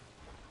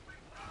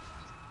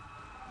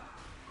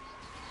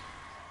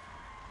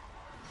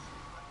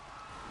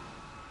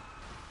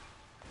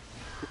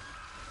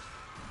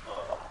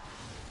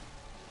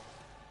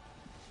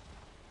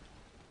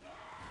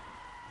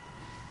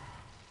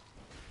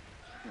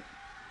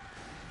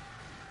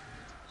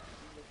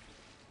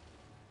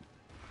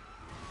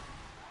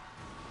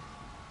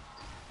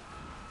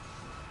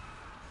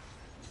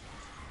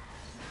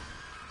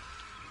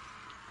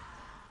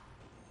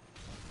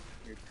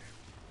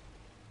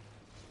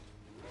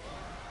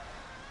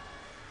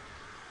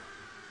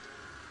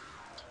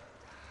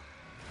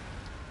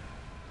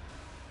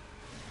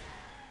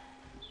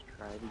 Let's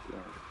try it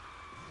again.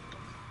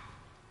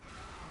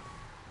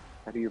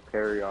 How do you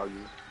parry Augie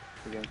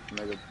against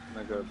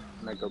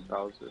Mega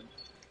Bowser?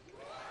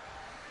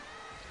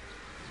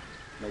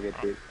 Mega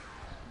Dick.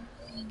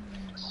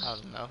 I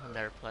don't know. I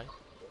never played.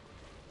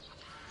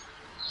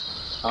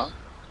 Huh?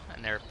 I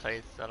never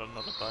played, so I don't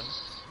know the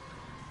buttons.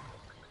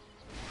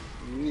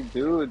 You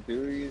do,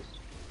 dude.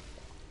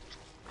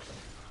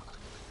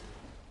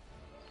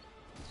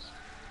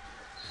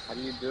 How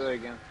do you do it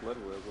against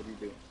Ludwig? What do you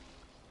do?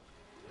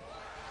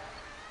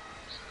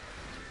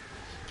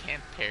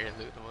 Can't parry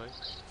Ludwig.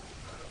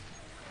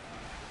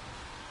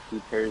 He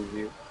parries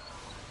you.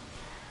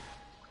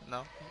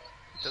 No,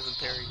 it doesn't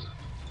parry you.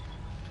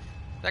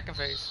 Second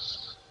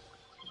phase.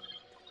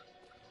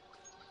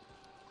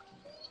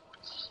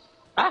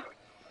 Ah!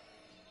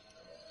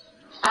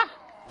 Ah!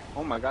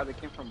 Oh my god, they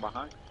came from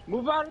behind.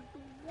 Move out of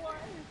the way!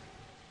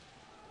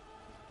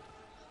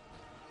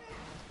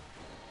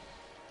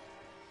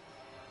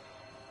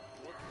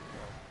 What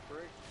the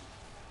frick?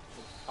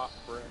 It's hot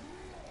breath.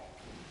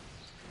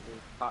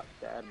 It's hot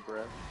dad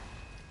breath.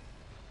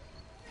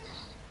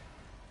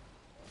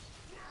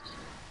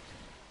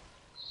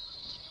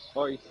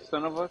 Oh, you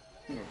son of a...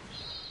 Come here.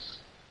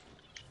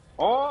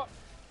 Oh!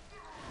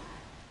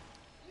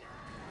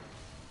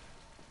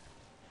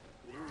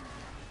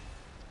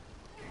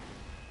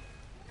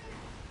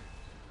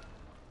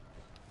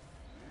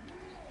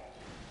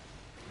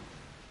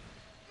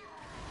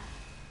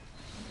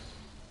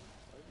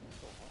 Why is it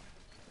so hot?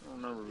 I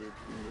don't remember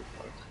being this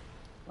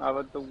hot. Out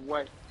of the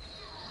way.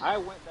 I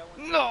went that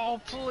one.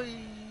 No,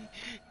 please.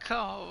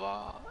 Come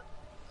on.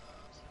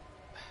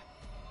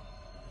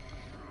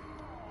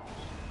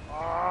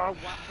 Oh,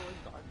 why do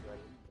I dodge that?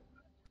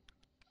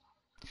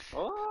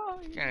 Oh,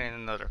 Getting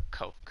another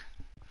Coke.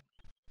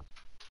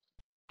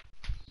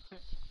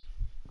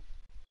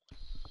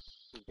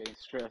 he's getting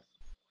stressed.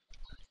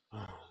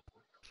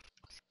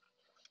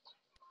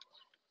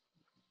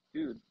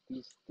 Dude,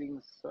 these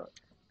things suck.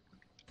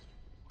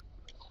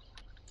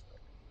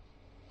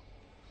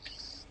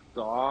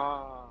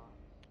 Stop.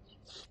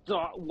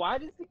 Stop. Why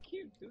does it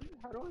keep doing that?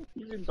 How do I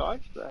even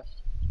dodge that?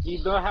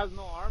 He don't have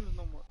no arms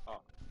no more.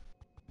 Oh.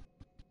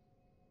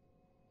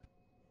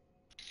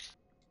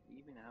 Do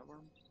you even have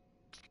arms?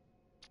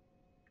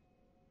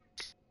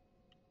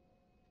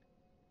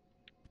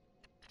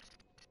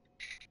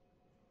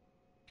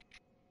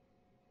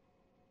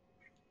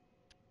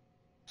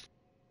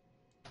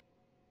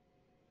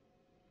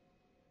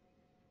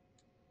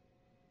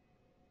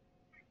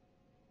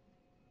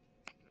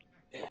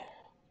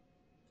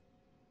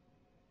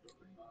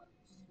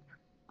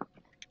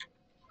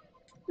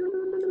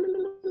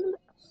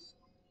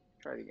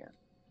 Try it again.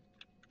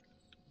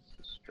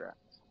 Distract.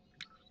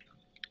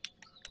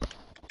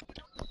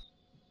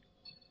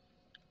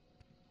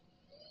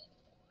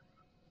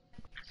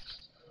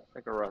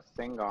 Like a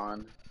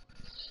Rasengan.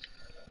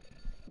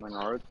 My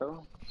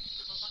Naruto.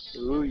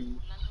 Ooh.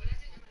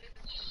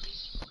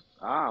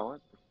 Ah,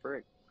 what the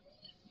frick?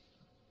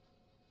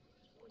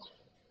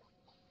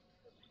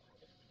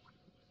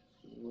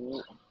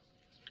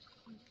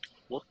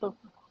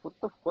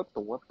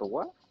 What the?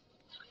 What?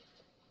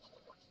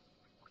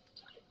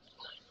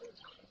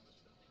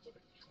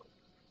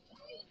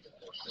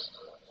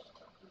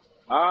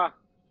 Ah!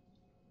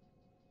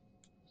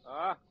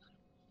 Ah!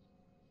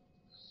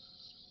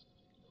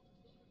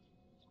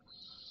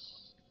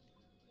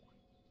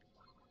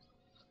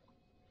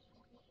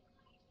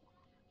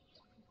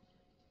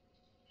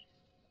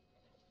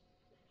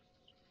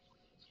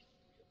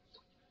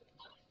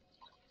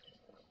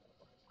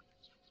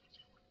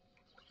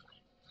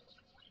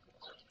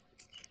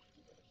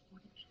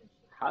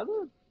 How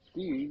do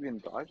you even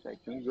dodge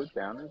that? Can you go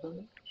down or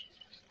something?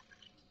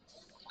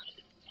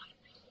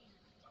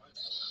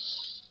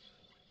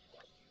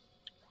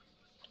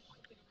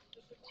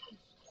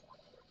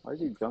 Why is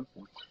he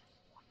jumping?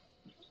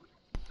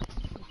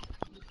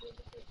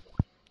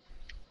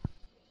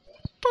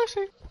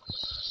 Pussy.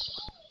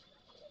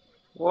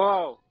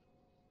 Whoa!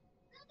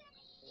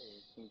 Hey,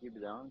 can you keep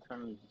it down? I'm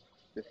trying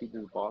to defeat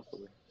this boss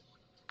over here.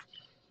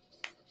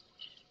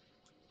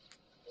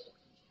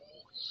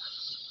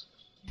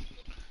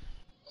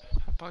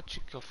 How about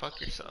you go fuck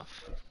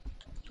yourself?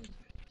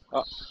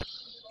 Oh,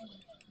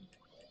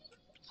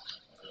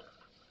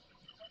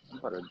 I'm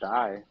about to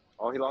die.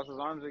 Oh, he lost his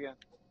arms again.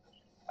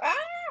 Ah!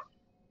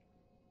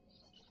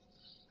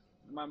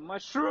 My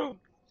mushroom!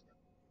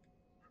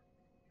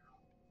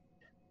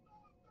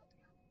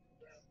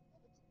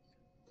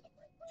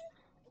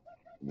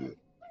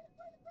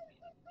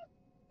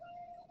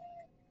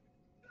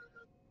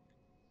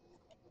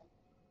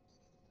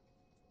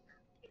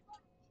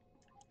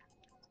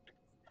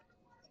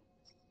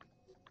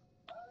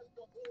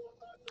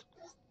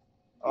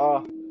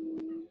 Oh,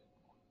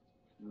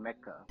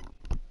 Mecha.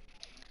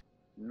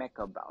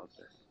 Mecha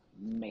Bowser.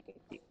 Mecha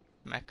King.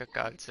 Mecha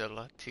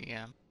Godzilla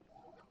TM.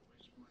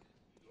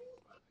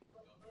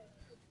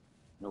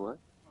 You know what?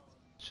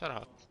 Shut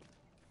up.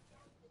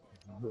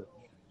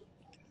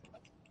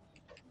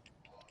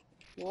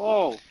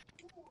 Whoa!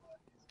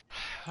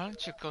 Why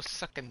don't you go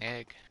suck an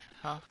egg?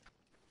 Huh?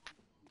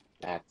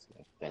 that's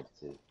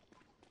offensive.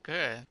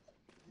 Good.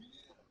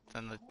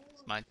 Then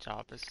my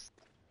job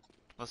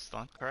was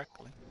done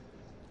correctly.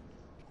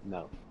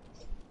 No.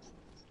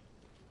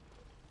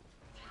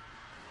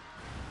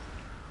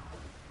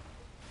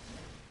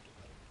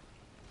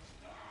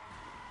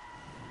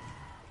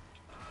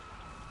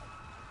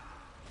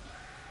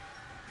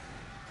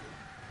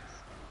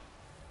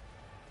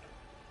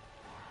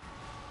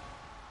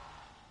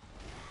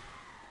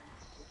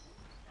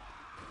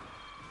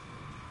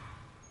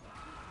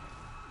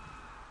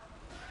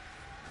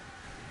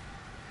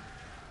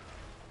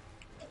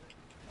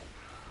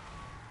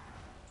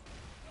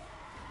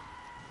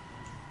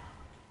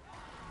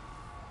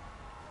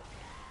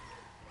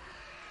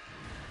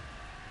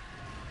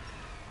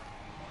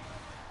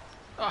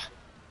 Ah,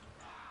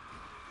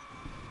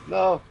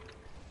 No!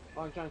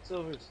 Long John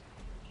Silver's.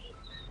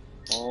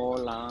 Oh,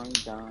 Long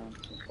John.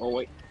 Oh,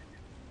 wait.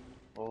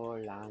 Oh,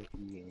 Long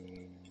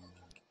John.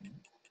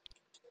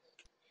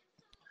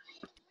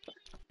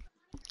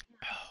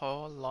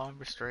 whole long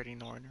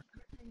restraining order.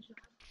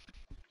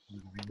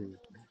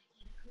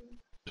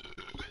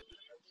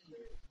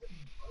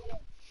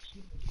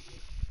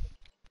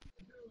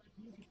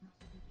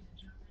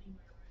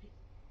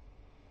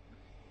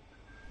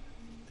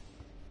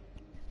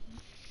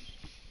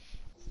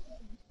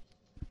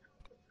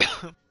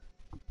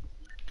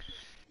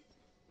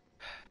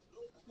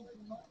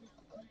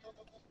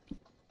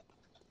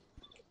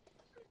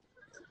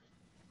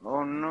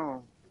 Oh,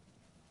 no.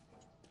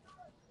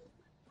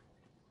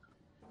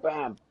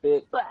 Bam,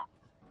 bitch.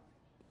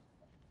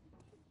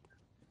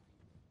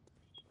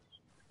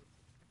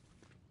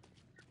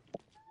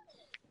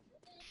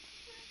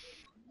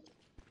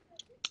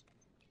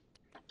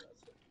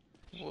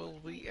 Will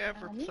we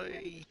ever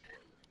play?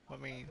 I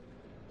mean,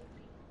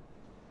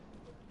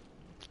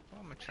 what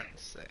am I trying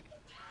to say?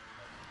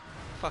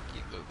 Fuck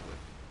you, Googler.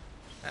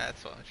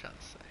 That's what I'm trying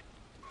to say.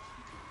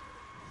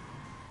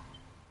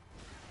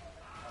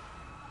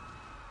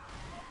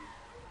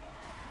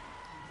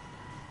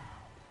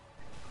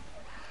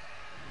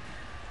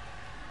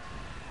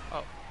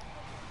 Oh,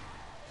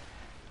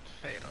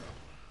 fatal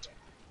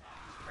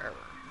error.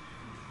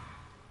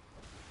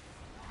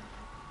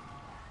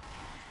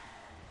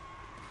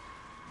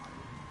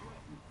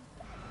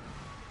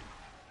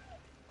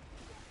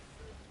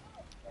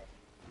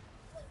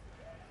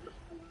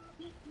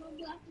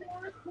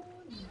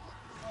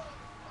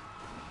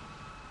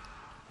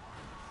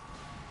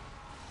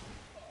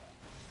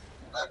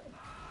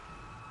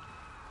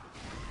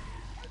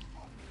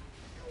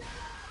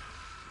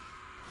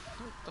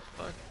 The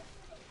fuck?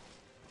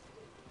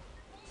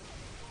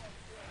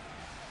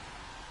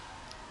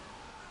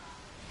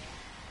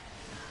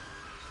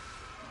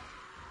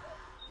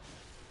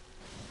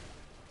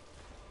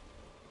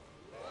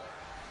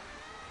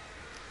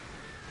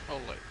 Oh,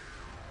 wait.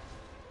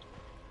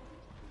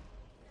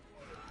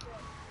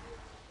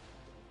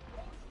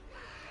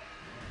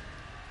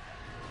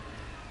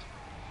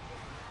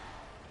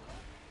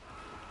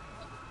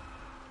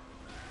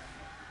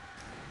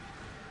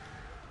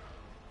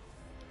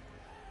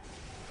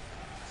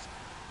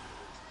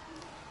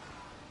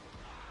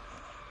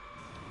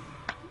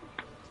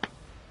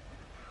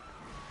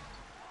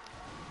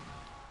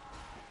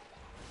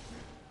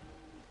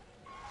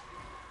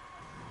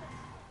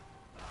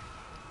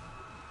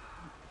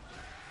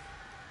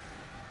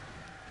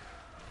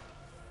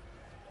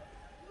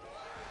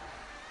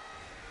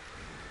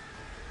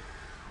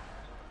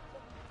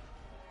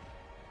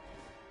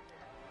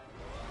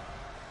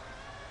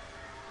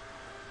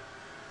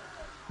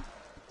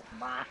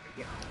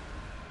 Mafia.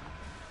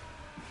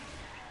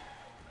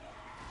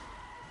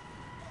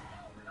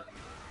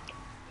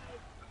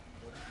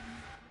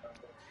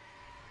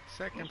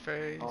 Second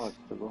phase. Oh, it's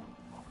the goal.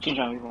 进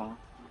场预防.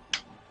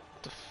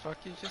 The fuck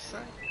you just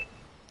said?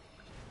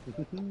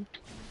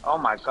 Oh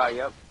my god,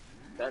 yep.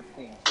 That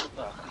thing.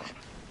 Ugh.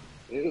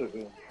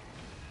 Ew.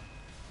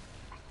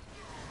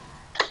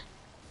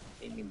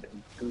 Gave me the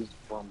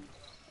goosebumps.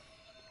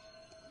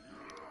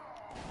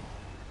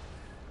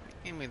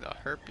 Give me the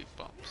herpes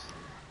bumps.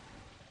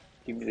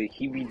 Give me the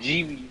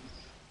heebie-jeebies.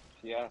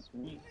 If you ask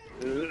me.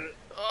 Ugh.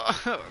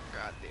 Oh,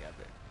 god damn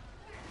it.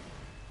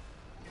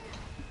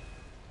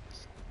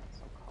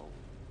 So cold.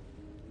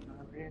 My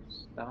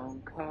wrist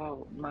stone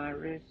cold. My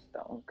wrist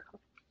stone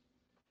cold.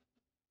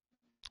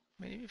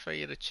 Maybe if I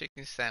eat a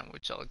chicken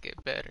sandwich, I'll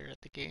get better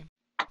at the game.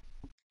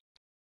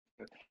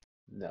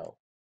 No.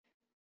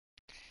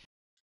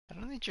 I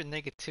don't need your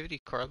negativity,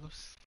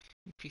 Carlos.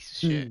 You piece of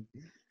shit.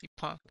 You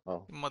punk.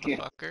 Oh, You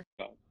motherfucker.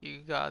 Yeah. You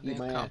eat goddamn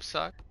my cum ass.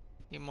 suck.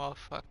 You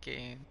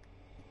motherfucking.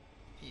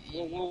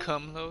 Whoa, You whoa.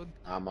 cum load.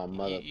 I'm a You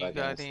motherfucking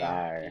goddamn.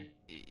 star.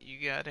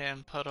 You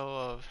goddamn puddle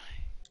of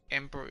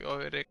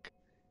embryonic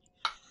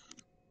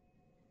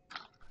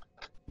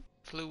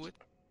fluid.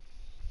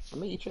 I'm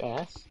gonna eat your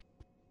ass.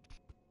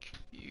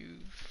 You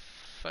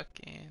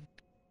fucking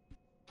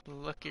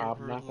lucky Hobknocker.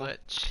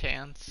 roulette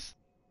chance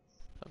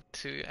of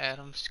two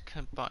atoms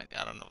combined.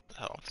 I don't know what the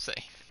hell I'm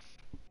saying.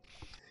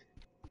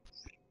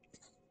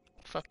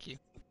 Fuck you.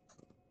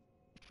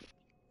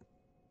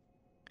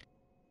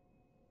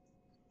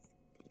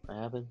 What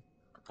happened?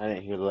 I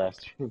didn't hear the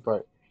last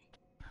part.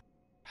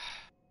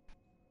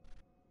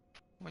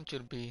 Want you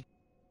to be.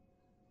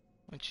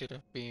 Want you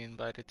to be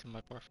invited to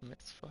my bar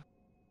mitzvah.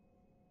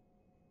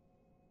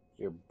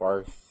 Your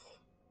barf.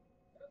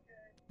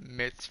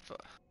 Mitzvah.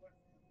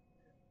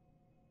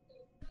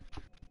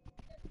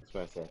 That's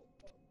what I said.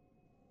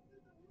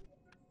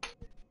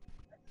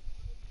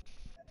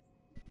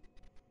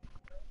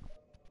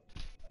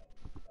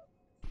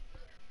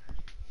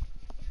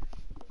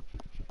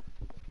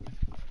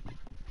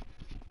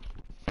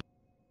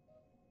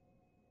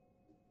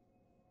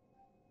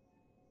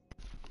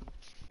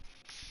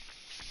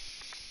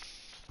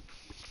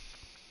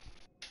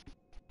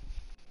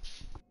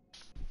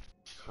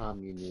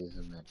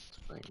 Communism at its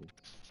finest.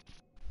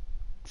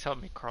 Tell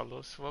me,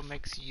 Carlos, what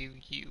makes you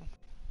you?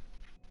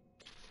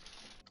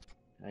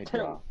 I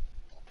draw.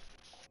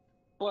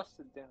 Bust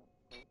it down.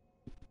 If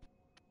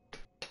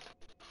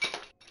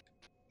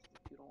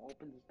you don't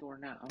open this door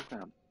now, I'm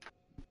gonna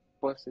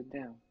bust it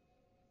down.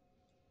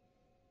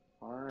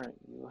 Alright,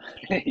 you,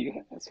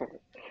 you asshole.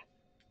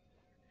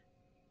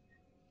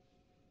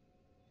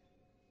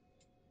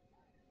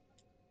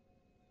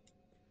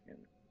 And,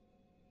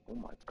 oh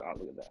my god,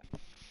 look at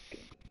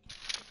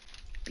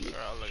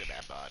Girl, look at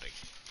that body.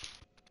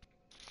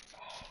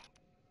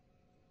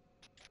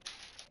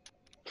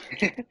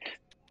 that.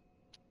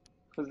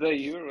 Was that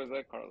you or was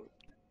that Carlos?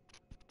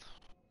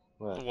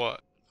 What?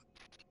 What?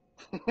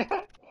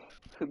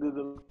 Who did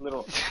the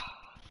little.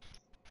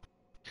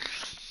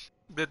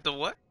 Did the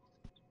what?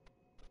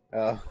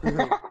 Oh.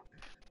 Carlos.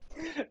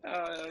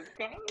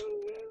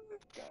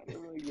 God,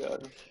 oh my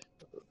god.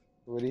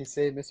 What did he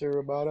say, Mr.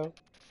 Roboto?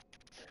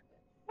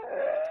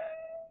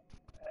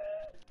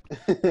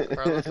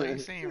 Carlos, are you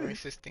saying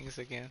racist things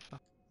again?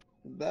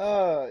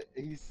 No,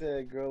 he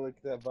said, "Girl, look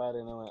at that body,"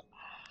 and I went,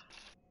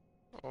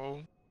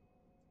 Oh,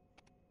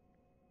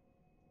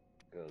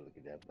 "Girl, look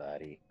at that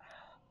body."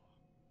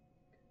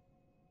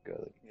 Girl,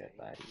 look at Yeah, that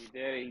body. he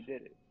did it. He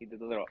did it. He did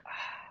the little.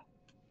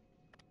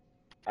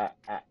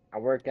 I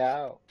work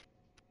out.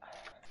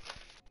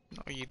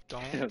 no, you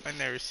don't. I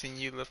never seen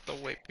you lift a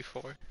weight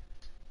before.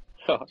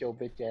 Shut your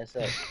bitch ass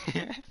up.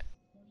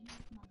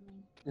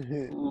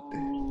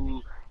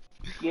 Ooh,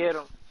 get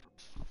him.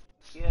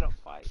 Get him.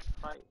 Fight.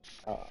 Fight.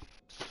 Oh,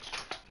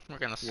 We're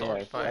gonna sword yeah,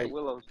 Go at the fight. fight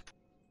Willows.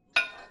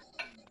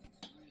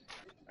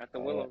 At the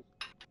uh, Willows.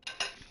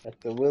 at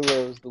the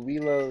Willows, the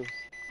Willows.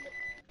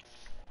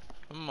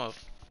 I'm gonna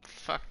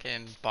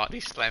fucking body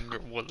slam your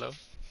willow.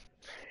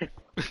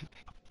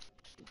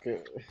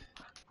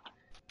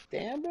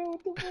 Damn, bro,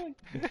 what the fuck?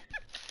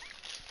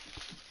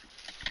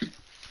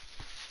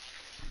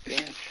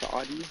 Damn,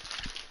 shoddy.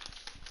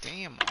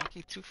 Damn,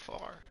 walking too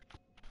far.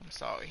 I'm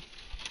sorry.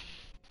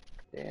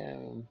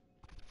 Damn.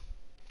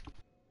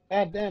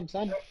 God damn,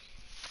 son.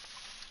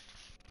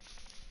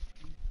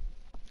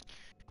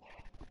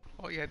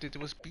 All you had to do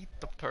was beat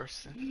the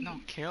person,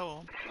 not kill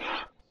him.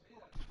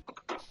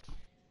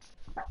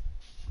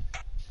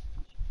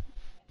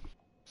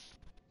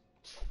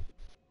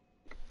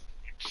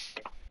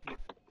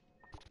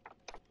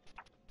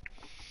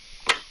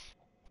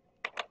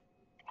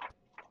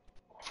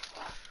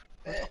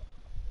 Who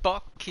the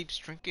fuck keeps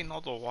drinking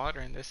all the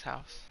water in this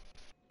house?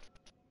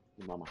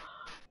 Your mama.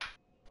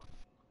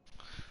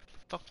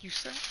 Fuck you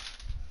say?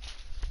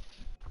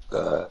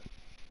 I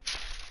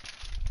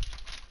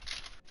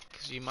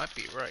Cause you might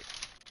be right.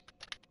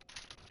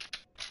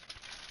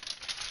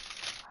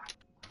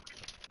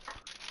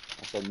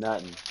 said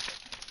nothing.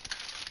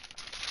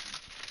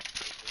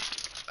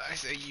 I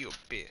say you a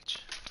bitch.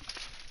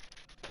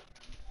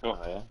 Oh,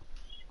 Oh, yeah?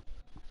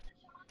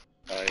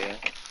 yeah.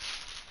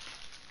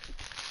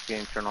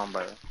 Getting turned on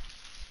by her.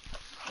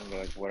 And be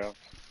like, what else?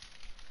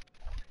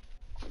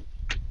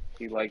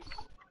 He likes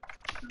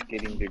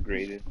getting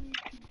degraded.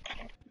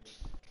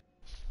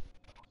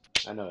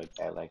 I know a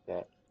cat like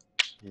that.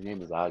 His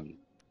name is Augie.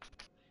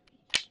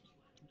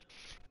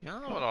 You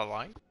don't know what I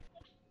like.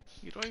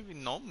 You don't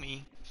even know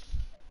me.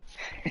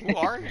 Who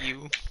are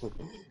you?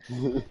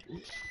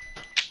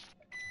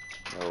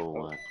 No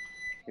Oh, one.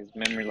 his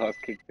memory loss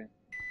kicked in.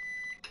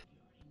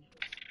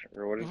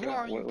 Or what is Who that?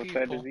 are you What's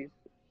that people? disease?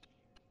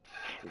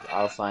 It's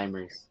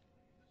Alzheimer's.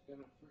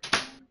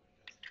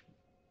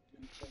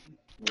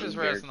 What is Lou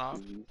Gehrig's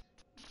Reznov? disease.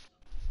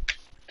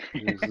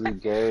 It's Lou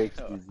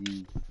Gehrig's Oh,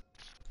 disease.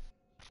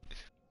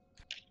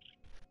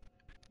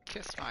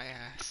 Kiss my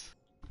ass.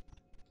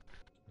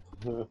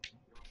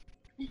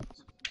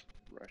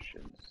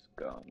 Russian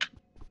scum.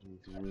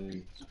 It's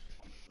weird.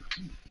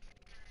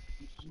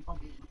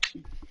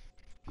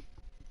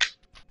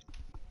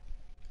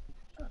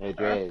 Hey,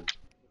 Uh, Dre.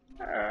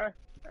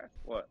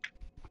 what?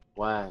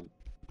 1,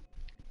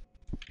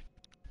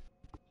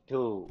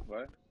 2,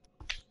 What?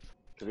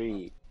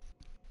 3,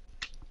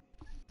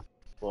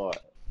 4.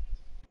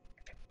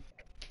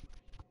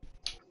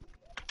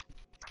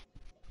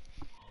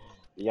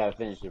 You gotta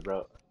finish it,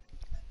 bro.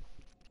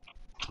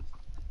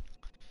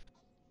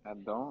 I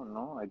don't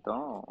know. I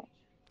don't.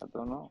 I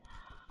don't know.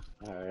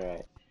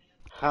 Alright.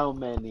 How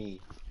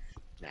many?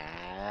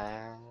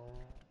 Nah.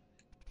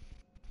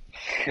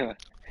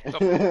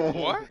 The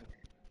what?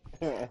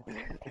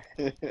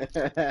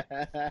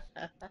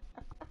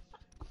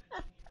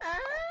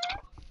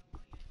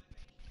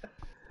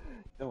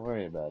 Don't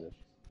worry about it.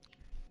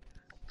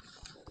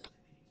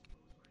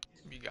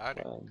 You got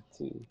it. 1,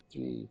 2,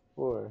 3,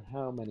 4.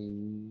 How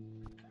many?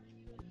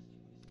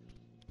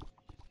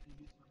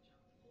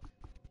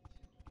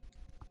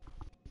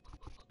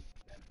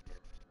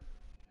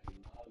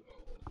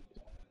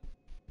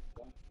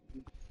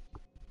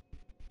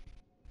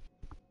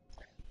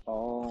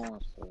 Oh,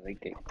 so they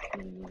get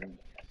clean.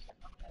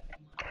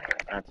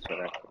 That's what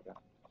I forgot.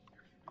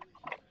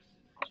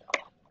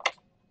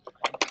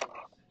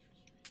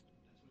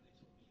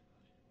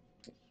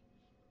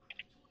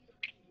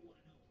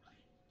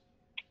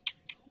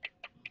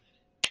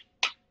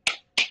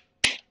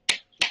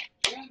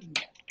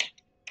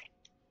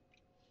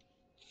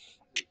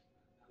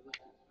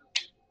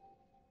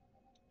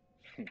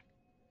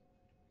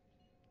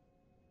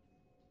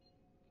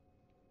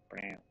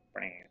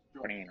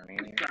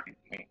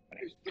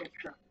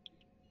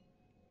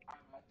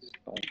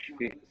 Don't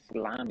fit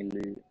slimy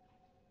lid.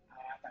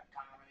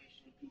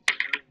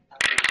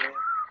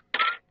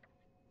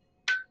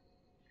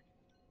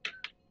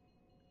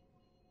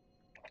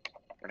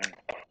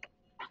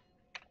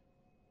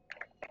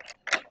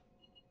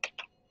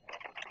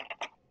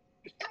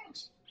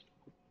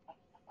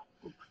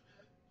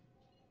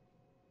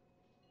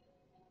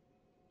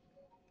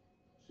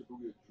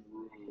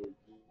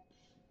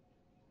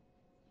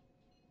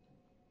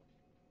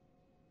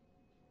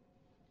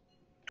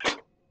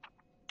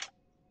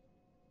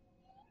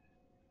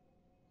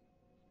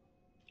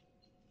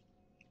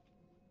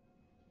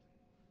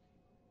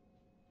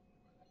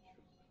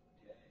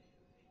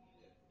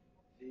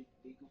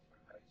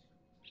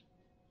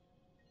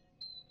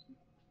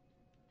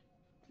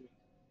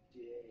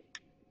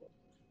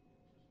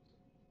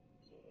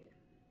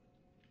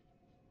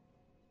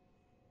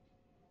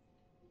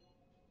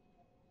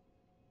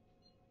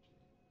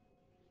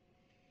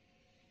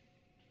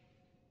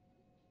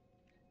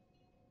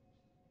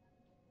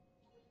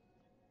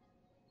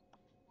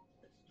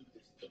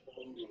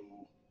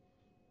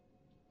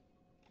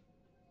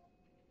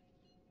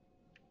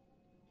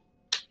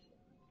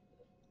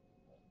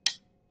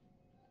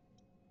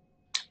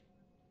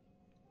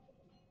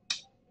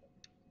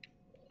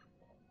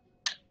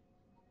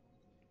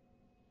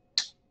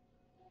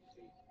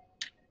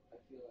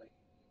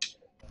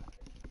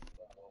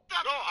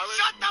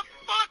 Shut the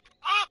fuck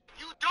up!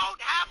 You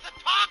don't have the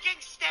talking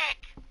stick!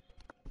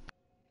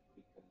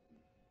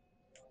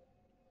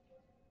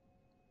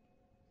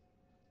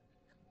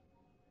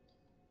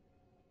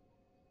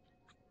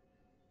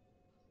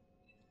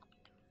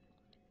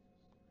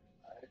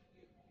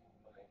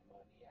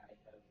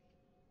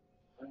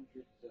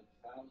 hundreds of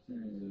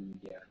thousands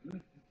of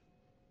yen.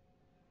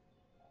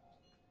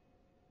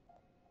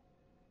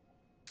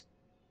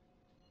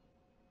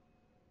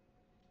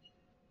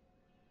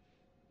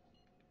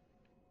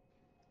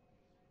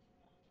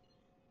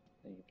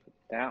 Then you put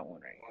that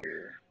one right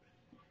here.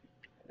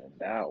 And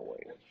that way,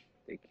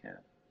 they can't.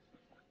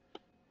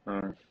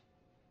 Huh?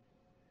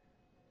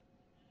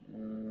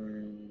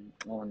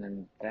 Oh, and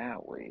then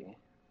that way.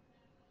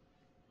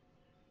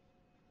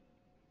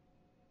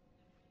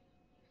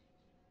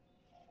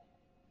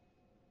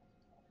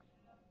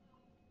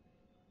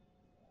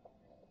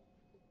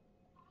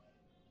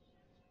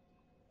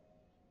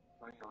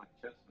 Playing like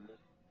chess, man.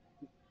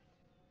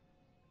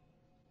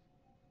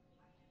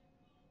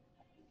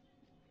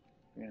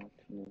 We have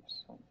to move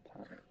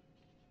sometime.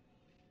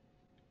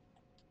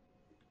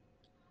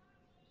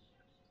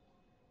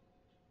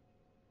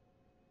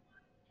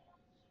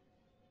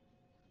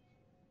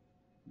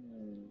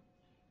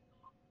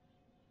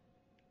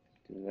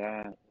 Do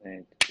that,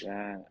 then do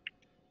that,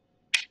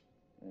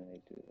 then they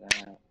do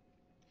that.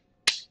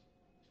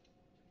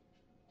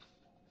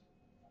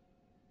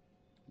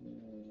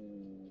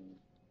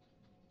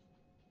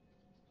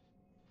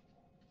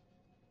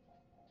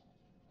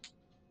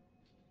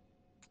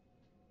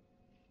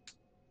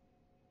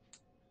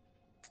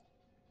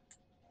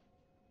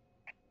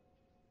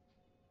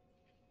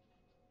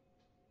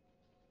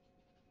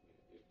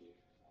 If you,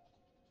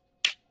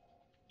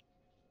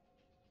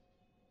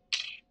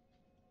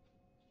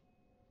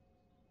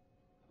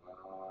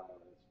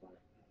 that's smart.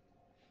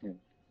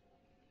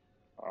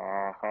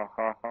 Ah ha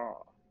ha ha.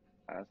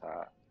 That's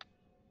hot.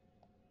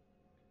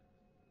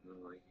 No,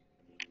 like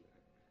you can do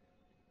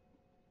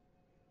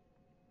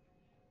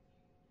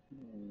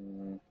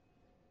Mm,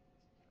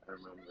 that. I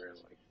remember in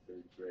like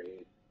third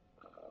grade,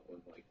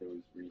 when like there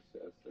was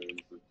recess, there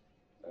was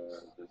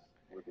this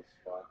little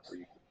spot where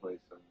you could play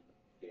some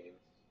games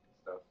and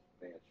stuff.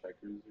 They had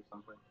checkers or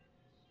something,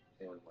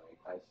 and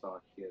like I saw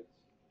kids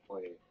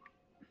play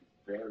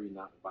very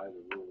not by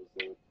the rules.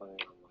 They were playing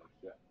on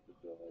like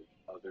the like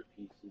other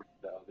pieces,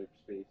 the other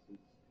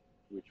spaces,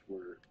 which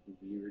were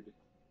weird,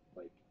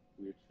 like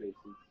weird spaces.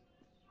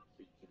 So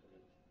you can't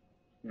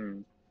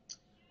really. mm,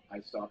 I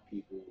saw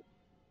people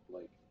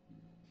like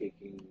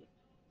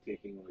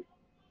taking like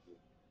the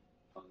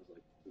puns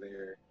like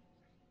there.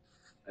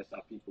 I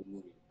saw people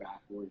moving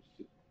backwards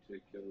to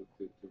kill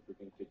to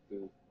freaking take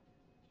the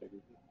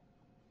checkers.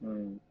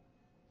 mm.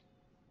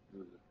 It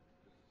was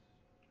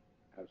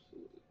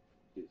absolute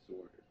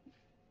disorder.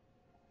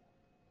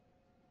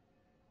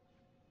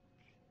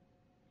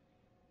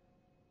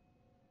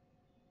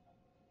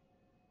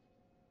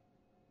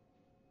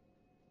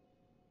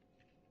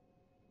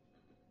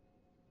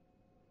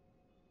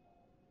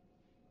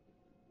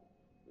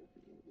 If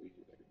you leave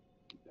there,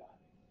 you die,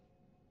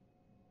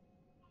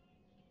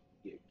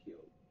 you get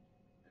killed,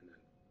 and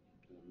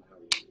then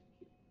Maui get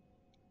killed.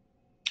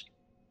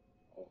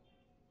 Oh,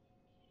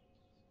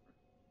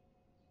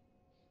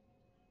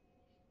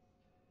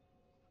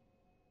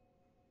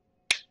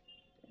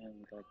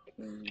 And got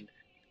king,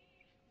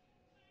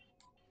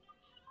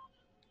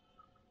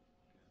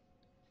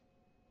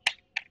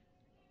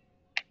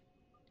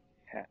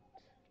 hat.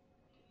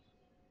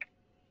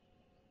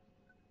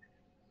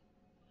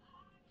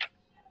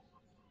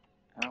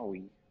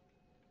 Owie.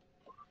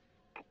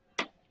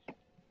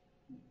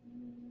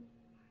 Mm,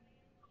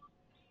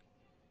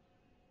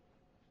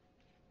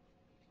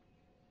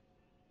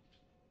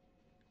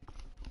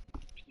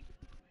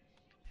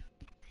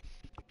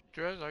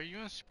 Drez, are you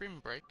on spring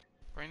break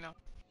right now?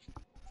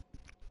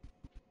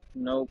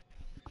 nope.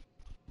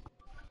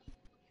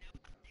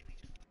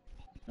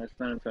 That's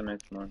not until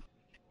next month.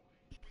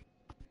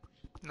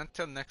 Not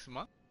till next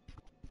month.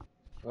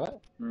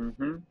 What?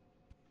 Mm-hmm.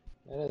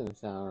 That doesn't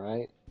sound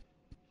right.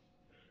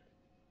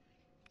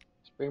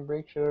 Spring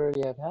break should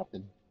already have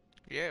happened.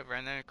 Yeah,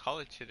 right now in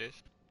college it is.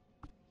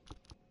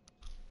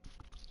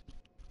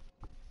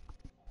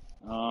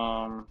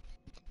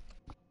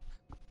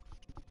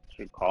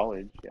 To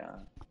college, yeah.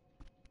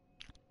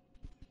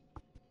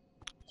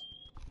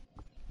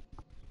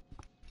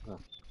 Huh.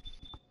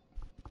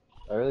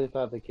 I really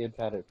thought the kids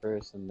had it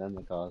first and then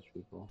the college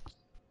people.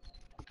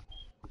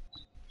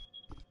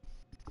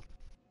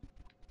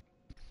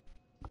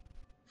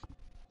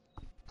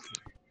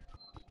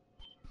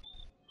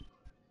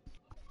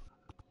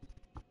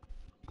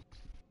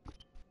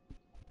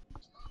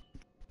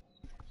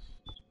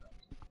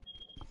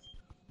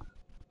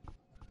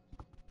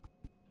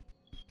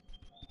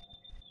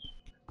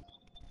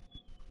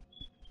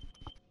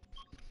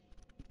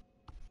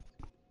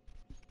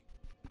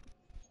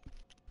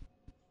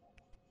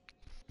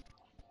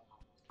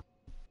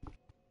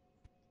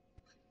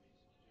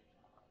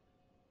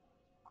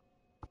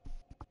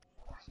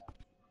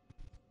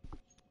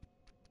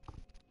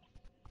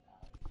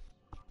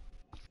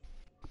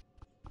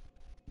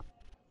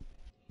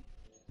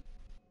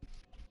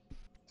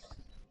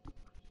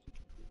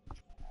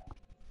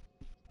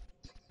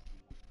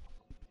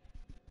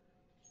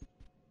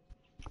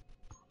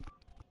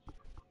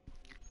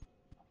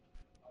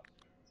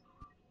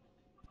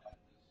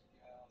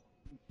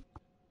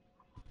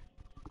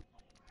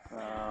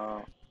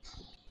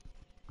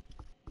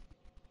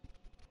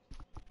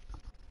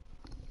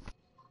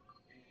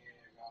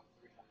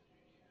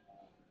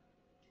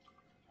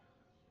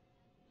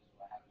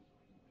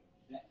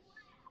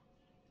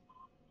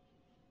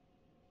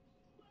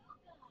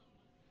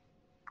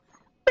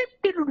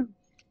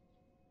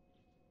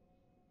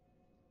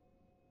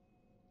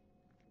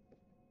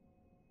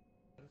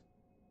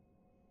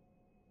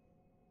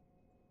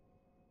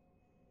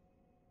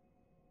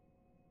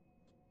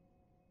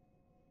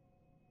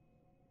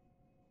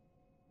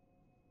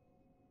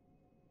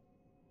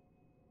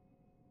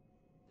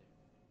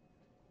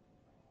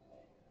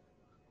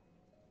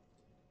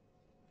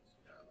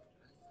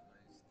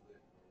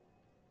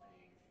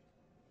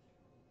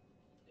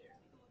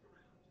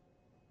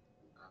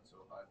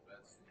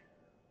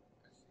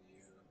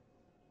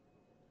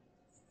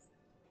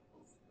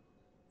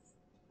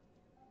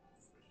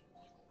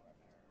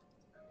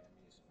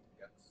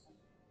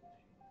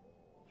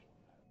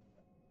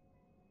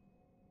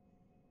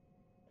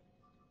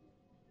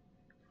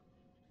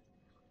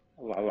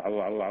 La, la,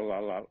 la, la, la,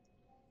 la.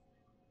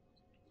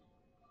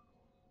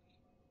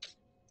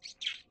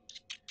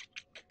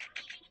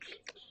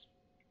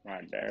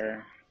 Right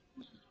there.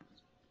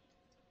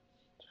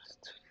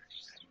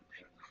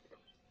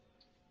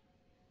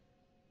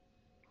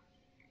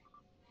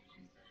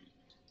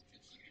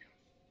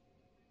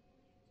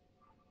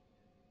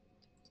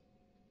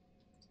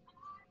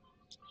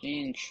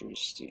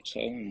 Interesting.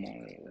 So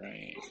more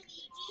right.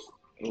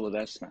 Oh,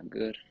 that's not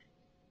good.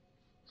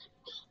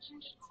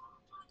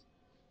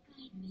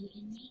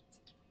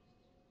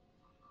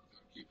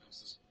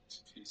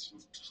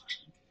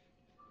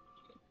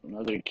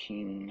 Another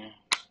king.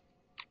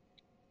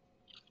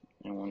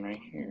 And one right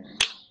here.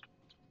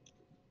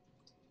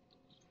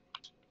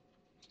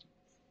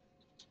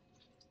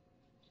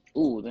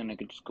 Ooh, then I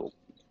could just go.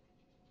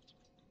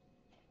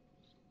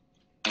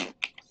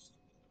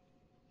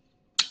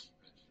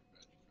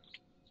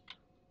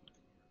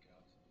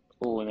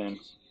 Oh, and then.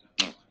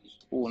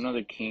 Ooh,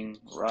 another king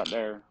right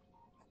there.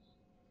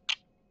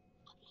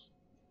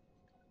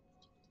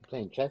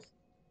 Playing chess?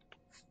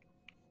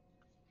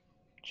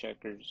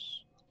 Checkers.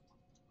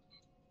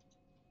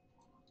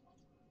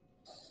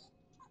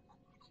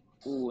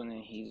 Ooh, and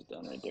then he's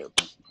done right there.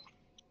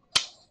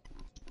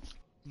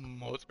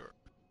 Mother,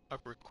 I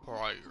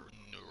require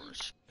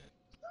nourishment.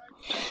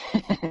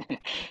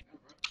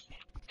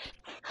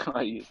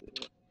 I use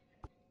it.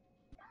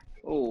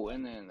 Oh,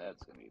 and then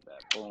that's gonna be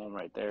bad. Boom,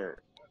 right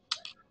there.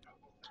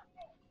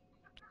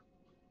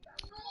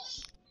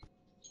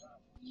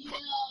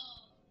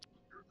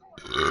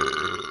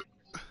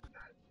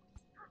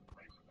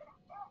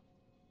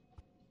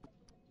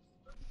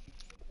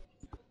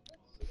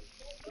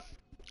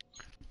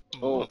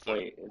 Oh, Mother,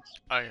 wait, it's.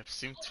 I have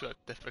seemed to have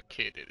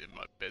defecated in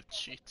my bed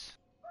sheets.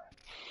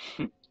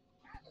 I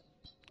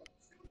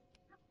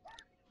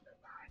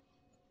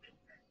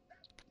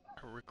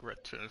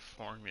regret to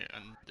inform you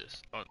in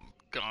this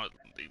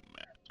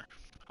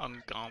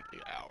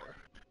ungodly hour.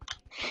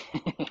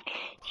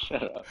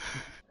 Shut up.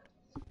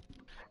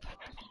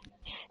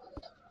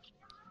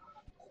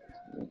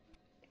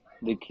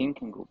 The king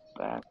can go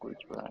backwards,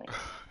 right?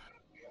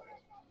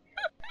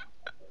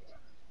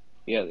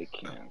 Yeah, they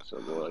can. So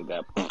go like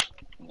that.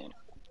 And then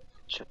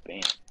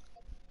bam.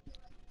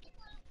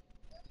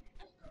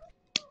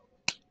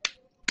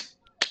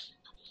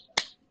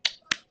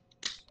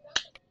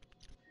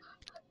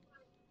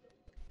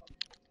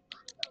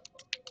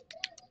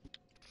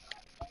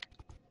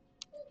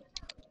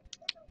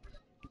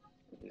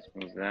 Just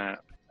move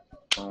that.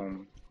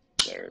 Boom.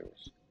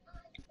 There's.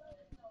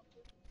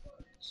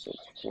 So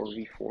it's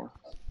 4v4.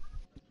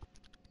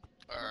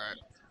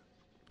 Alright,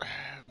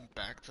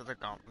 back to the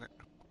gauntlet.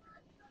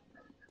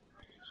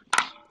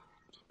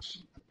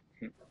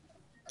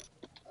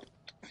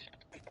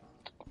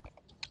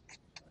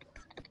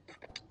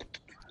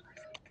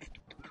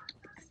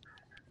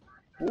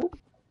 Whoop.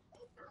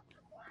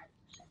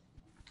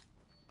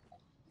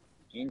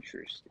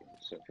 Interesting.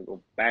 So if we go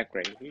back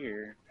right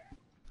here,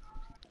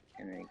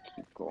 and then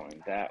keep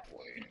going that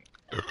way,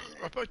 and How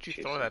then about you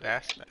throw chasing that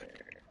ass back? there.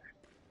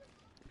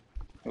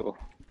 Oh.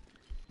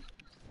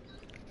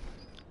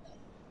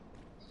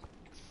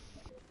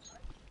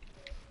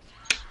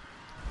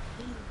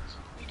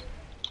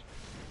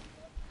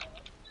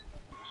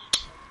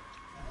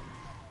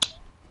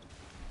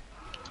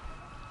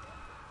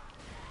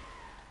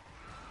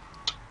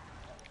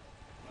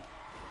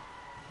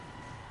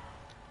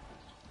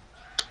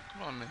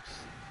 Come on, miss.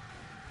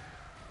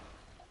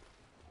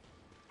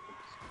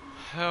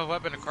 Oh,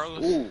 what happened to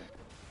Carlos? Ooh.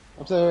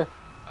 I'm still here.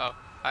 Oh,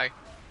 hi.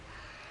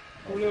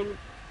 If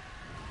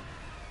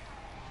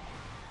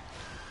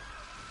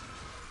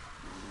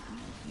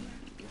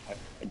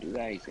I do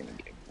that, he's gonna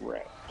get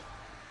wrecked.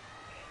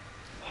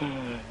 So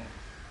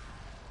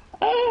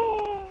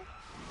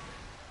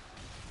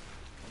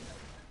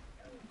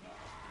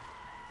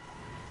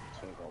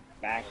I go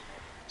back,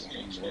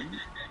 boom, boom,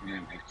 and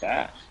then like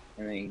that,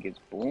 and then he gets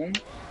boom,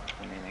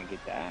 and then I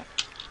get that,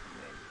 and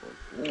then it goes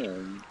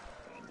boom,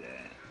 and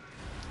then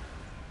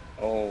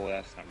oh,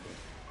 that's not good.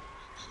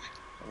 So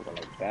I go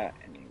like that,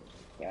 and then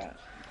like that.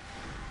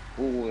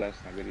 Oh,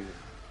 that's not good either.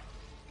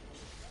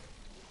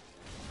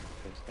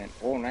 Because then,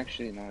 oh, and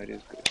actually, no, it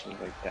is good. It goes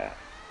like that.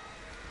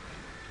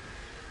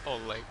 Oh,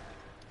 like.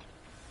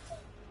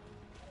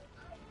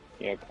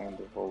 Yeah, kind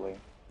of volley.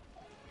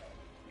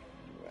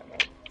 That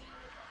up.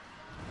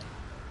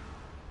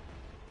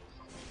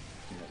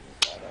 And then move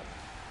that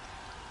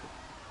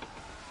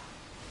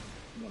up.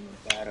 And then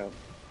move that up.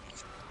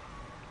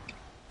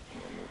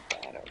 And then move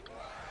that up.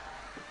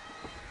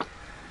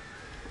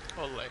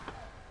 Oh, like.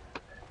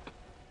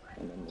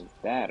 And then move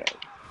that up.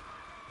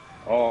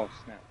 Oh,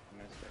 snap. I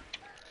messed up.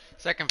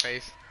 Second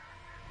phase.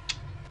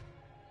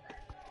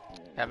 And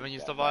then Haven't move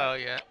used the that back. vial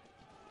yet.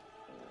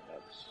 And then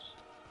that's...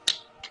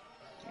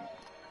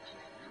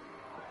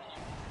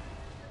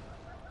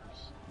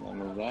 Can't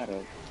move that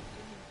up.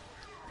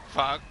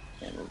 Fuck.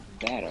 Can't move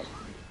that up.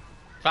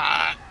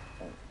 Fuck.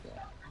 Oh,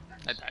 yeah.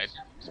 I died.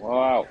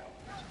 Wow.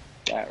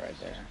 That right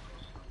there.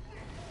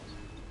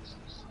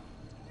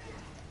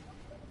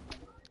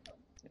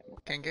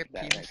 Can I get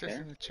That right penises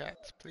there. in the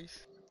chats,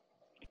 please?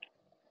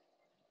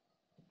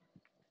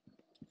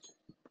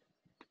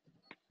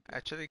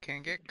 Actually, can I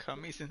get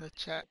cummies in the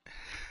chat?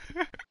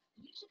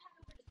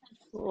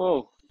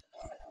 Whoa.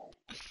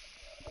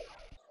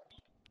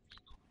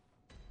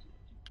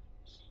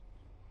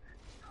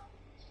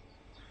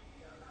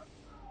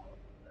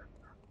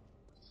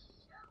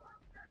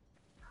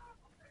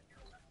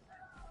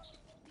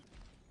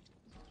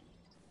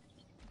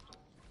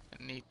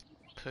 I need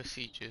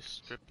pussy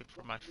juice dripping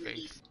from my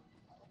face.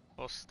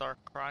 I'll start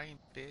crying,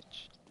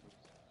 bitch.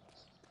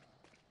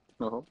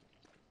 No.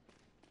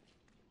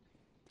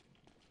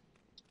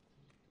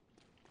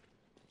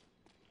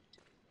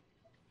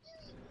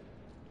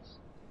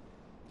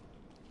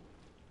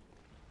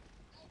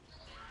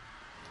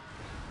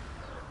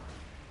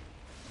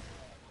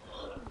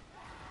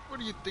 What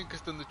do you think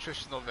is the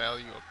nutritional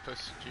value of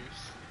pussy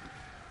juice?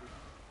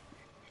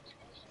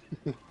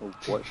 Oh,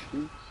 what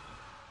juice?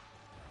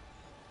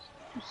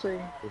 You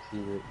say? Pussy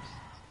lips.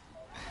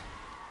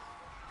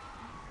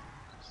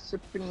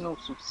 Sipping on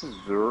some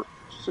scissor.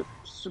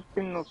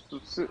 Sipping on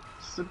some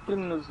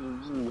sipping on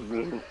some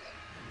scissor.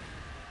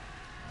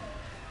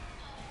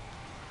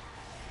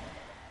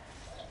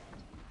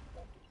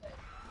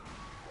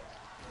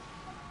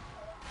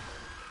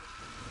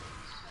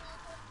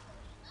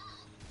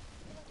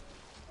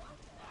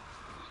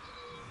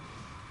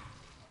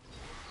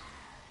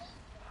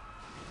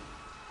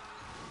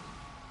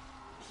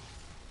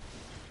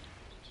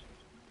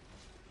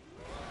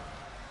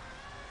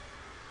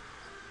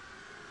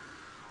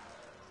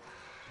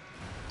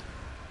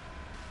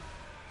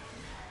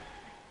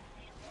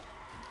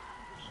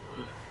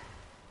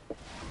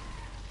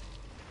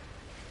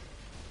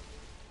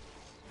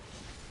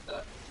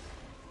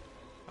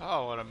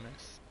 Oh, what a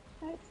miss.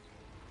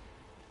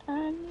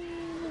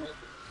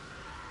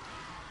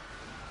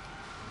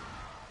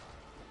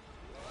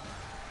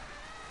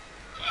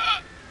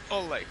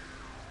 Ole.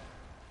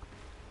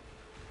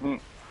 Hmm.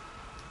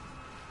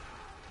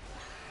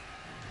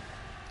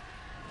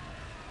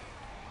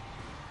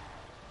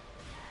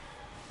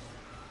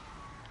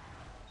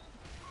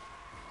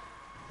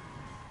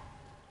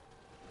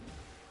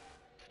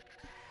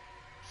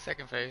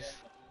 Second phase.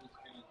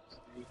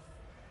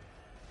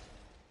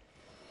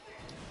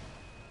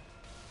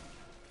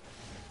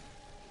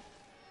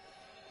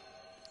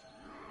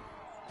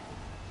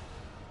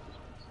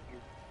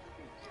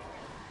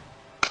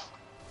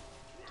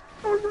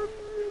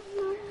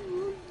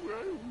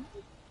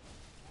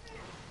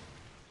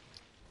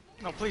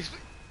 No, please.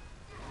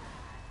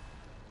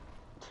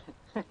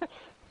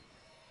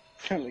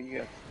 Like,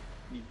 you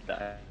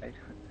died.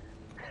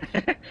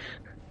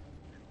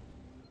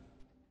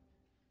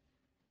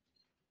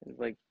 It's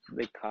like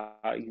they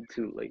caught you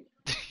too late.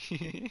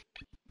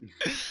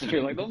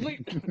 You're like, oh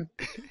wait.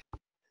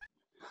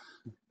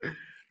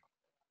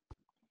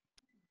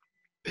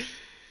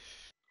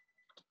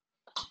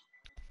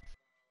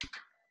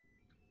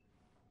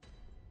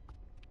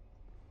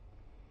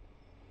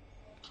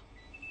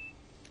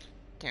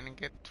 Can I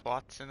get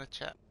twats in the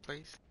chat,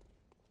 please?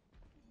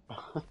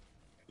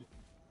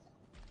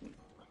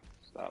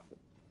 Stop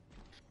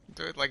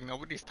Do it like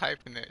nobody's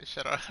typing it.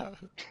 Shut up.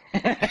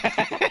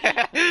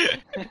 it.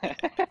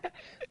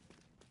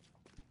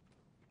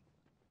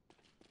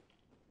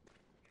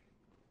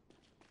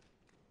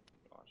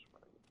 Gosh, my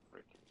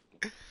freaking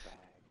bag.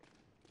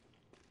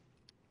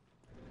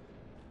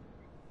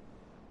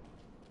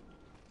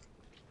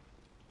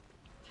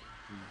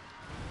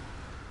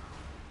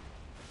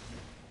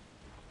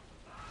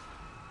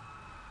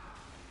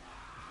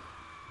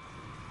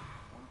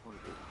 What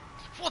is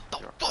it? What the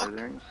Are fuck?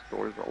 there any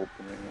stores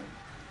opening?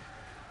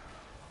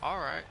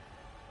 Alright.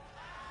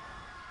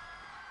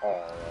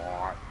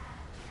 Alright.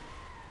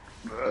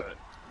 Good.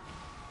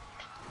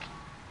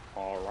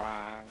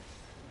 Alright.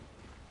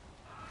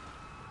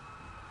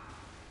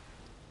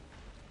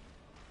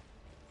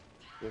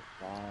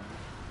 Goodbye.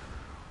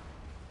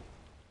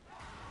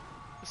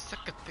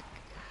 Suck a dick.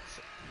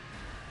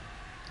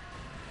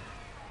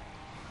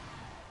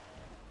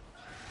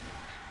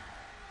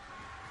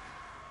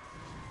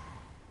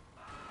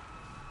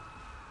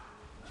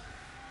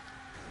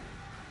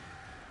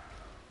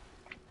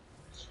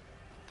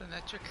 The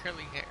natural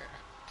curly hair.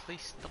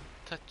 Please don't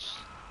touch.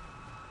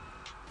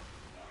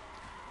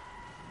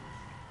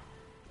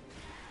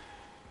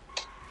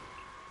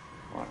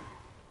 What?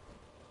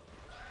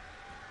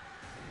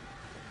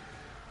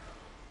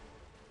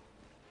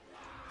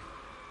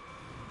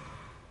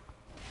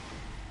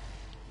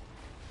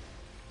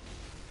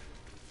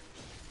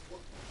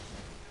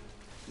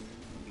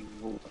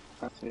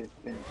 That's it.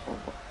 Then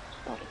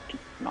started to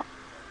not.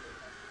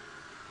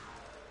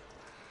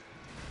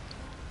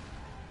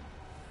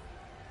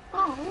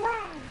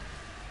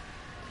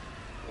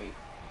 Wait.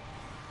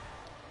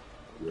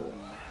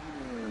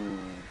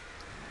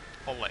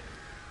 Ole.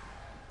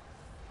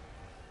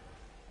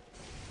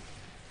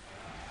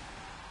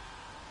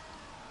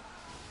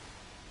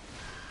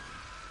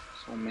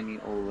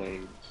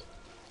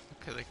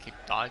 Cause I keep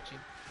dodging.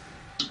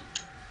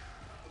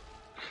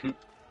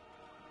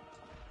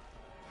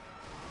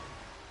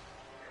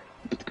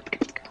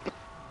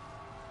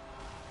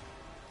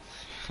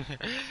 It's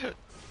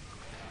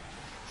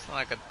not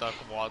like a duck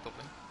waddling.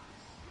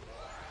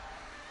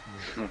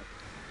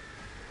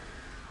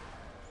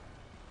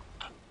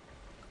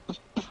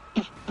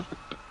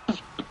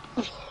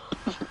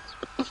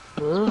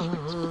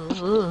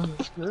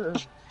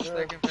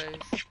 Second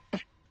phase.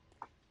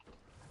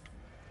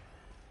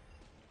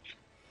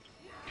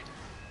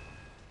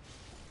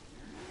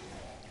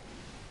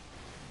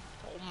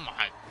 Oh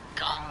my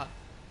god.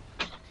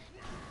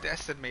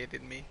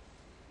 Decimated me.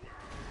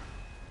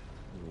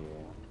 Yeah.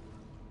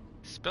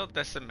 Spell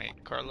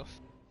decimate, Carlos.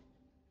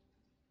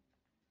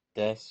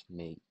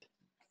 Decimate.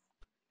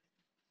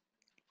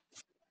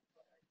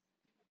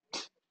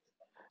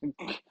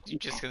 You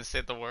just gonna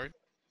say the word?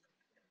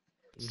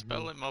 Mm-hmm.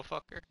 Spell it,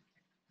 motherfucker.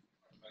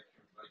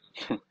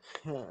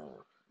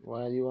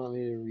 Why do you want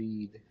me to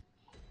read?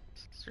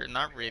 You're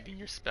not reading,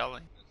 you're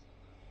spelling.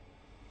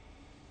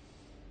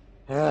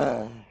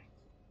 Decimate.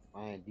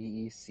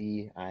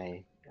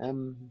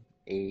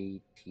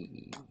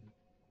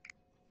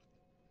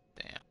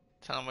 Damn.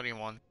 Tell him what he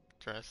wants,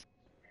 Dress.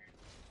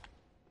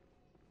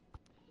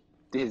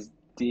 This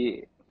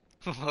dick.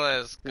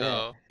 Let's Yeah,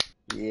 go.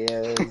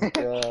 let's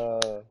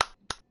go.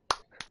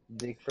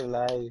 Dick for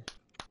life.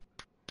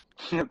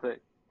 But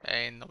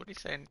Hey, nobody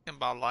said anything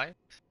about life.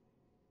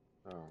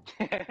 Oh,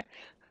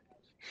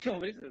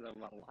 nobody says I'm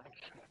not lying.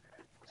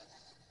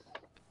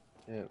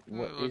 yeah, You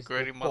what little is the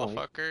gritty point?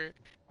 motherfucker.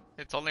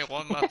 It's only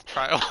 1 month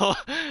trial.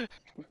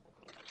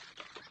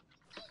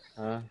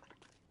 Huh?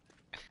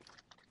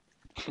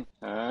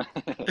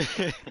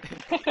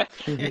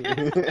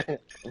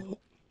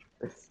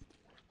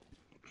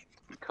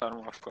 Caught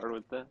him off guard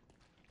with that.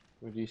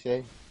 What'd you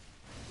say?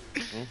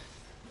 Huh?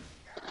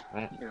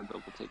 You got a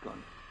double take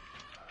on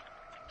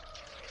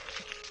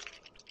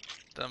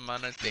The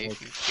amount of You days like,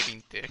 he's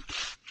getting dick.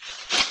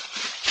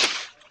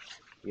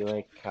 you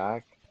like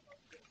cock?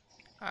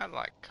 I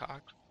like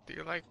cock. Do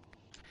you like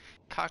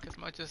cock as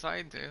much as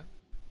I do?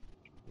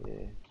 Yeah,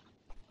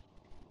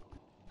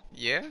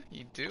 Yeah,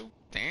 you do?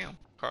 Damn,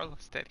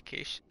 Carlos,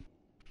 dedication.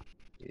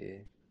 yeah.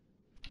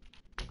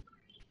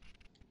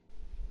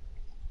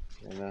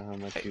 I know how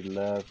much Hey, you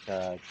love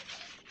cock.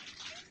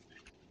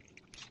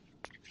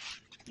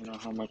 You know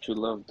how much you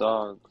love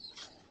dogs.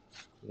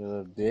 You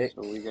love dick?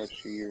 So we got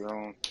you your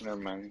own. Never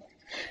mind.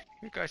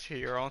 you got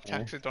your own Huh?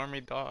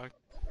 taxidermy dog.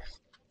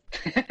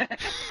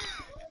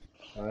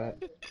 What?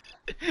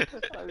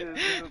 I didn't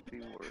say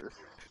something worse.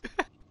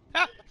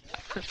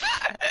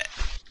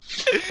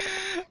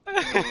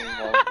 Don't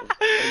involve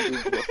a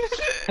group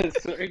of a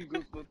certain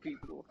group of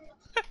people.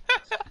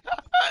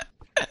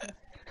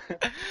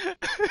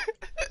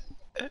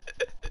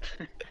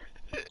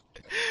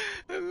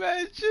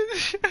 Imagine,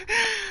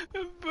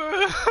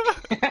 bro.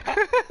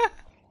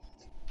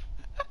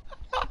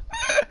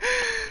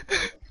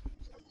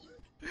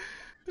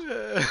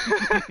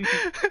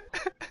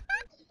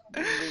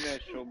 Bring that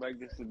show back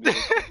just to be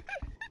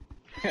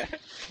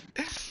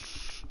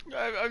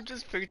like I'm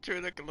just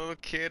picturing like a little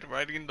kid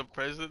writing the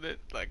president,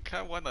 like,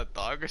 I want a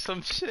dog or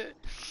some shit.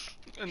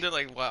 And they're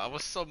like, wow, I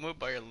was so moved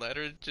by your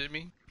letter,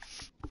 Jimmy.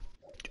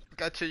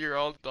 Got you your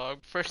old dog,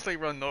 freshly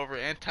run over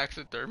and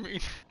taxidermy.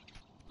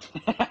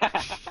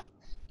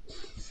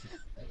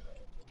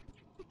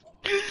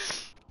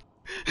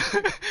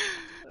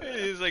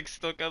 He's like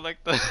still got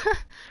like the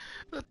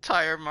the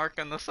tire mark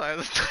on the side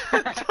of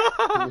the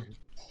dog.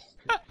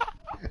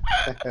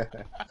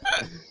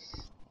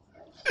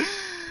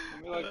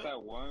 Maybe like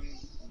that one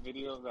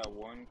video of that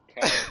one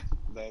cat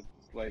that's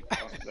like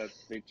that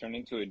they turn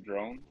into a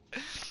drone.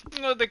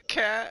 Oh, the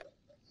cat.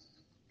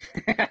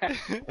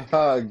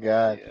 Oh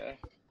God.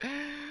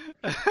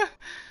 Yeah.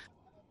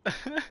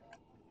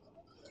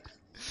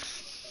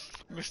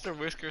 Mr.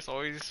 Whiskers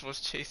always was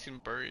chasing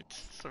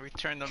birds, so we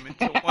turned them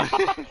into one.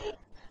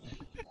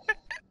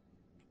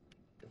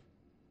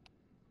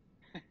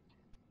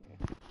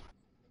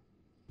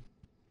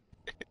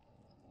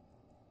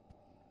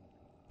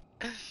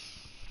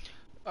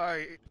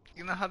 Alright,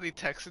 you know how they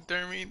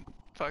taxidermy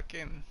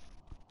fucking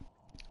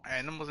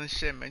animals and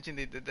shit? Imagine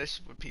they did that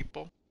shit with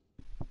people.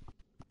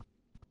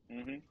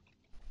 Mhm.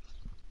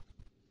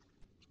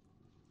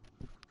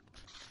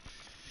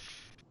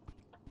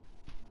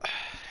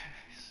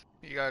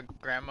 You got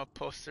grandma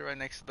poster right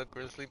next to the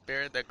grizzly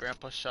bear that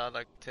grandpa shot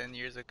like 10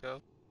 years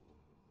ago.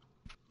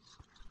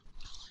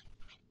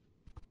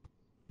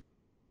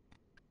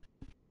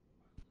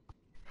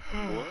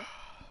 What?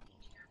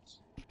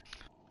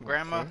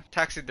 Grandma Okay.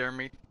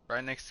 taxidermied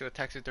right next to a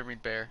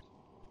taxidermied bear.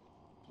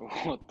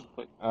 What the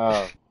fuck?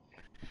 Oh,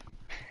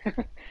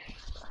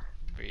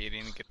 But you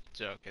didn't get the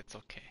joke, it's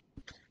okay.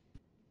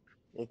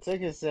 it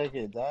took a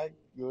second, dog.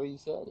 You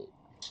said it.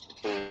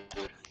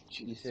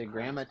 You said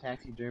Grandma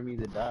taxidermy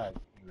the dog,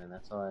 and then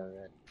that's all I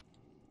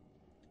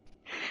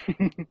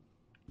read.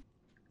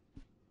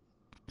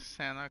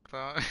 Santa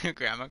Claus,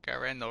 grandma got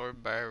ran over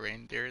by a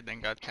reindeer,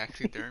 then got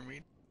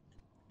taxidermied.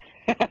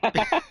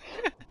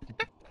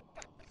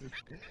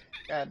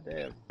 God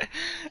damn.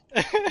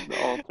 The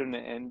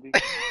alternate ending.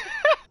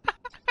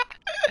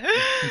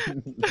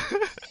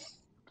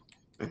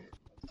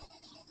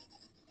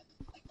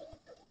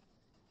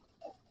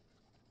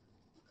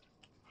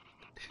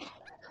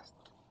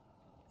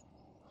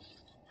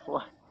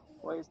 Why?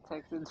 Why is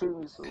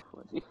taxidermy so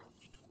funny?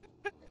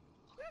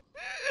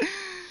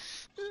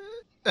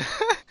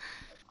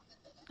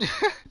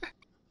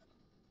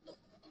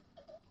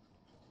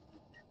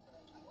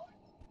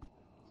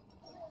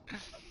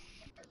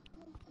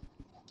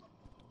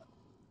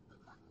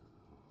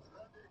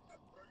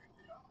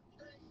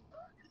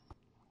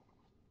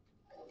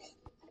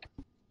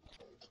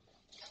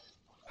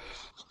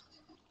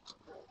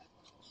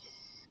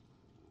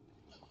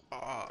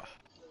 Oh.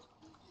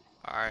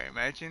 Alright,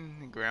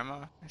 imagine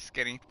grandma is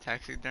getting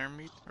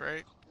taxidermied,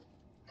 right?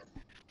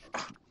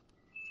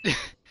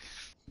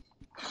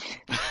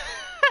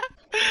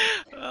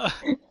 Uh,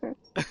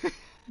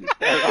 You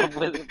start off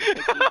with a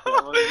fucking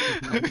grandma getting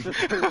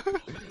taxidermy.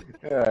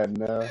 Oh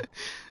no.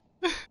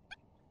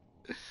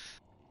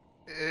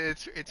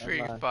 it's Come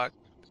pretty on. fucked.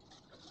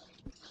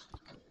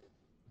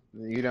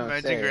 You don't Imagine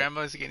say.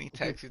 grandma's getting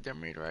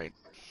taxidermied, right?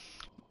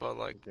 But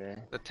like Okay.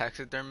 the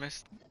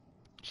taxidermist,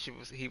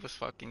 he was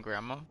fucking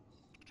grandma.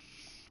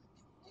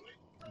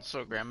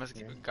 So grandma's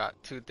Okay.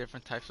 got two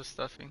different types of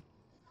stuffing.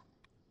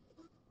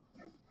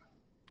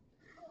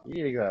 You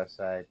need to go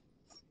outside.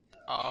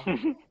 Oh,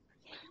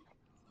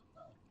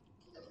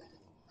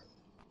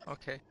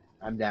 okay.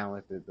 I'm down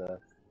with it though.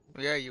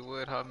 Yeah, you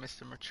would, huh,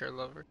 Mr. Mature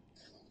Lover?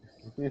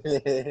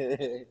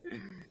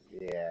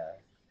 Yeah.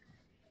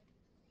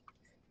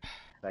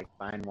 Like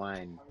fine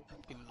wine.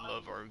 We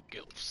love our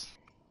gilfs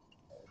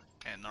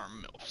and our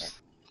milfs.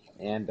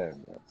 And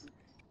milk.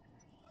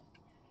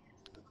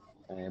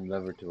 I am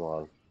lover to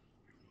all.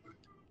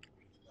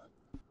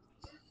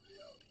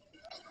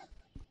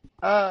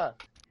 Ah!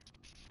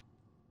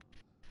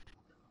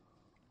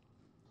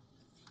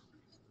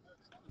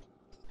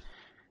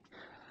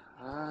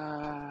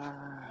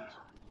 Ah,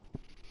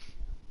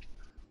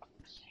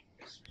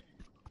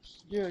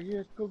 Yeah,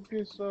 yeah, go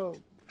get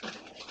some.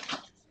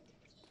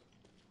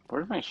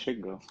 where did my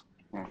shit go?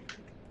 Oh.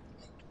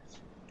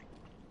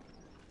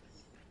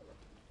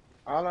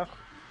 Allah.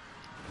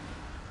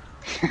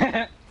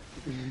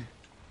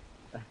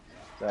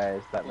 Sorry, I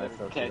stopped Gotta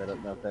myself because I catch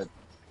don't it, know if bro. that's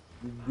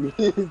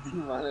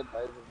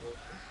demonetizable.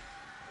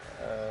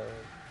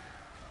 Uh,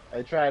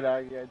 I tried,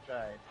 Augie, I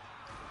tried.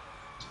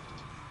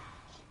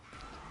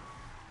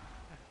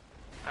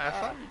 I Ah!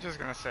 thought you were just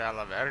gonna say a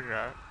la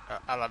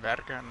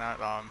verga, not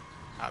Allah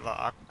I,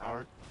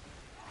 Akbar.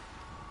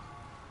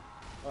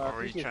 well, Or if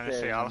were you you could trying to say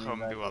say it, I mean,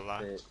 that could Alhamdulillah?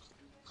 fit.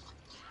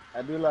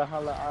 Adula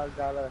hala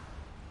agala.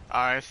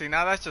 Alright, see,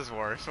 now that's just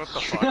worse. What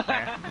the fuck,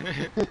 man?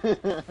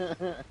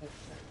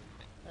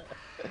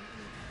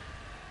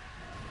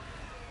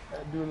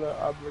 Adula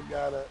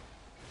obligada.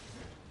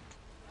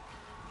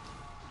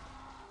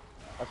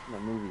 That's from the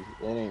movie.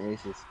 It ain't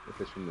racist if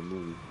it's from the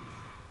movie.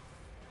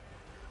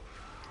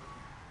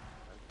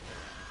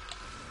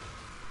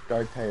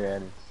 Dark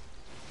Tyrannus.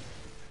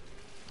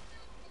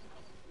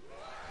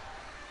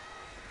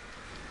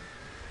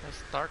 The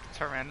Stark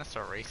Tyrannus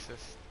are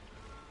racist.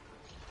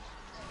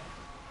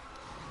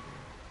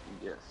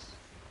 Yes.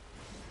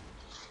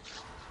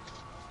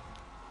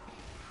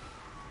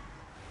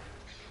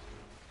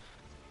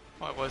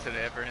 What was it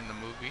ever in the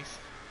movies?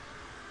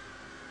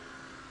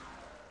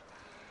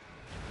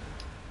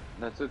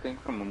 That's a thing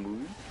from a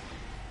movie?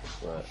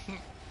 But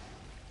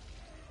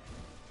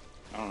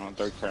I don't know,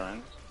 Dark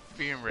Tyrannus?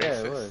 Being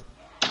yeah, it racist. was.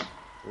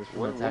 It was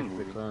from What Attack of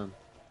the movie? Clone.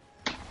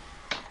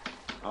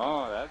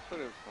 Oh, that's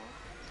what it's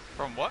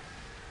From what?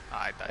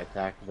 Ah, I died.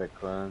 Attack of the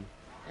Clone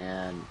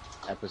and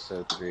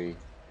Episode 3.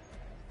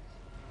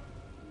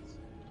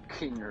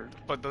 called. Nerd.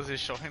 But does it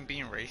show him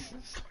being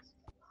racist?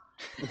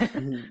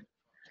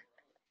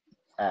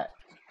 uh,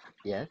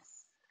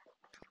 yes.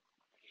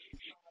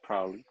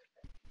 Probably.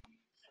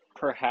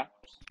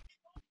 Perhaps.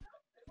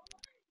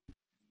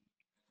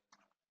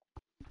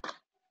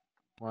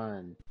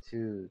 1,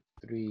 2,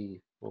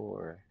 3,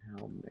 4.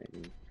 How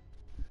many?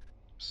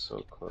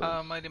 So close.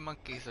 Mighty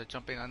monkeys are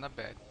jumping on the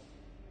bed.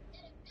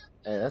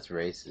 Hey, that's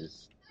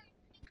racist.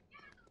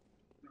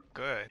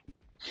 Good.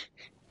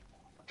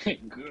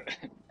 Good.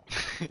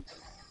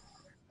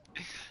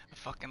 I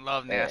fucking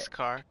love Hey,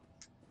 NASCAR.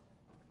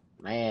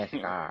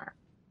 NASCAR.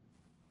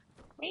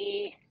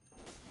 Me.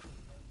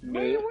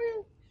 Wee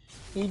wee.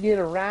 He did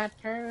a right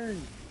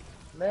turn.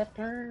 Left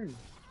turn.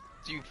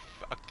 You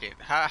fucking.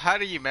 How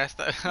do you mess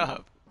that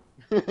up?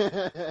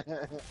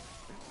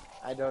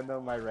 I don't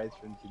know my rights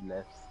from two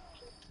lefts.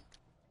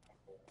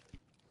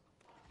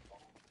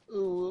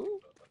 Ooh.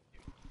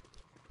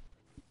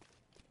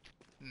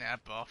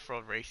 Napa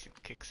off-road racing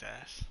kicks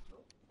ass.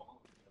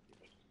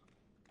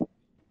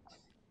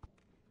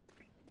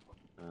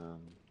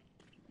 Um.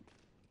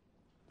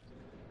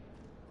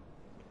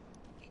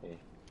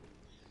 Okay.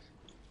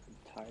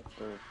 Type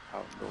of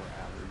outdoor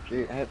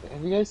Dude, allergy. have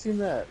you guys seen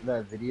that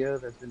video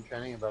that's been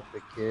trending about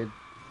the kid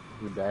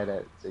who died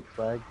at Six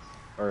Flags?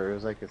 Or it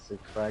was like a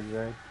Six Flags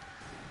ride?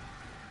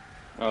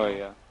 Oh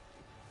yeah.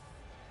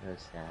 That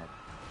was sad.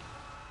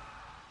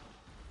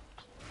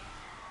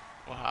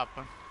 What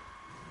happened?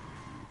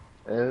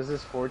 There was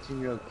this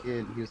 14-year-old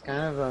kid. He was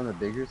kind of on the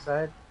bigger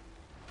side.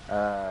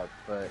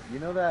 But you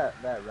know that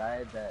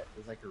ride that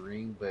is like a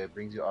ring, but it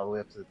brings you all the way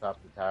up to the top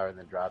of the tower and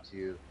then drops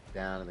you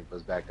down and then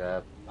goes back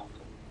up.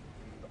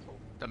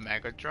 The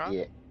Mega Drop?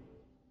 Yeah,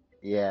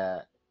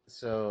 yeah.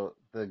 So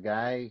the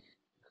guy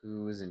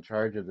who was in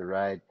charge of the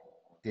ride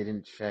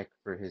didn't check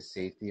for his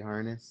safety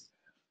harness,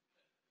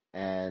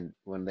 and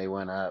when they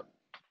went up,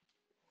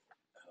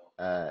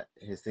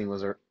 his thing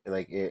was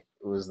like it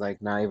was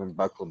like not even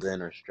buckled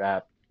in or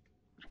strapped.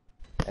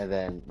 And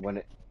then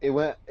when it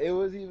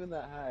was even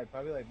that high,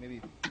 probably like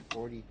maybe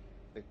 40,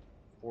 like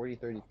 40,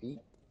 30 feet.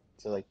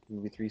 So like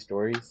maybe 3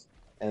 stories.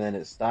 And then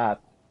it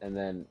stopped. And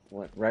then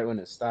right when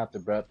it stopped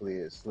abruptly,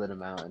 it slid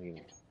him out and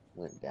he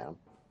went down.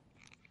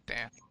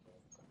 Damn.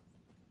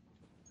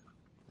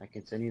 I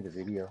can send you the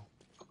video.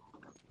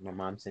 My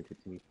mom sent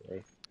it to me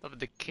today. Of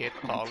the kid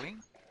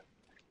falling?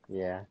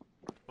 Yeah.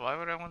 Why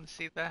would I want to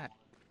see that?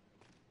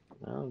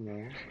 I don't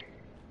know.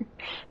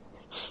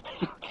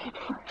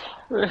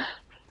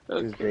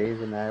 Because Okay.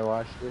 Dave and I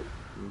watched it.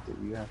 Means that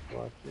you have to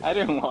watch it. I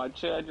didn't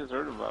watch it. I just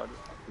heard about it.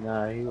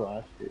 Nah, he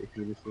watched it.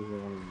 He just doesn't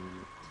want to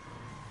admit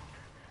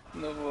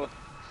No,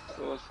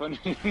 but it was funny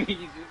to me.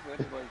 You just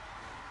said it like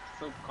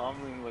so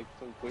calmly, like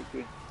so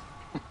quickly.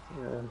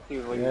 it. He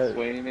was like Yeah.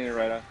 explaining it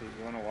right after.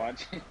 You want to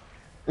watch it?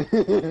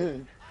 Yeah.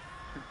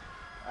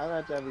 I'm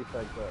not trying to be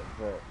fucked up,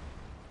 but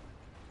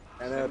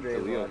I know Send it to Dre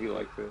Leo. watched He it.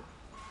 likes it.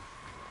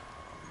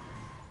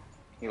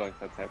 He likes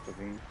that type of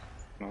thing.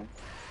 No.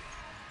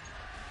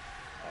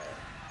 Alright,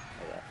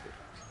 I got it.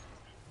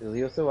 Is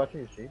Leo still watching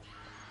your stream?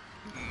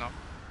 No.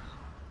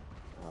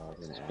 Oh, I was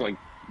gonna It's ask. like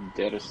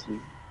dead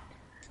asleep,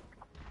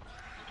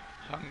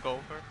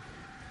 Hungover?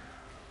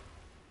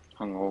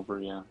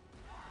 hungover. Yeah.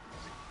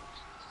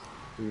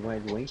 Do you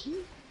mind Winky?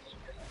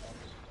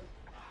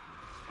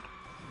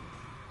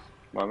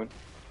 Robin.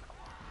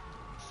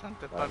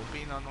 Santa Bobby?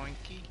 Bambino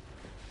Noinky?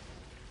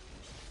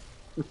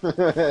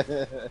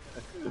 The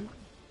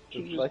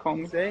Can you just fuck call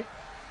you me? say?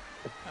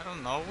 I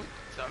don't know.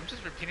 So I'm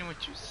just repeating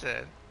what you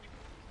said.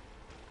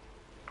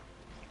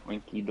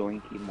 Oinky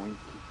doinky moinky.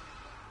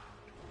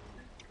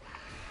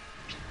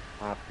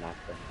 Pop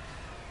knocker.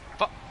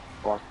 Fuck.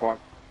 Quack quack.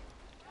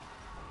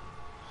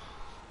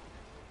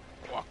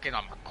 Walking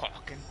on my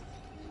clocking.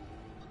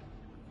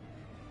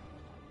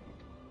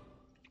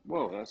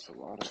 Whoa, that's a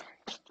lot of.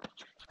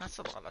 That's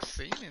a lot of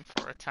semen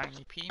for a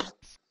tiny penis.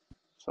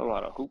 That's a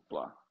lot of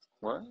hoopla.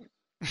 What?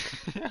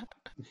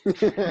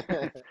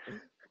 Yeah.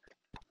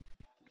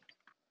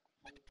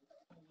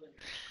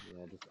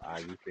 Yeah, just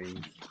argue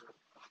things.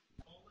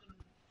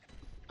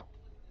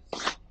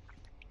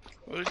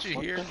 What did you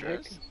What hear, the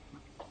heck? Dress?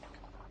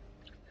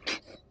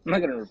 I'm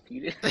not gonna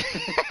repeat it.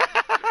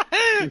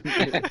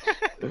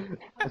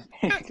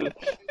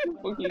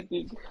 What do you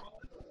think?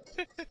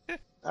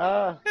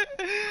 Ah,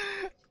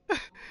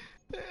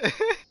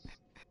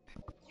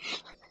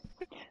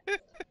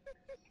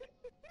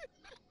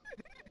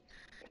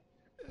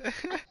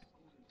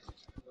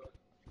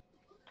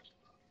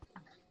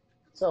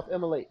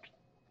 self-immolate.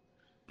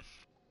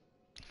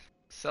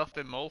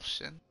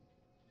 Self-emulsion.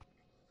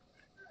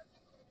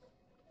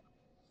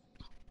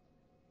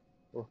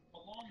 Oh,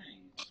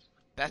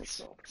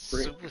 That's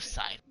Frick.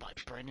 suicide by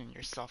burning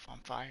yourself on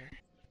fire.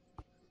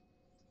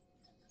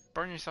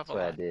 Burn yourself that's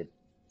what I alive. did.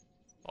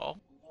 Well,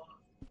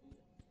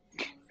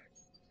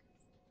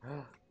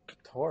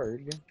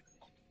 Torg.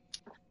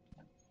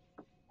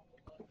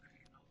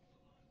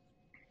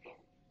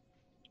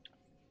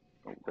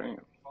 Oh damn.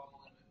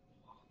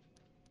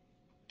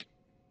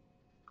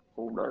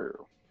 Oh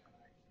damn.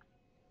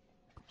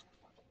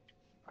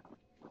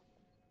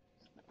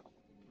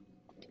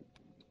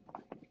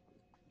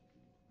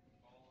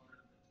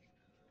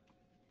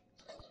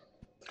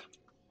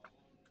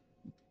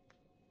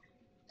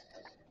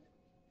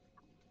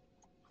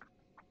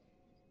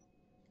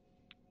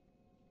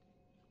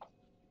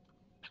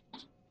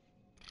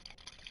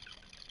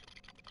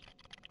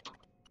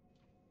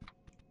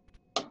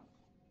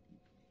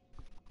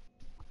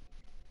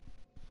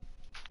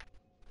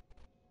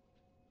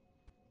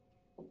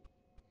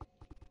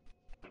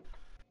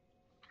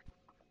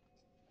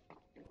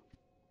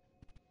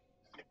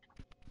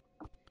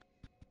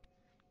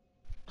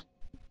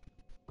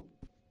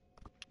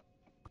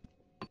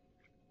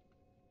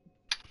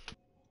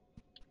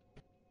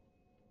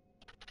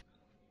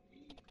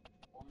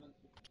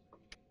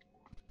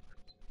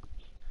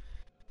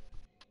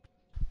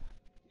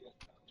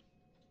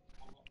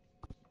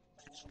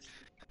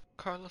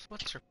 Carlos,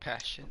 what's your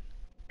passion?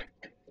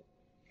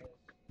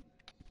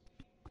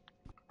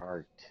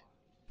 Art.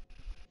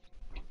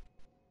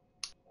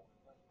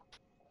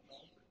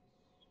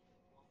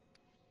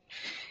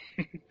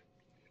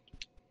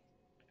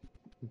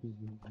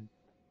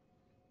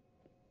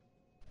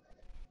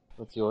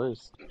 What's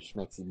yours,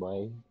 schmexy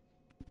boy?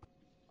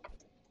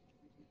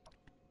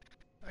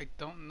 I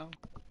don't know.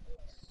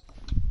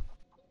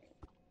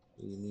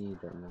 What do you mean you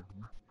don't know?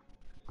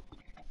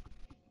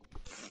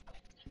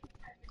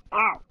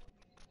 Ow!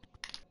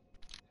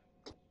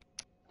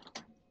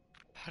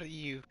 How do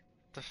you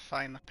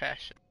define a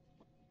passion?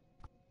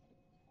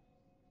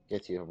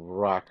 Gets you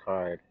rock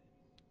hard.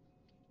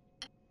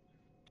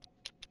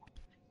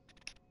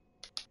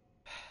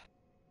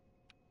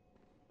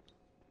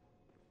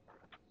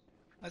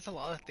 There's a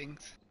lot of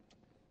things.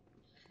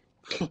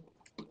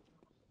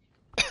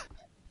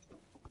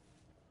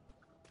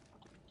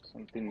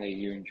 Something that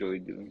you enjoy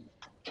doing.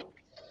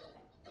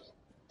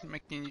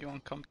 Making you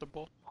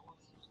uncomfortable.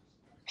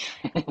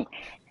 Wait,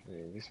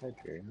 is this my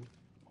turn?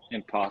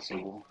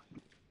 Impossible.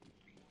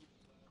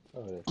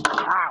 Oh, it is.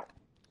 Ow!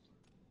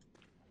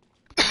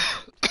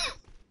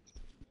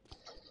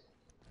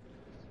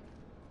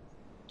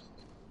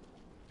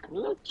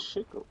 Where did that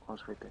shit go? Oh,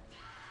 it's right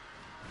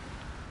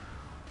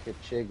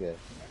Kachiga.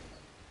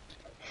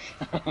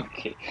 there.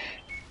 Okay.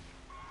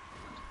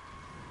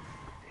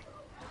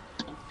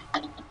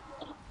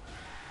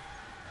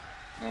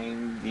 I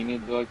mean, you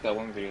need to do like that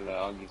one video that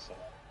Augie said.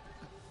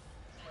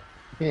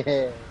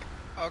 Yeah.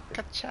 Oh,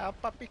 ka-chow,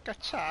 papi,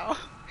 ka-chow.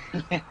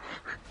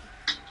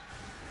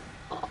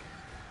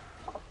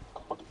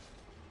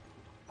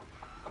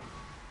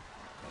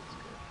 That's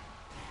good.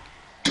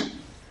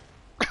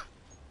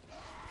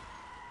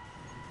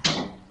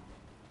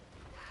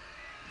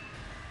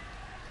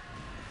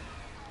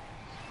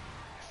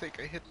 I think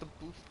I hit the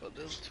booth a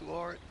little too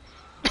hard.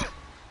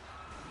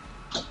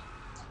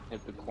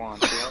 Hit the Quan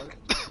too hard.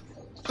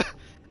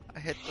 I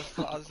hit the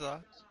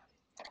Zaza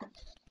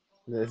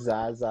The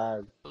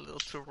Zazas. a little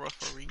too rough,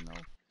 Reno.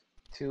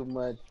 Too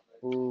much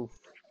oof.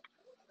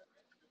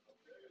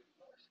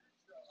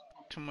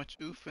 Too much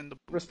oof in the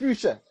booth.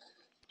 Rasputia.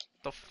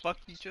 The fuck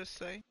you just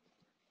say?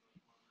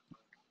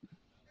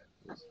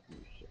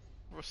 Rasputia.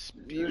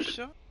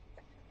 Rasputia?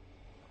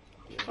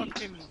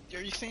 Fucking,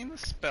 are you saying the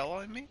spell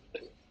on me?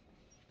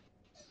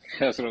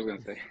 That's what I was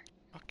gonna say.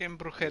 Fucking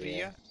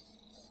brujeria.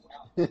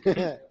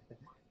 Yeah.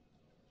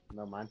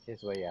 No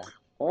manches, güey, ya.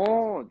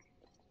 Oh,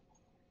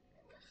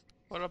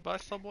 What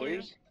about Subway?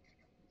 there's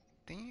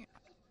Damn.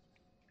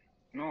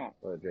 no.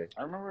 Oh, Dre.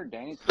 I remember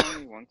Danny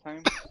telling me one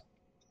time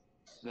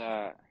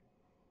that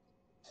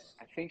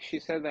I think she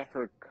said that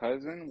her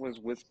cousin was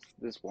with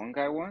this one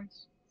guy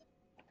once,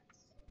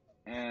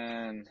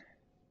 and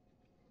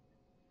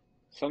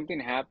something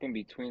happened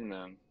between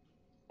them,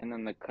 and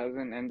then the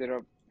cousin ended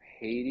up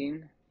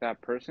hating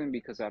that person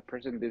because that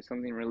person did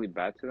something really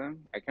bad to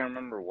them. I can't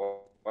remember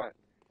what,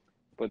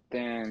 but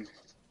then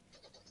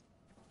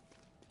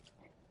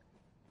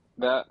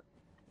that,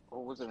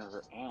 or was it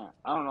her aunt?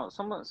 I don't know.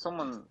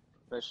 Someone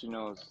that she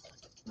knows,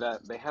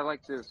 that they had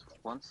like this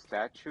one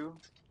statue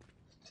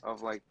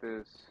of like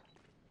this.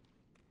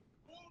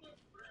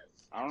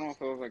 I don't know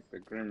if it was like the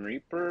Grim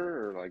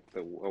Reaper or like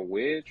a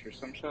witch or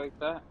some shit like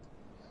that.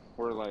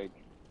 Where like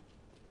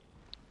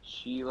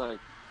she like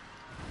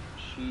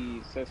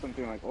she said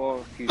something like,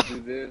 "Oh, if you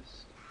do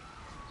this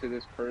to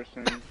this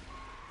person,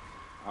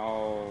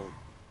 I'll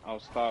I'll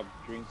stop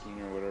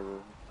drinking or whatever."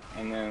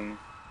 And then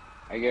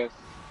I guess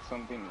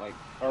something like,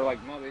 or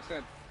like no, they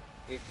said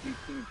if you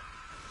can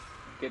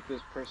get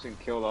this person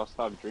killed, I'll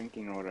stop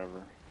drinking or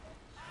whatever.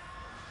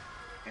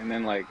 And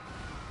then like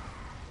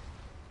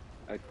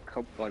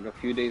a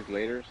few days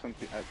later,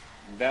 something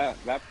that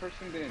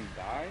person didn't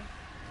die,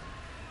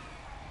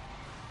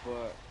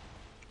 but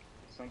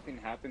something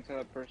happened to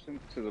that person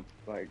to the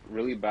like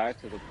really bad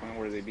to the point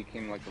where they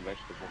became like a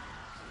vegetable.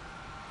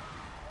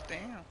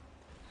 Damn.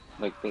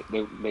 Like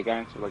they got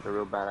into like a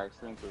real bad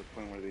accident to the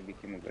point where they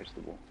became a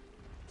vegetable.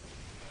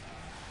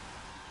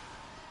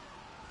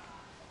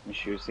 And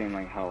she was saying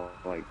like how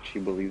like she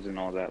believes in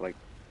all that like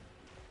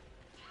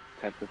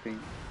type of thing.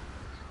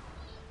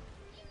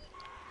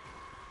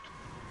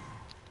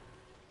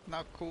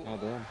 Not cool. Oh,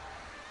 damn.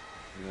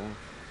 Yeah.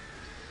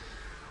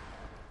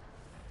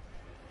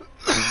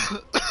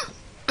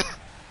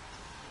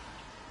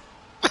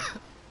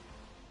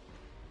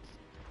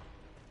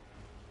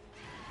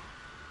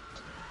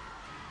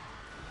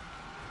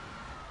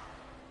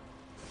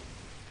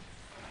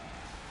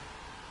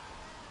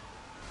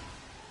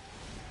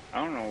 I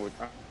don't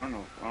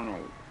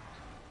know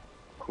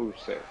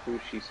who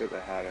she said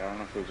that had it. I don't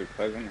know if it was her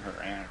cousin,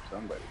 her aunt, or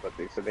somebody, but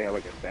they said they had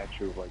like a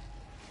statue of like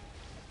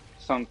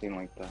something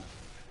like that,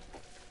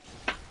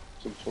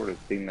 some sort of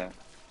thing that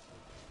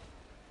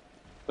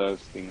does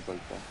things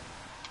like that.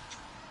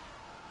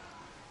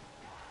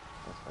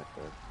 That's not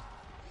good.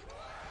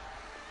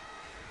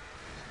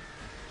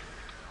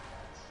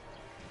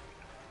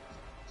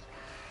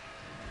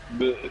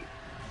 But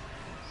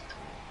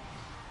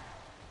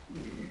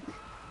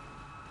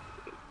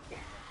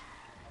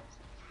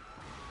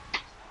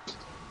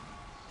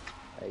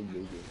I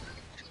dig it.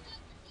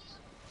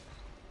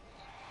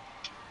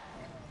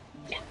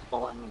 oh,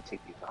 let me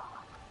take these off.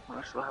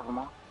 I still have them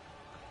on.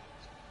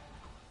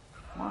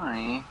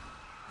 Why?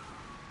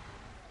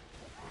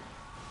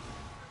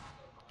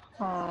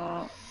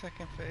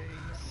 Second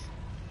phase.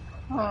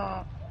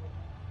 Uh,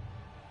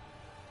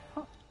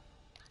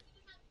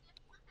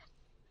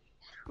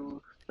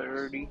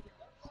 2:30.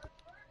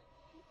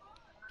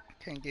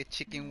 Can get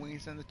chicken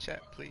wings in the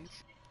chat,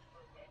 please.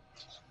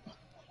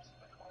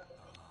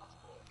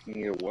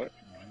 You get what?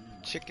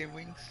 Chicken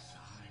wings.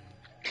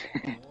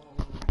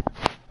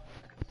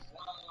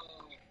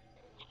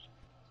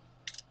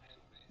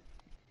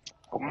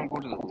 I want to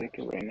go to the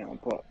liquor right now,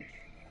 but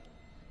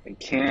I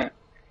can't.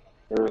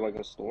 Or like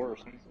a store or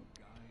something.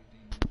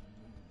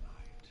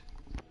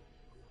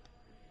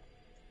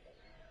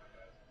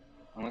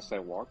 Unless I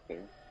walk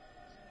there.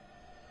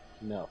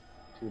 No,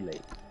 too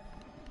late.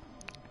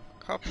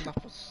 Copping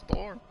off a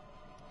store.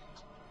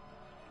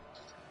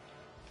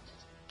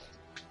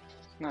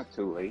 It's not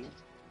too late.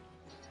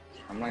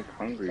 I'm like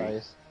hungry. Sorry,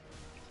 it's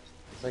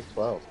like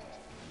 12.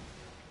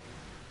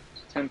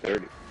 It's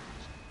 10:30.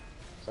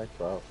 It's like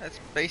 12. That's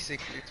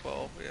basically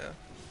 12, yeah.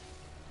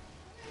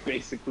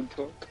 Basically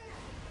 12.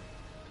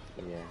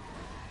 Yeah.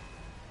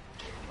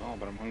 Oh,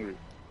 but I'm hungry.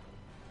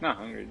 Not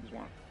hungry, I just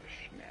want a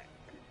snack.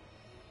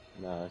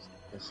 No,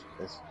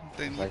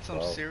 They it's need like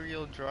some 12.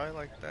 cereal dry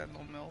like that,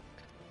 no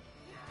milk.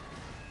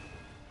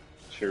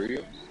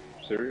 Cereal?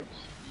 Cereal?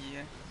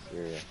 Yeah.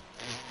 Cereal.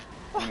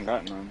 I ain't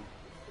got none.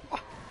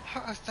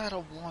 How is that a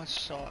one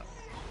shot?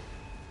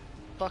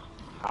 Fuck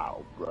you.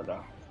 How,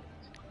 brother?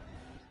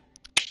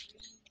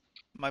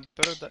 My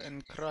brother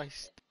in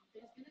Christ.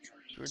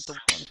 You're the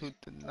one who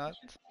did not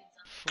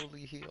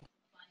fully heal.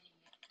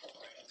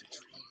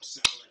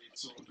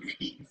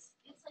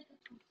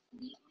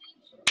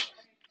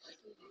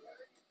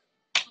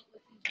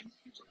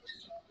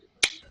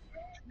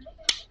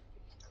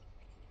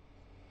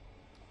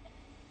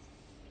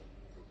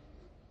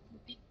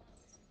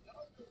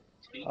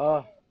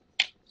 Oh,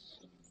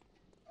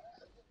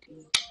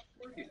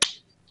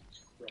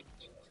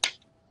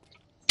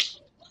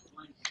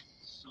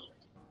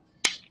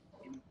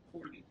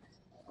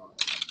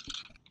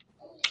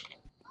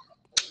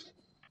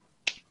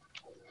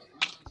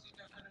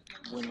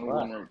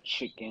 what? Winner,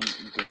 chicken.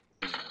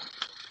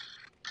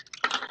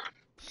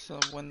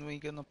 So when we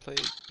gonna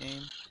play a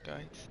game,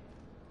 guys?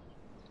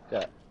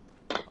 Yeah.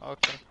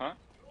 Okay. Huh?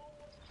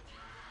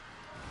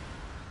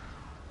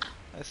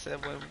 I said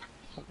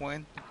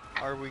when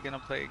are we gonna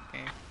play a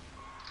game?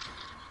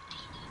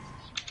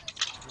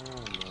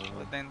 Oh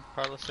But no. then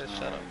Carlos says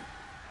shut up.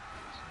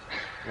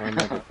 When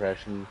my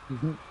depression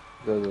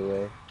goes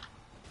away.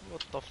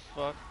 What the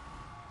fuck?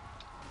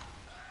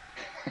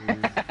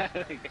 Mm.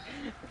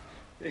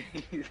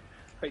 He's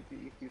like,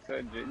 he's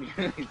so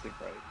genuinely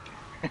surprised.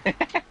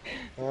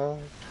 Oh.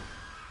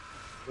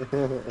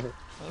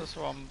 What's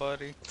wrong,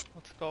 buddy?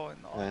 What's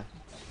going on?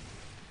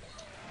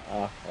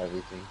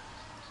 Everything.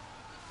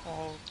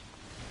 Oh,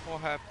 what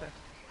happened?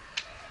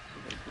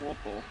 What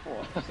the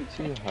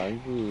Too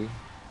hungry.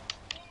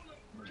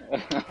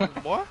 fuck?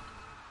 What?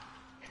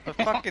 I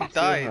fucking Too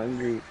died.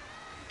 hungry.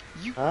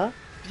 You Huh?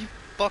 you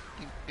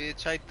fucking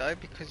bitch. I died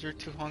because you're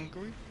too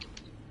hungry?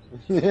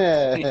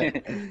 Yeah.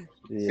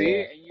 See,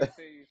 Yeah. and you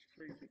say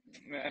freaking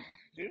man.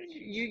 Dude,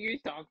 you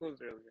eat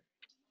tacos earlier.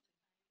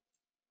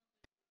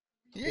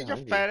 Yeah, Too your hungry.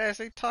 fat ass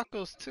ate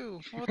tacos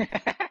too. What?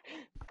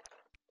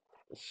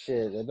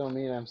 Shit, that don't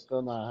mean I'm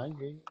still not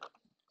hungry.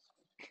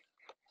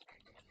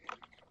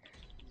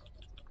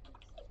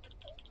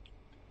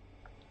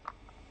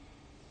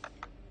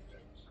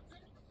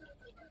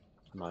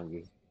 I'm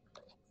hungry.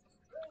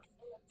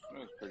 That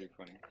was pretty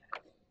funny.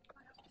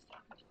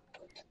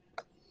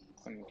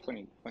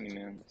 Funny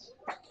minutes.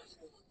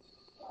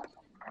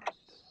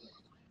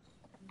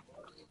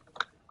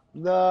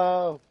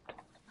 No.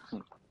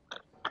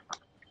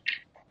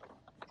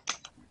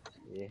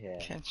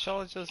 Yeah. Can't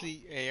y'all just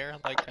eat air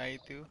like I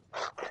do?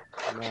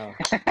 No.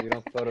 We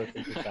don't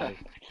photosynthesize.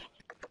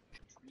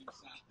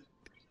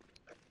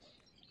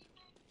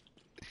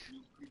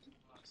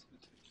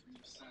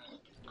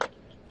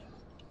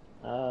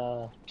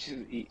 Uh.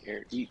 Just eat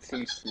air, eat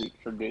some sleep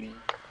for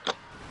dinner.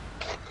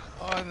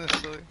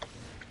 Honestly,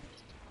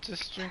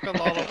 just drink a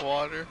lot of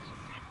water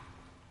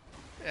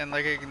and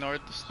like ignore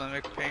the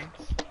stomach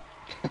pains.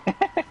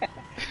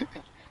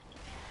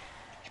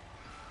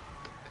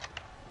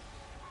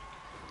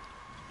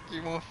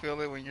 You won't feel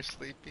it when you're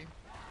sleeping.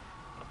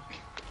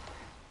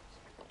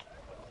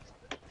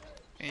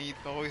 And you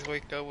always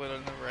wake up with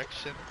an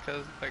erection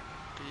because like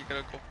you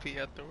gotta go pee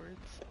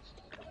afterwards.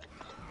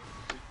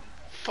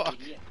 Fuck,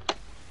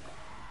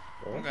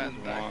 I'm What? gonna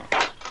Just die. want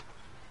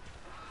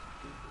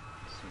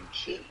some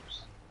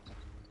chips.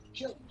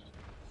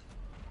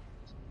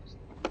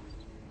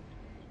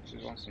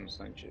 Just want some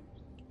sun chips.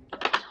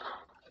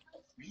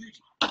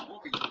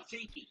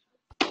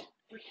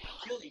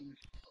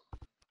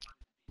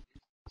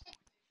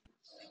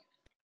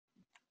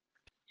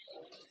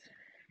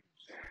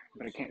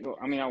 But I can't go.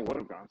 I mean, I would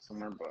have gone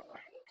somewhere, but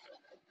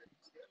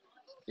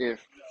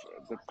if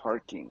the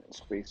parking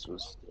space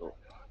was still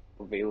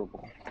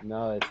available.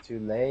 No, it's too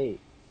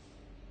late.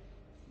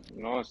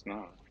 No, it's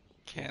not.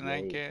 It's Can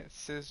I late. get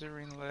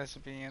scissoring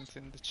lesbians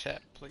in the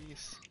chat,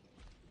 please?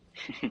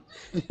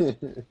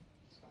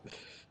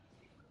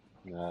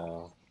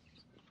 No.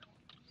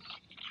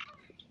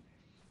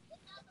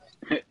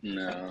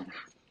 No,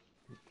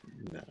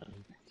 No.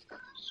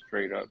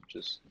 straight up,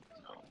 just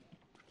no.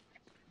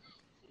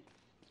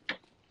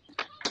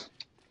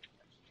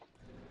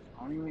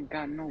 I don't even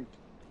got no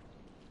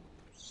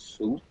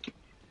Soup.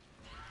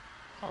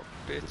 Oh,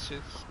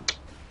 bitches.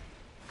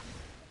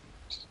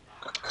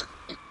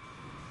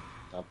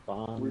 Up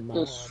on With my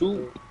the dick,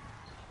 soup.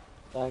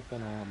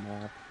 stacking on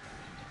my.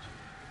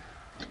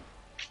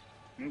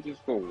 Let me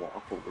just go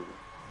walk over there.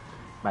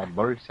 My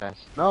bird says,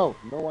 no,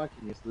 no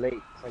walking. It's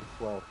late. It's like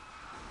 12.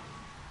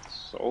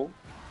 So?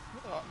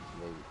 It's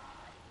late.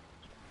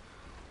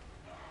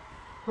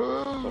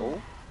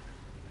 So?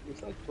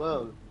 It's like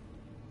 12.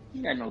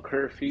 You got no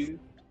curfew.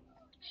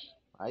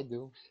 I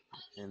do.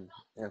 And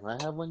if I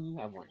have one, you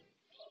have one.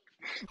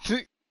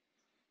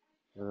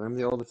 And I'm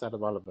the oldest out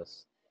of all of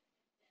us.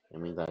 That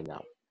means I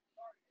know.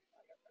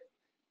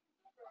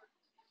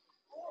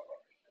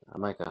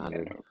 I'm like You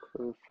got 100. no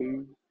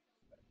curfew.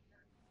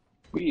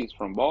 We is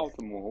from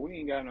Baltimore. We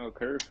ain't got no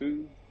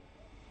curfew.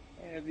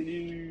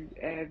 Avenue,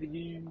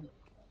 Avenue.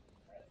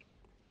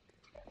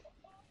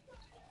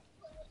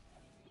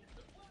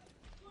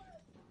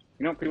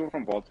 You know, people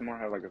from Baltimore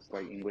have like a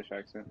slight English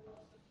accent.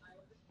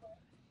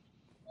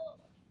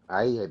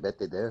 I bet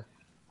they do.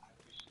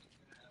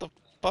 The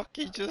fuck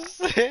you just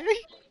say?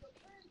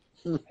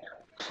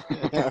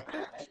 I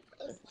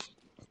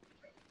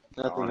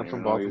Nothing. don't I'm even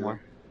from know either.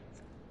 Baltimore.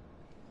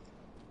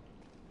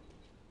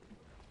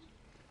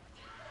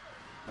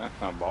 That's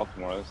not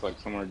Baltimore. That's like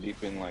somewhere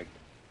deep in like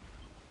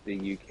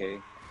the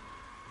UK.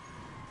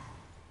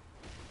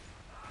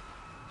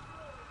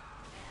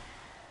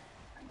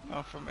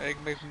 I'm from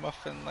Egg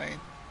McMuffin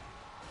Lane.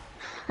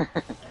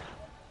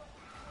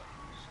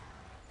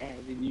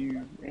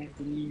 Avenue,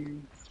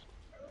 Avenue.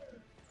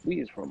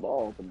 We is from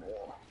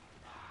Baltimore.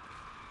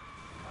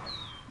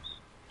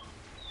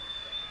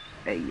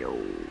 Hey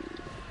yo.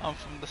 I'm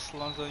from the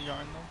slums of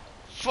Yarnum.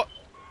 Fuck!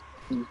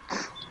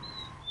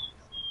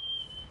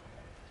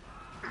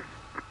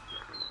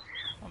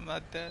 I'm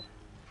not dead.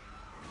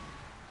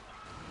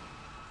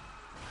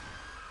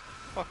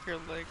 Fuck your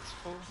legs,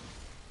 fool.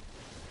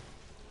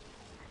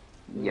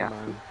 Yeah,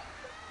 Yahoo. man.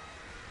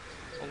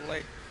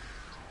 Olay.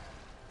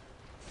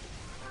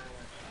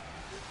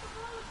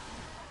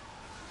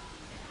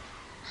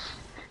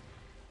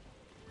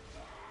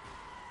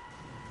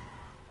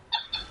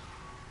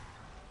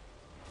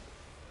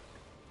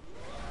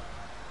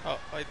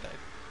 Oh, I died.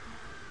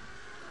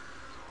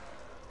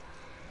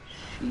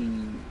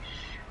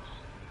 Sheesh.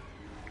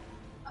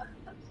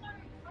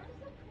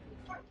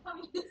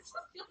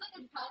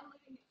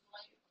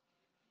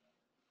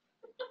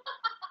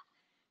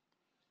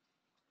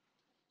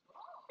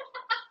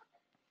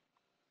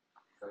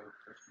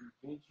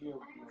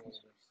 Video games,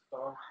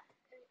 stuff,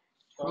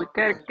 With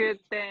that good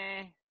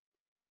thing.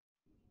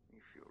 You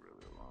feel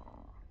really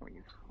alone when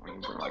you've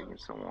been liking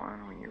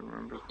someone, when you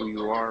remember who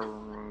you are,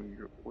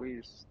 remember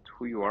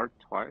who you are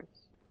twice.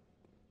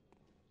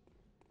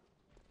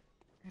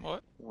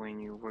 What? When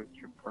you worked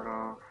your butt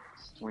off,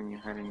 when you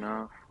had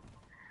enough,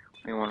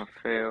 when you want to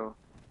fail,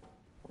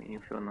 when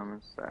you feel numb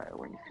and sad,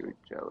 when you feel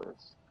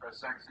jealous,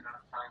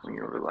 when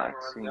you're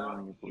relaxing,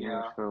 when you believe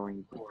yourself, when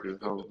you put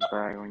yourself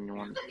back, when you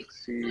want to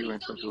succeed,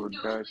 when some people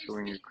doubt you,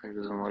 when your credit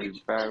doesn't love you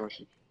back,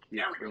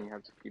 when you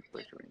have to keep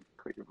pushing, when you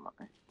clear your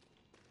mind.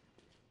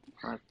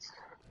 That's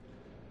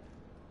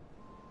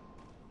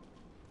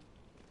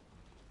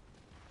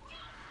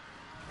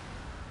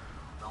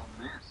don't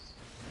miss.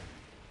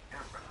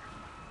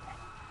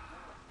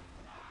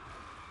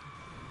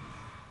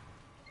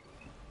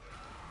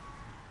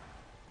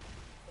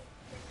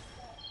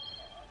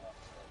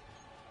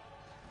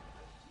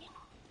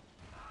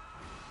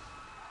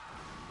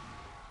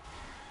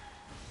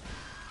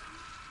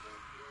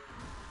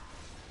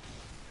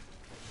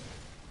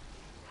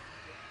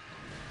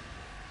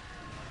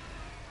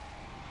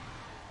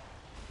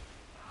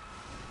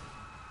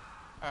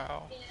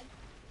 Ow.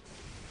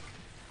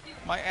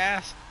 My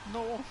ass!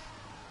 No!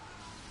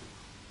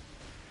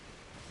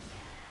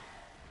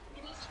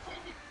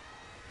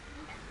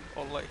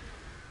 Olay.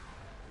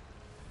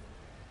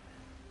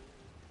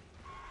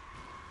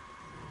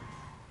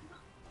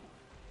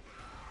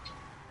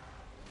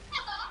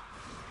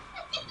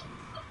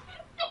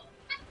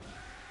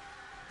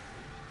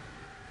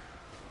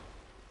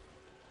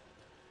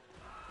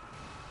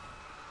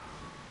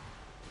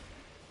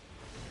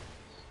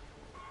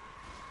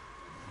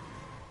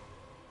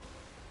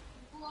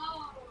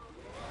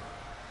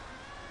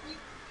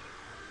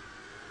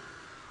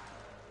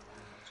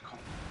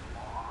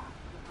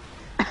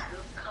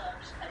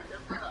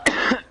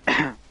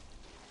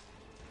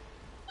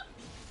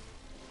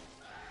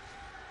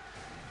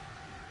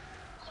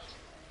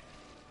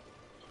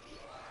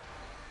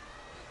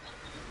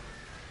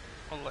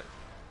 Olay.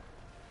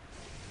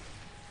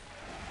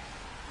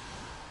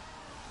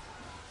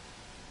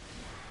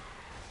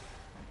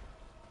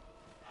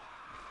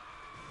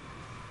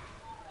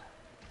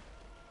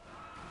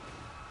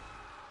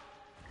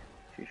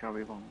 She shall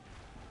be born.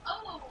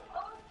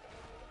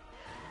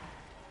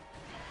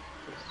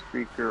 The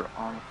speaker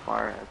on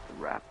fire at the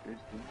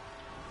Raptors game.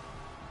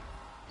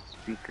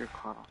 Speaker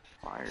caught on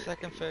fire.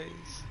 Second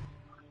phase.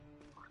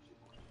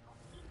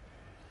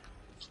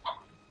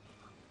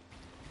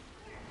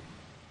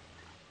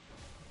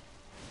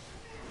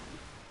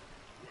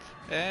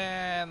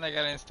 And I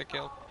got insta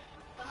killed.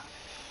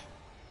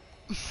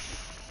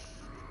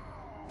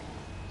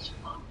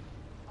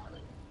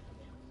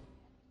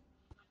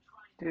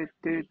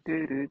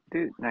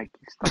 Nike,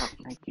 stop.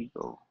 Nike,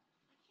 go.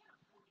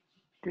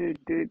 Do,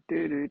 do,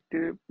 do, do,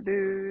 do,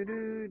 do,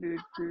 do, do,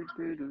 do,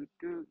 do,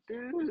 do,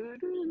 do,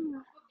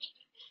 do.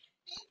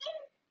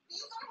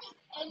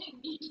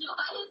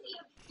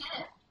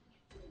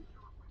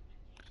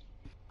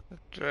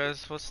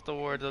 Dress, what's the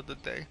word of the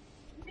day?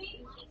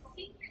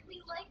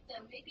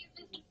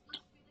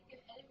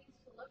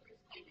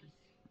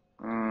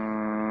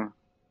 Mm,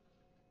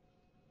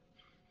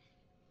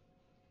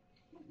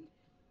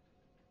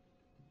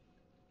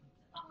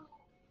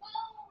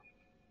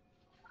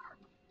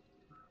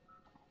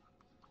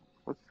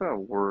 what's that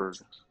word?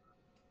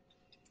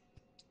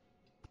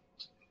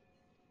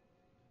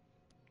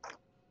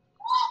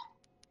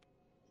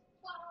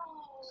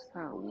 What's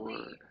that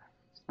word?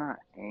 It's not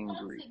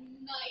angry.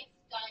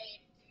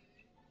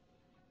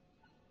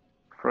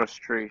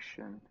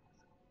 Frustration.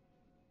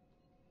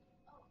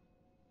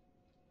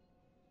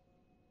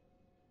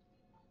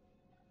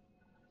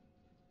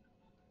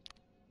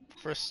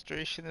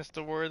 Frustration is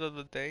the word of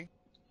the day.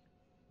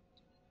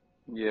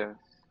 Yes.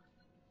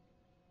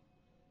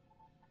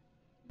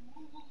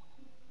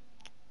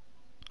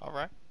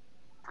 Alright.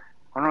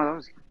 Oh no, that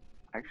was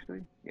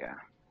actually, yeah.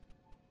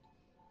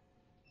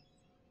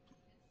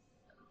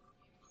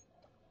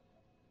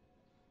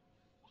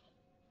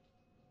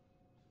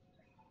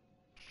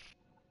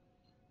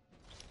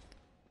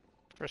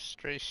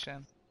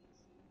 Frustration.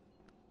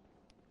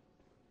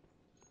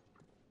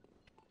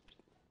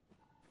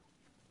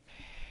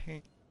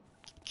 Hey,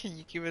 can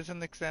you give us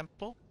an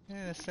example in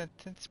a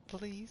sentence,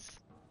 please?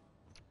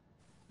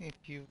 If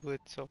you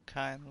would so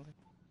kindly.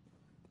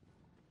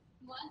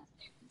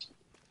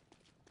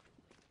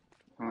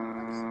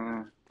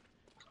 Mm,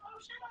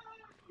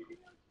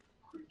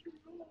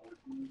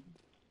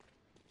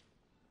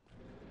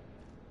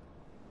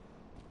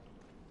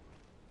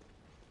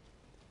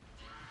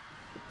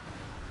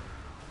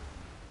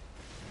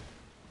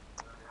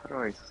 how do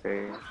I say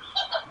it?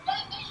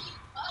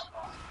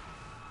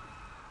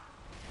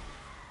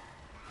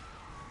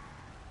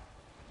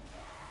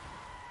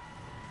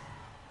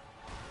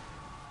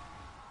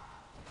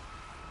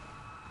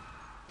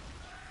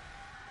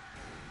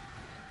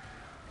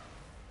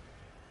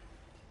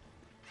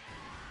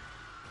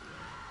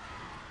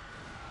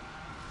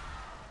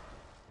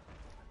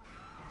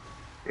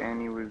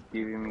 Danny was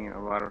giving me a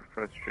lot of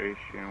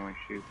frustration when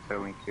she was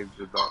telling kids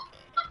about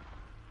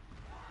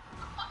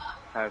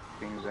past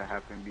things that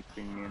happened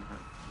between me and her.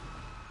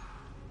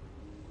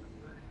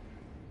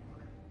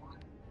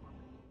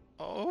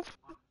 Oh,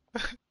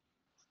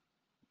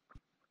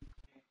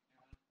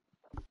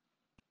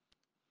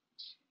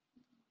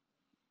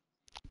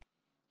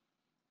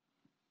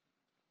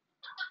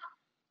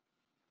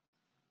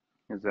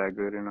 Is that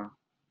good enough?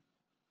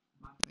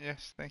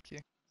 yes, thank you.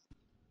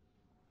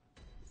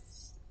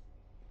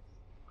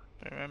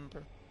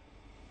 Remember,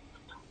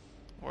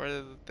 word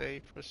of the day,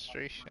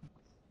 frustration.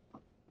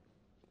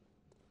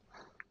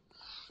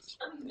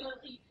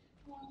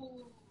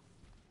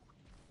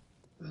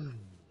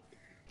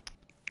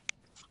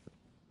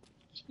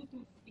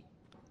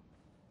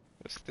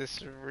 Was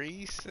this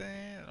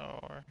recent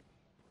or?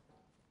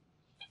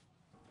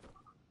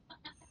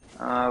 It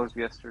was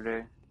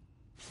yesterday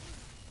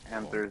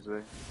and Oh,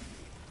 Thursday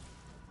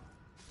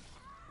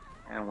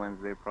and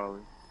Wednesday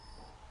probably.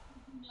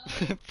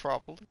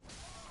 probably.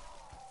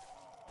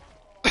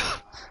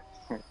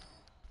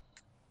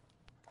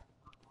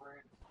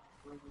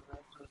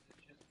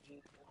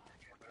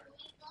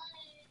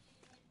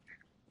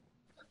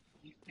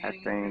 I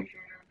think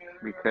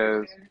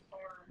because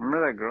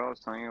remember that girl I was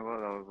telling you about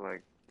that was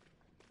like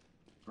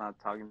not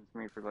talking to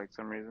me for like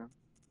some reason?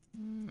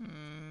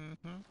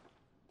 Mm-hmm.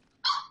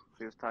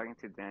 She was talking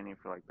to Danny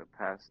for like the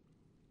past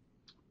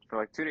for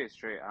like 2 days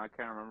straight. I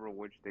can't remember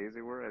which days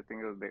they were. I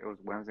think it was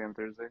Wednesday and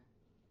Thursday.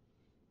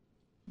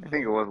 I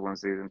think it Mm-hmm. was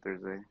Wednesdays and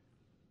Thursday.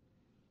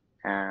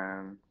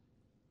 And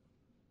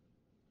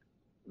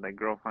that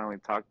girl finally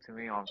talked to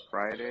me on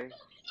Friday.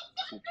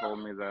 She told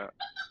me that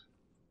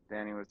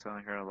Danny was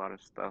telling her a lot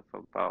of stuff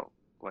about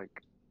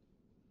like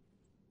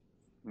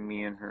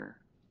me and her.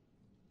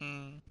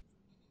 Mm.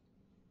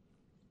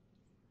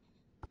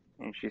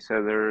 And she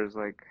said there was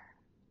like,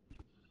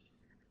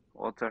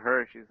 well, to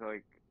her, she's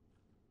like,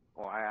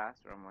 well, I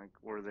asked her, I'm like,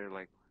 were there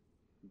like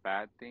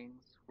bad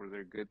things? Were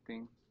there good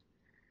things?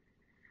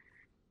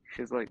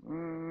 She's like,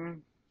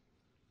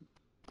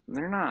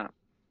 they're not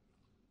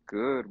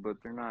good, but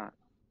they're not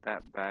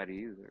that bad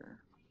either.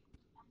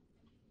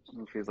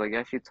 And she's like,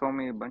 yeah, she told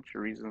me a bunch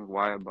of reasons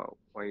why about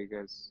why you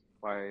guys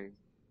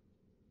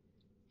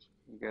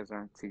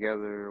aren't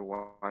together,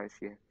 why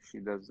she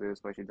does this,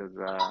 why she does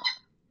that.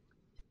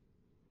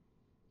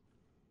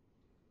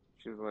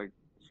 She was like,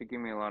 she gave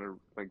me a lot of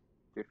like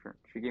different.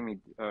 She gave me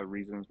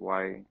reasons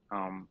why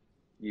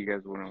you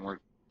guys wouldn't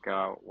work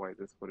out, why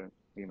this wouldn't,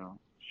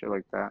 shit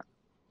like that.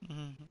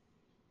 Mm-hmm.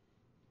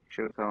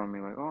 she was telling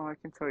me like, "Oh, I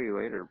can tell you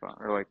later about,"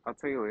 or like, "I'll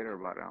tell you later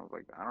about it." I was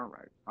like, "I don't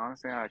like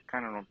honestly, I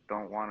kind of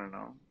don't want to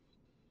know."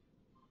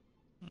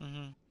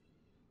 Mhm.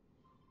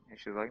 And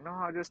she's like, "No,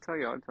 I'll just tell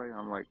you. I'll tell you."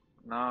 I'm like,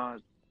 "Nah,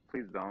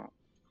 please don't."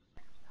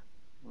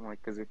 I'm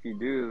like, "Cause if you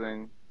do,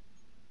 then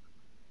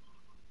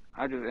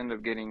I just end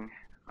up getting,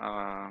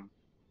 um,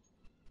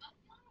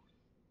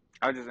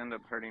 I just end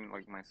up hurting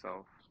like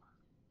myself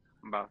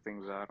about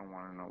things that I don't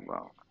want to know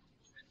about.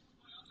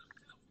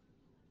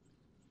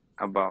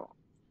 About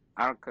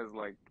I don't, cause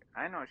like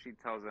I know she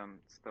tells them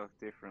stuff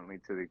differently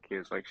to the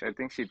kids. Like I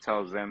think she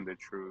tells them the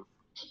truth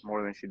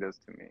more than she does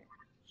to me.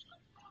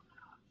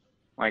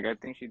 Like I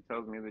think she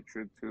tells me the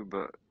truth too,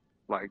 but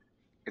like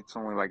it's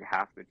only like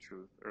half the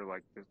truth or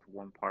like just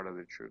one part of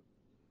the truth.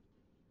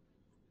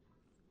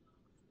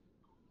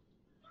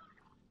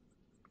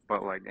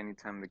 But like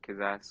anytime the kids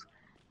ask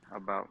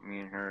about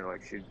me and her,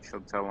 like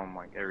she'll tell them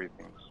like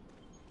everything,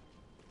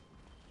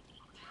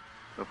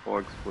 the full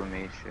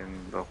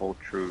explanation, the whole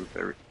truth,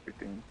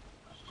 everything.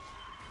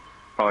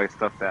 Probably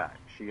stuff that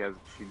she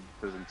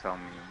doesn't tell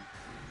me.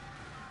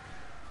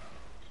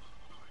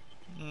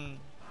 Mm.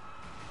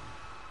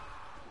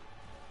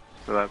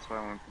 So that's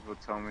why when people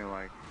tell me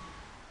like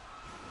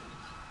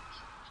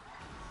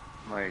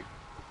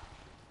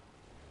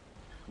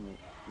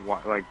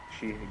why like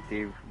she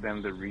gave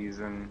them the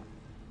reason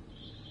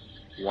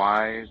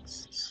why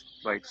it's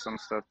like some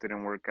stuff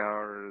didn't work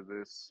out or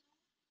this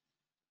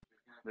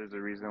there's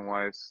a reason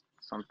why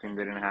something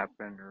didn't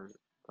happen or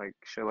like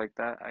shit like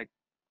that. I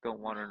don't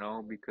want to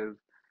know because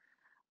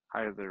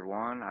either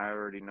one, I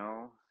already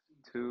know.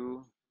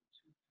 Two,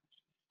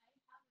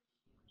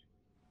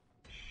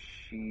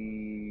 she's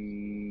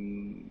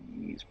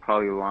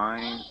probably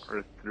lying.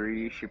 Or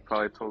three, she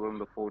probably told them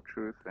the full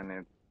truth, and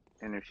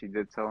if she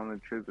did tell them the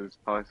truth, it's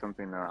probably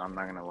something that I'm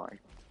not gonna like.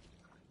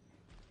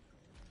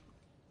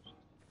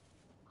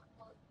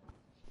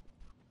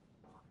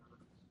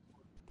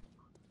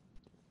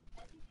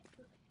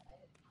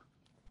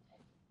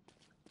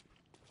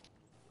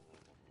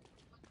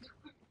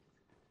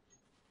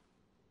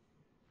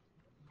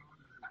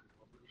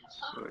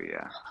 So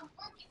yeah,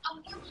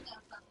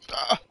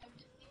 Ah,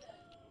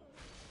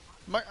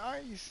 my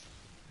eyes.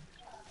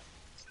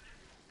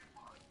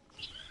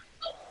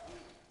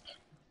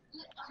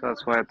 so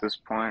that's why at this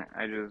point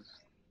I just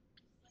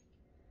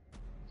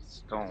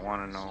don't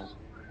want to know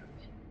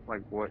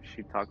like what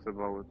she talks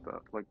about with the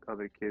like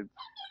other kids.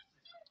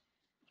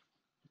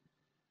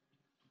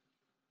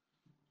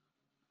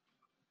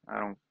 I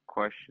don't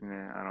question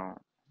it. I don't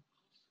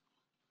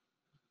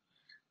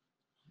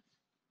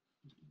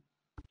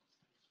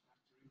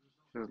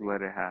just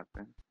let it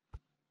happen.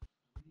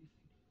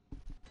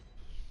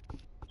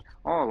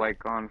 Oh,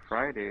 like on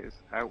Fridays,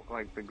 I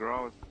like the girl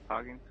I was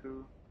talking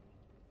to.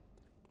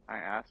 I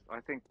asked. I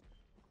think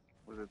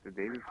was it the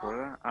day before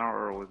that? I don't.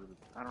 Or was it?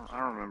 I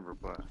don't remember.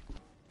 But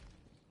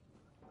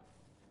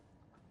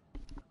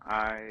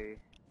I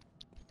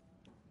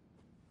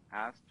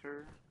asked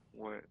her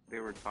what they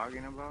were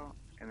talking about,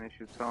 and then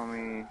she told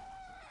me.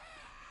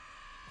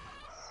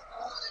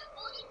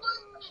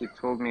 She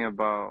told me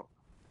about.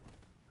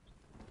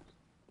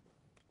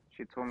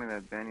 She told me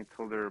that Danny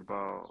told her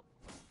about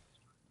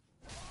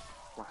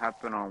what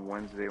happened on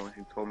Wednesday when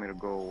she told me to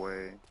go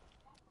away.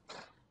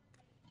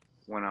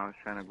 When I was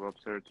trying to go up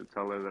to her to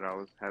tell her that I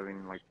was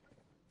having like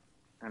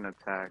an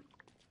attack.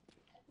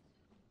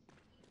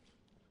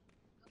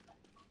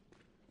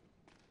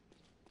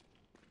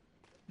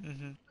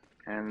 Mhm.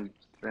 And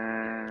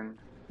then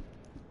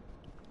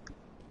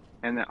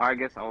and then I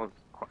guess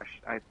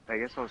I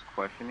guess I was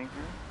questioning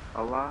her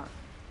a lot.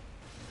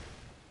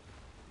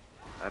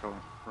 I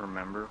don't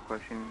remember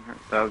questioning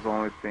her. That was the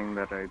only thing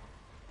that I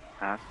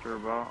asked her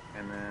about.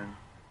 And then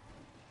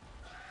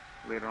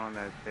later on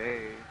that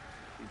day,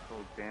 she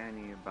told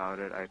Danny about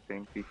it, I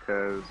think,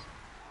 because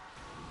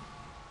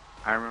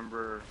I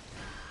remember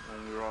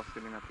when we were all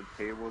sitting at the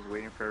tables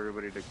waiting for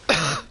everybody to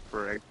come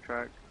for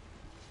extract,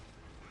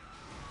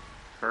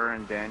 her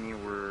and Danny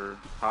were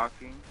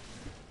talking,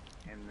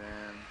 and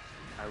then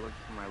I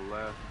looked to my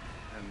left,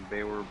 and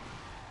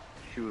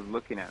she was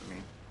looking at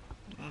me,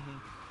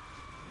 Mhm.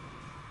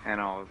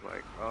 and I was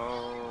like,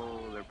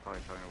 oh, they're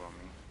probably talking about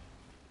me.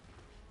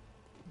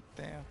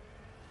 Damn.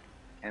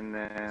 And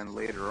then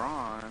later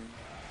on,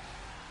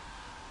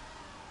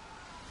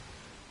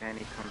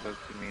 Danny comes up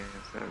to me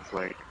and says,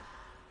 like,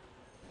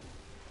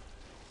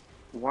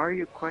 why are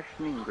you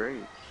questioning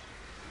Grace?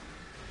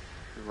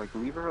 She's like,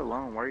 leave her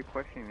alone. Why are you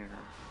questioning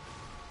her?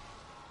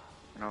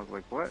 And I was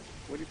like, what?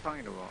 What are you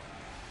talking about?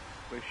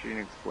 But she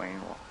didn't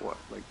explain what.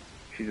 Like,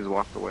 she just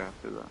walked away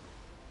after that.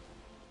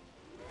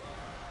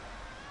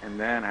 And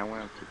then I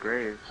went up to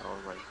Grace. I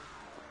was like,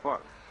 what the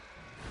fuck?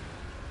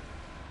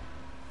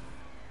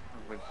 I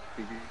was like,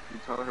 did you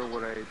tell her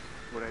what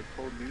I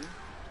told you?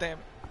 Damn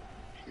it.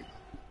 She,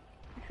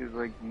 she was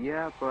like,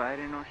 yeah, but I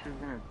didn't know she was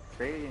gonna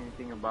say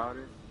anything about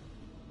it.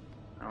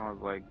 And I was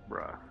like,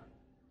 bruh.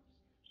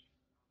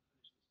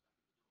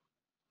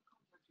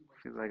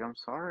 She's like, I'm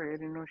sorry, I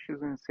didn't know she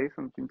was gonna say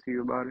something to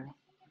you about it.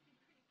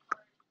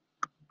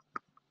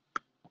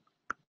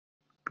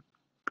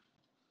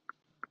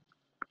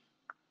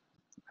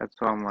 That's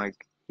why I'm like,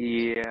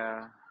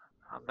 yeah,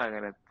 I'm not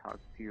gonna talk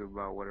to you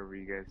about whatever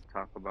you guys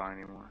talk about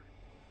anymore.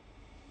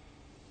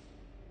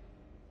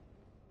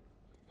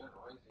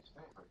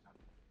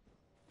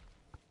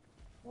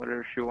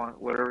 Whatever she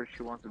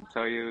wants to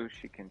tell you,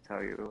 she can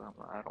tell you.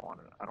 I don't want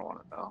to. I don't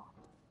want to know.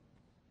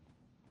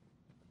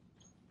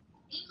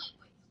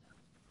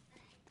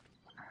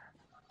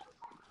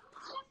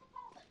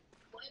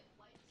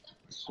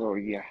 So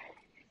yeah, I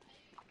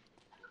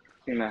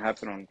think that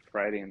happened on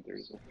Friday and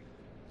Thursday.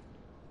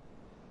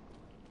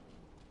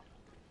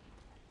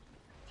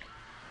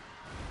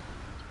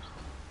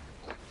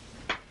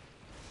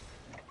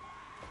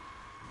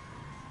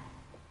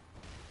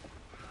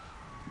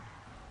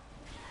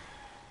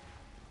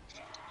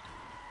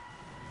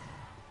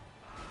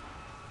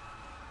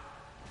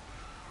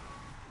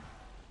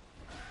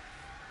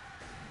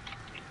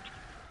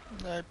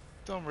 I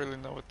don't really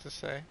know what to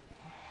say.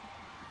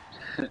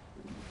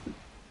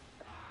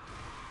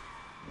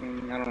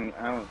 I'm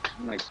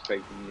not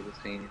expecting you to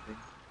say anything.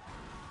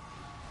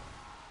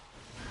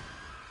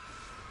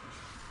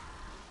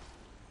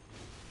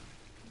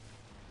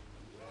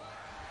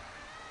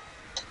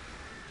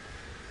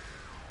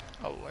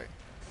 Oh wait.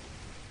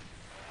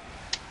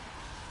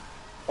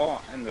 Oh,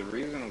 and the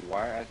reason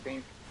why I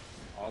think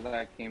all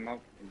that came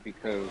up is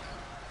because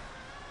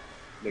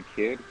the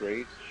kid,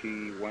 Grace,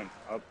 she went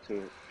up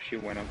to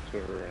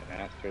her and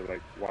asked her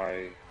like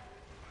why,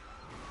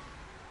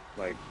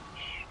 like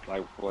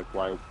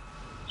why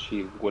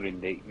she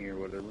wouldn't date me or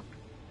whatever.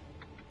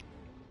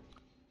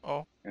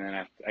 Oh, And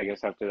then I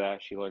guess after that,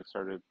 she like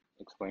started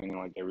explaining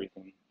like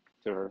everything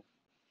to her.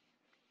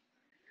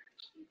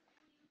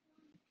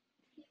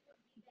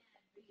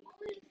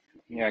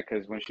 Yeah,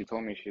 because when she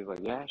told me, she was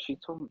like, yeah, she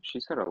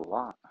said a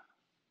lot.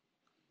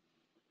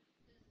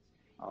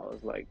 I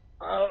was like,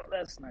 oh,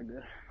 that's not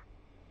good.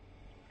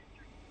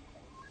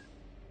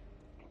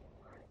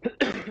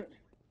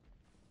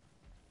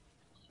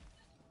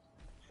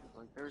 She's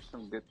like, there's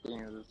some good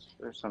things,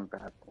 there's some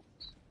bad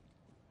things.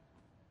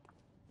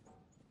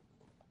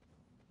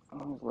 I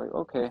was like,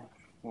 okay,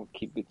 well,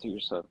 keep it to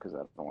yourself because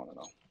I don't want to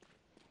know.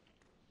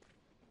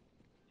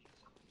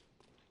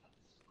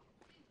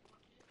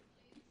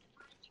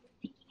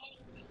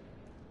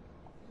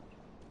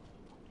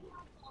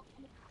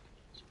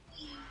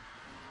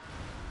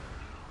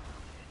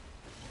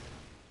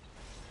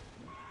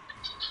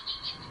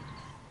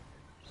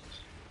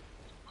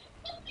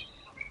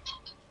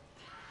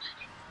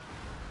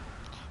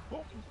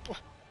 oh,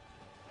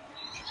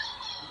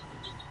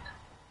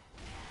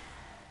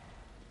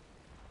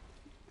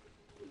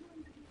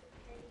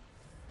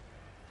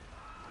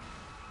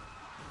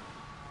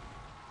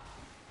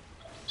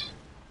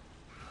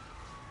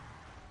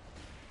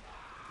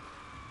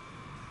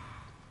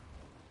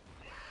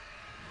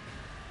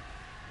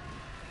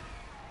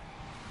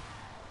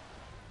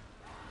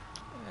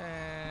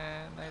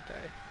 and I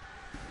die.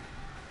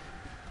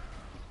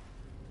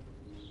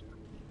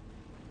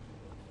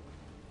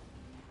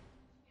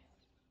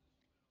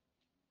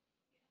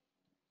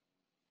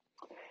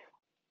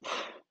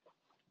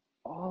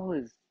 All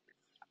is,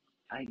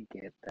 I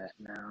get that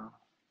now.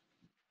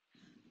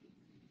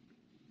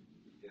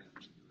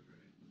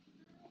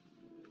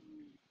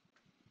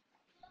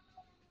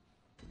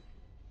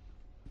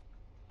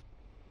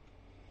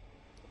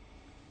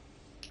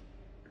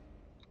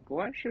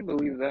 Well, I should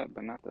believe that,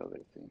 but not the other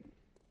thing.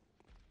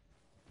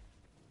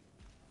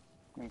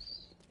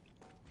 That's,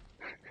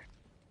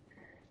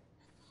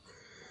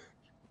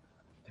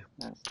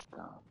 that's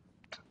dumb.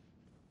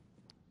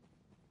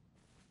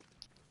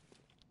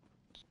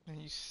 Are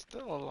you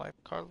still alive,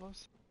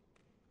 Carlos?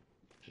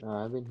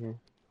 I've been here.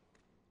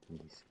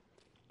 Yes.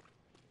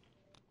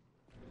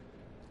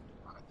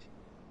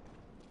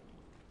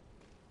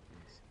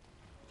 Yes.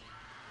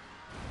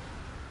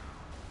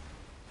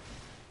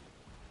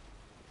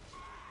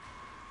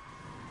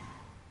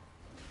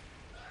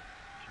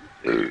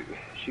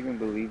 She can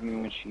believe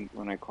me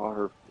when I call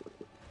her,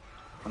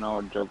 when I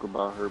would joke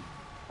about her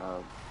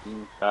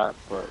being fat,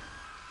 but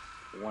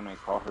when I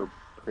call her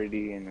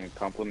pretty and I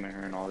compliment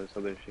her and all this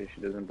other shit,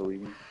 she doesn't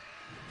believe me.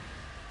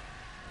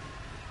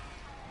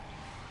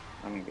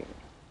 I don't get it.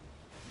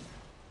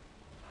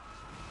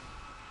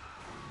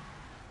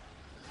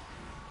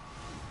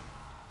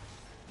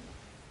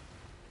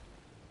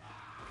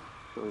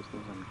 She always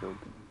thinks I'm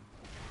joking.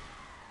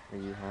 Are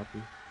you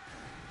happy?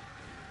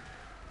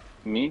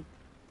 Me?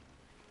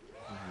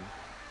 Mm-hmm.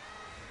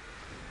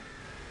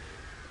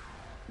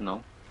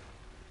 No.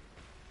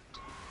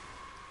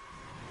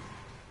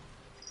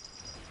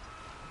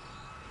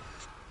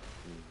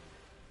 Mm.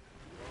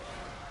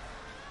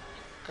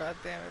 God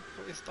damn it,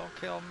 please don't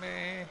kill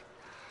me.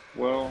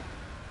 Well,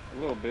 a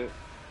little bit,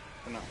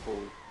 but not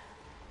fully.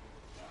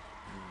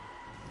 Mm.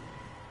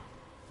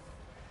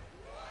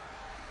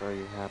 So are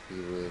you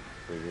happy with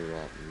where you're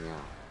at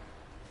now?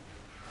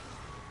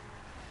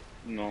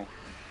 No.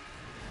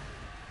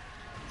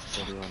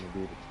 What do you want to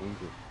do to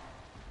change it?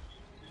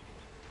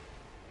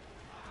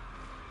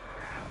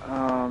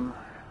 Um,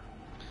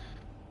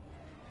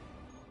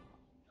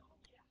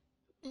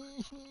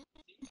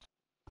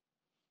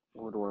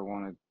 What do I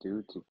want to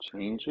do to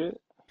change it?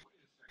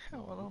 I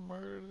wanna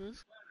murder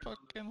this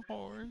fucking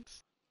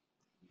horse.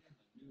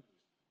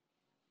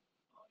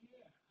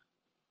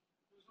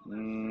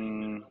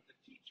 Mm,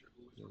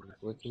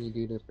 What can you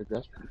do to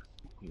progress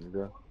and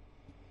grow?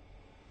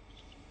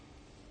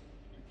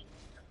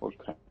 what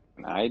can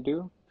I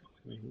do?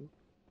 Hmm.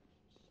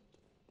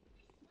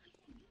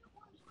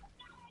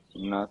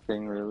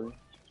 Nothing really.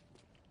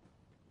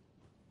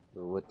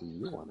 But what do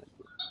you want to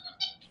do?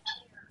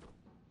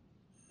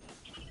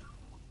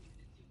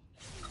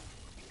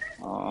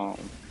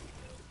 Um,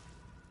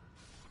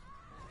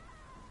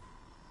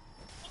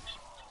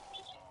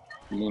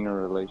 be in a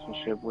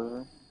relationship with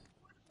her.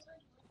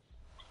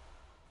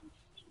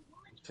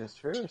 Just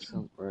her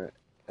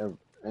or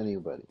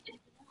anybody?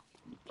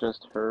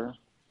 Just her.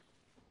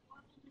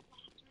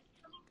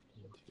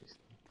 Interesting.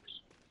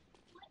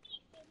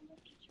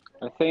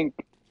 I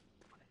think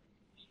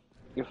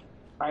if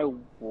I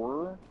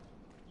were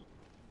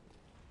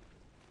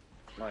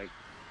like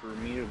for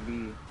me to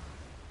be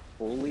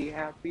fully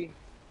happy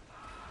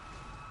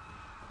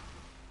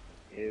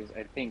is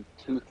I think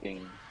two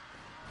things,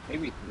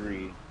 maybe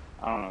three.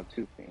 I don't know,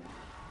 two things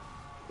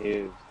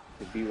is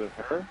to be with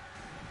her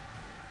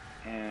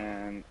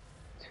and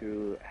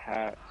to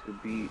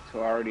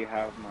already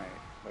have my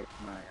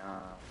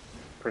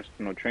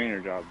personal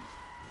trainer job.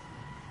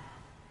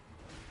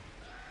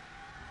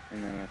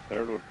 And then the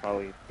third would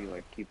probably be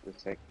like keep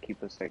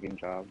a second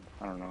job.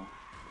 I don't know.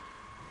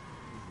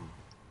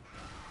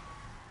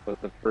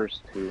 But the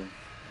first two,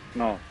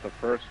 no, the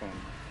first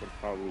one would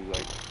probably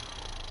like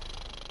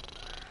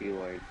be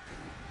like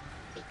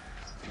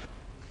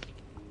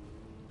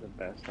the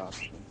best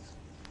option,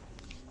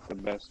 the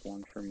best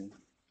one for me.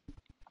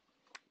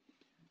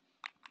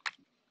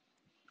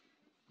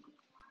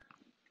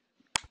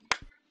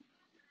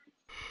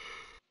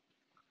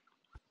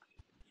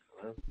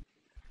 Well,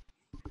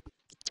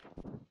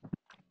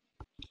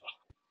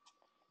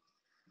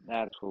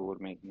 That's what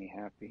would make me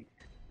happy.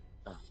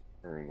 oh,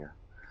 there we go.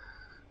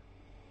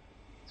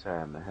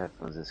 Sorry, my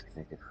headphones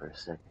disconnected for a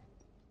second.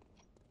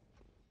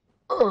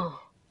 Oh.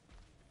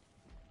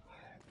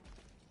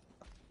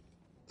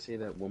 Say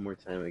that one more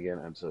time again.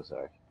 I'm so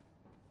sorry.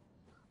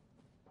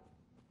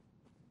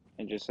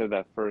 And just said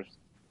that first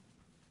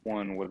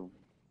one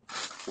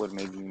would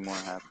make me more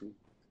happy.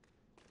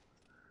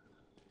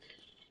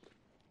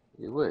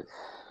 You would,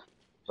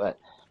 but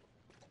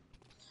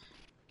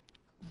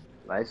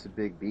life's a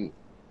big beat.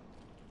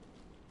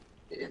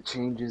 It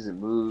changes, it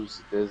moves,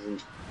 it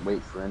doesn't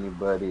wait for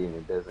anybody, and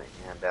it doesn't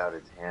hand out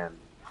its hand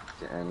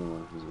to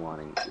anyone who's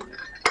wanting to.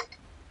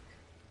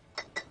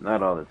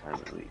 Not all the time,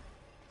 at least.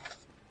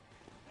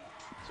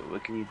 So,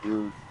 what can you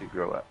do to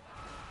grow up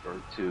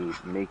or to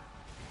make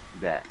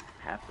that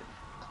happen?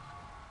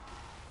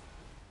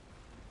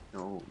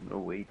 No, no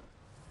waiting.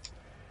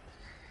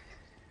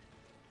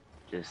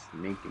 Just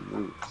making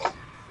moves.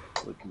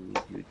 What can you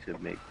do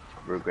to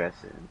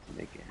progress it and to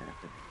make it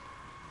happen?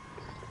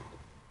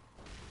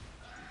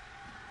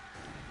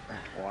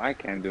 Well, I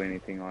can't do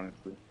anything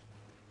honestly.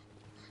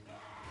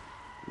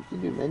 You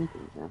can do many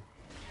things, man.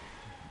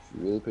 If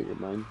you really put your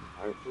mind and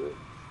heart to it,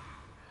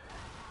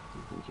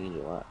 you can change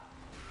a lot.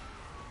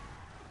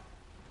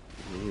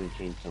 You can even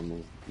change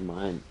someone's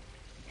mind.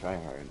 Try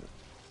hard enough.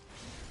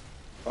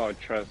 Oh,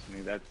 trust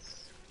me,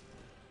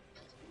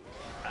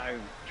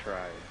 I've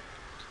tried.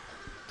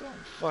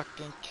 Don't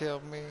fucking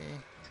kill me.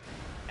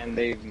 And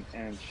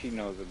she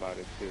knows about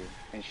it too.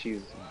 And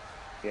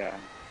yeah,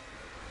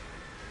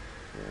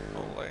 Uh,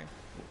 Ole.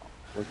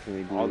 what can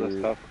we all the do?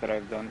 stuff that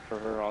I've done for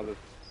her, all the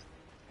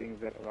things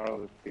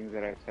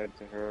that I've said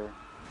to her,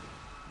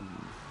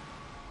 Mm,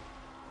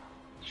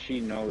 she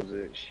knows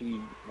it.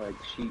 She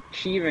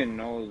even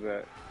knows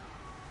that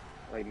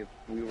like if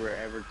we were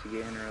ever to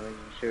get in a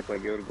relationship,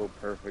 like it would go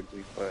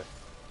perfectly. But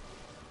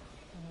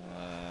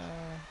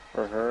Uh,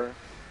 for her,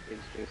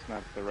 it's just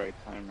not the right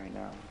time right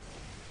now.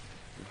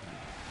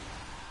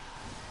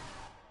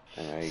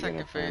 And are you gonna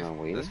second plan phase. on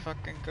Let's waiting?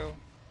 fucking go.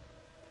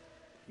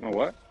 You know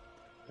what?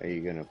 Are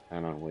you gonna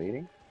plan on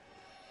waiting?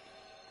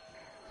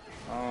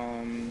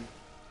 Um,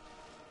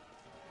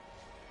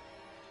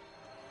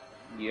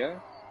 yes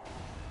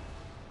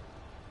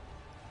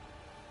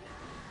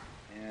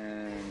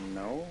and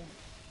no.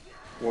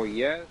 Well,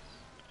 yes,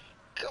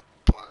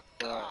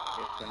 but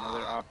if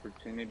another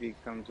opportunity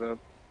comes up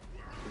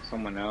with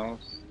someone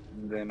else,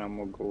 then I'm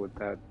gonna go with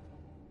that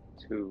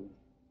too.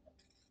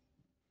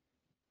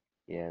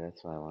 Yeah,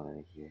 that's what I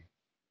wanted to hear.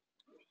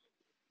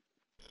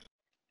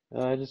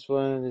 I just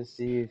wanted to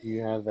see if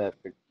you have that.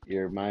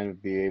 Your mind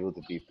would be able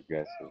to be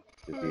progressive,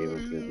 to be able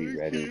to be I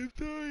ready can't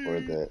for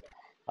die. the.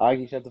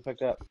 Augie, shut the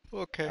fuck up.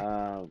 Okay.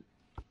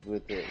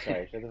 With the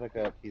sorry, shut the fuck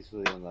up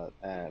peacefully and love.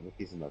 With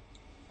peace and love.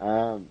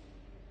 Um,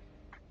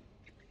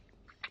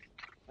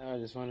 I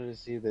just wanted to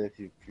see that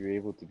if you're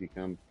able to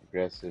become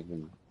progressive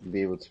and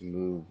be able to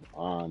move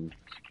on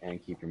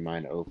and keep your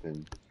mind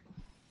open,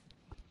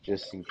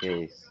 just in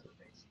case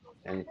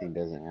anything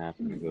doesn't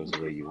happen or goes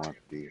the way you want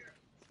to be.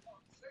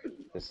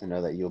 Just to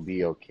know that you'll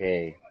be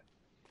okay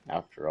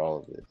after all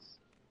of this.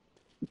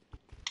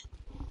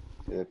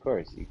 Of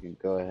course, you can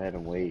go ahead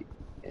and wait,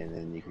 and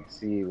then you can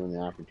see when the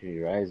opportunity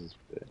rises.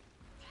 But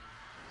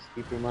just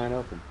keep your mind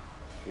open.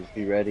 Just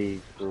be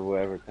ready for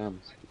whatever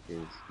comes,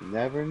 because you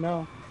never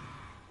know.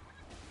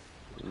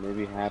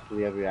 Maybe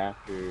happily ever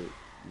after,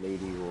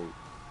 lady will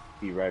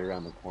be right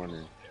around the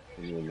corner,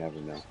 and you'll never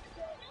know.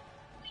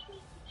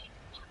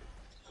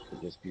 So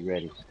just be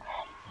ready.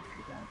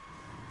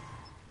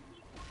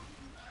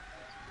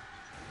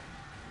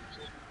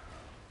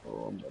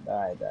 Oh, I'm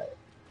gonna die.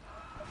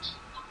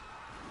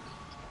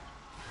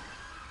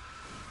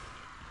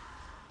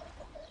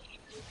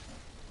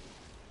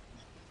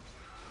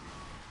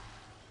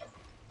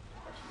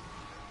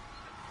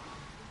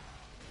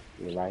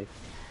 Your life.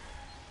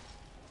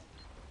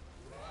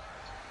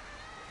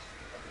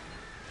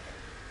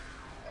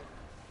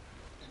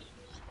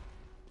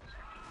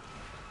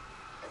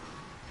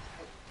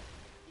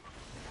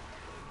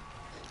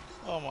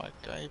 Oh my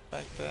god, he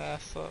backed the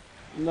ass up.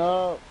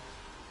 No.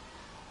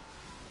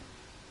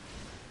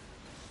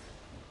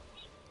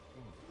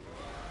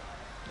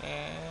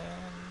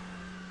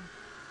 And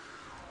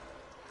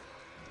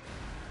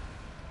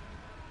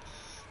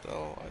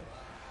still like,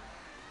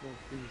 No,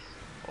 please.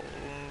 oh,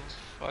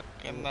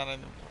 fucking not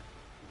anymore.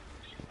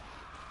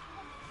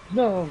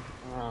 No.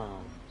 Oh,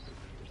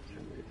 so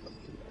many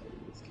fucking bad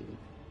in this game.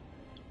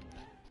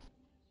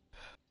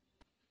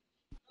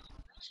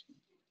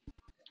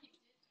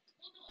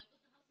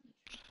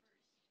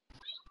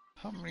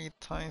 How many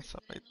times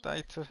have I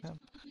died to him?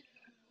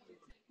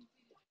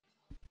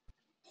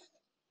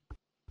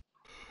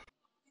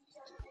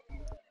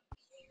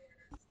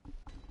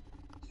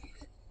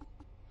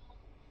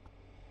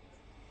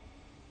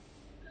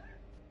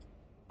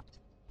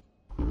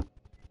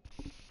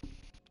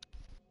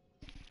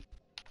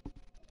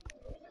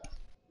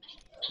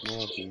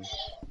 No, please.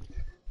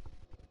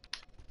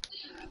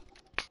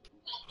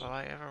 Will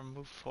I ever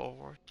move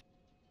forward?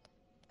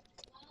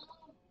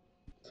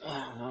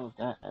 Not with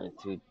that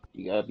attitude.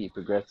 You gotta be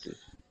progressive.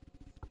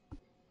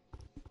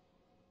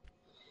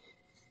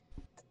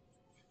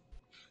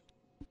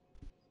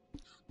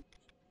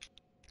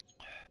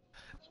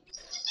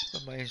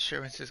 But my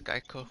insurance is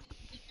Geico.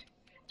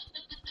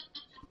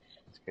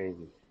 It's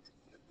crazy.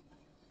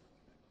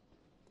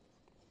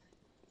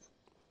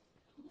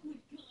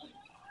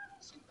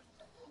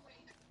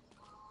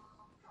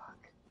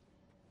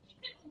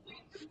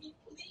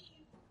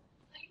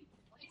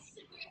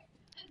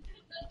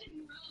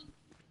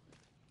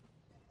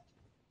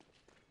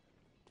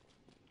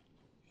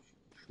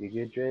 You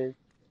good, Dre?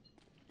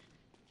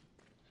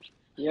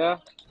 Yeah.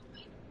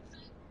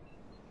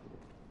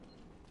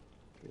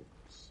 Good.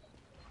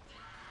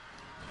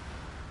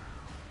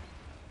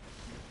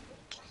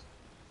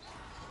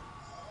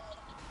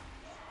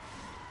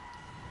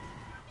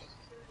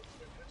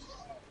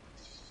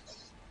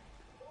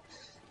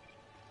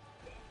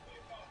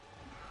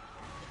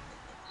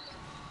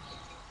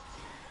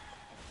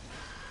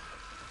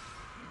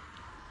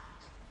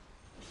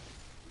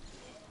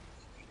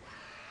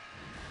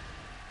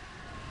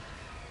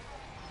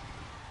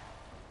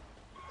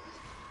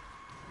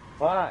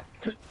 Fuck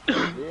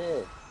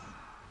this.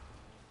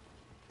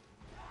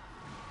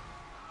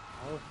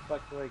 How the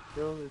fuck do I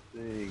kill this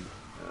thing?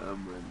 Oh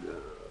my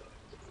god.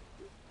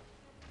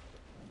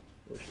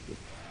 Push the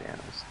down,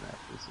 snap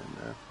this in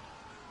there.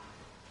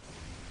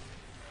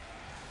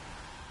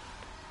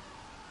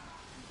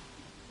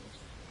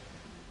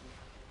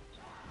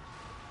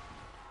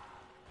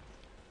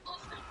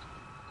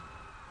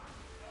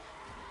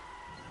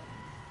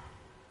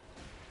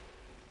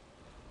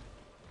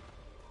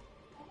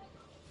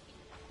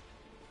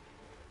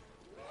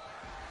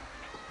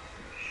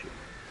 Shit.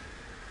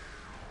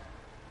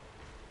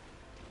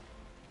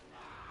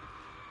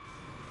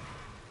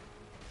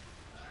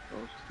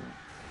 Roasting.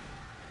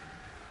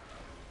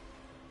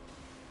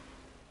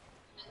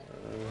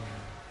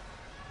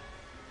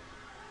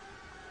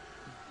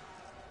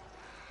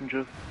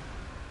 Just,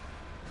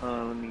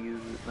 let me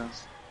use it now.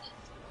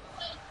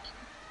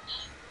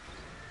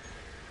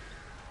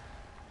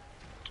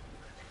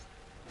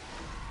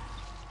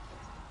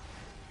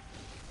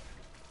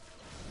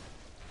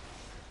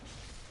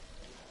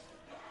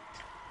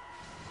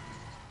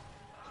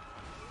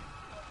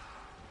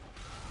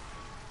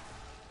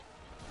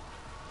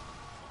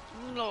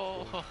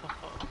 No. I,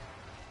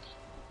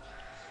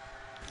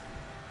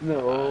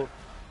 No.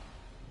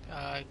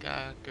 I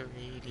got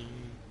greedy.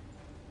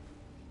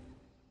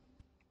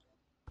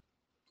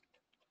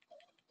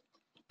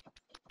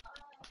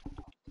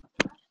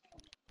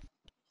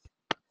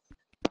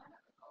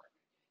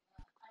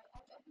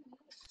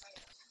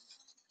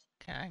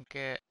 Can I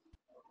get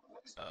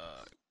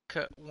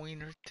cut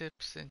wiener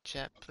tips in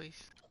chat,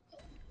 please?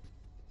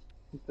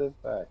 What the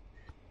fuck?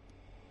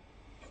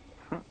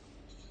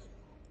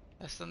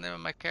 That's the name of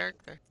my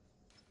character.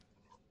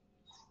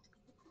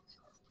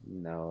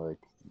 No,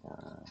 it's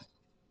not.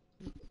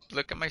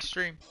 Look at my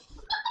stream,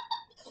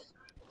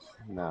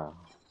 No.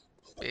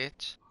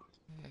 bitch.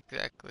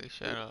 Exactly.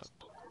 Shut up.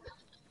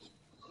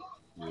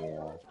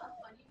 Yeah.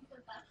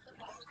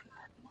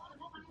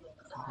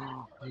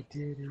 I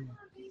did it.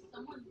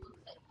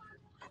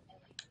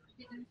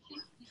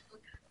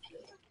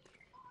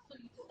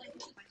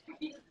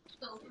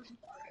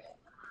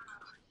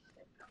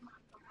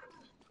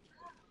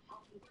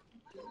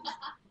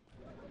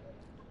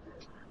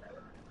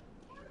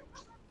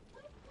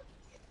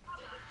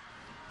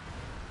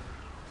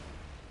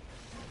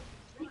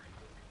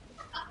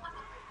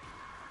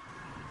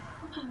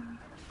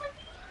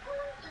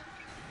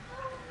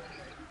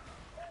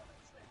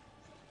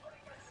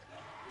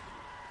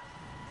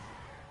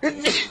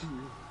 Thank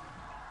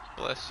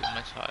Bless you,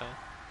 my child.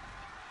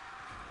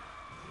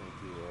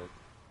 you, Lord.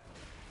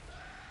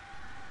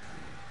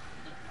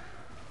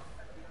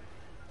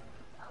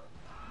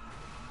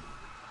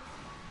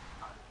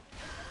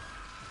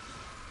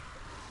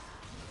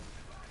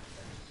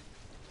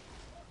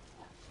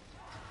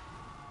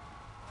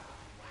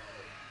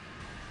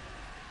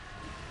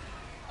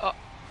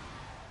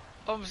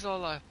 Oh, I'm still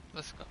alive.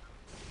 Let's go.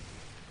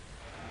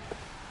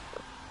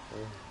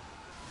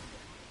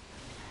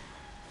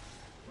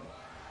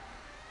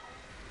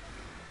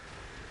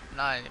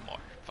 Not anymore.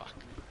 Fuck.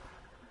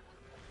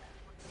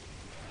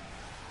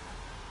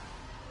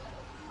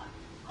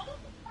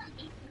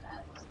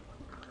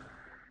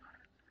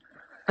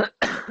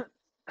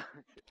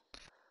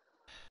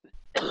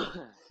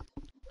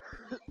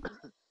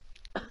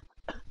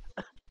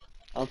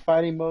 I'm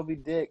fighting Moby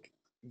Dick,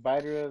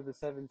 biter of the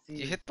seven You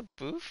seas. hit the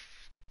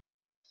booth,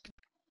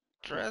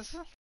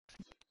 Dresser?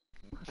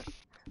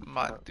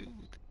 My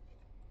dude.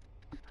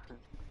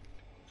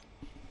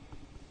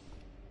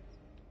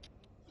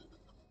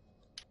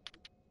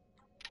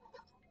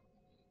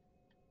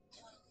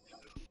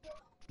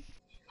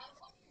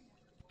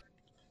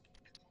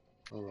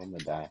 Oh, I'm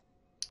gonna die.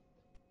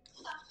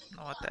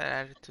 Not with that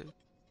attitude.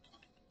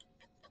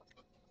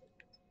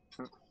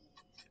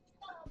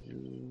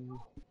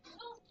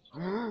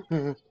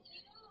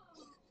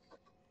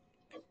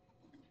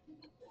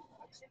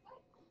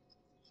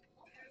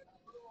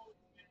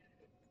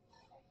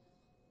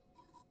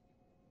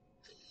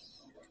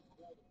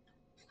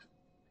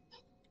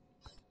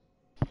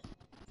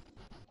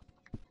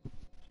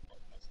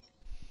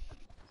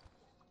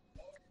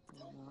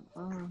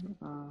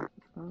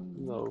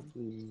 No,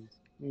 please,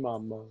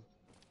 Mama.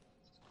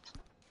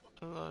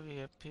 I love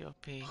you,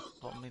 POP.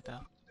 Hold me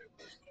down.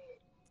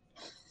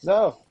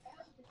 No.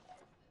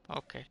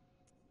 Okay.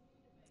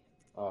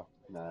 Oh,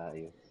 nah, not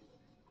you.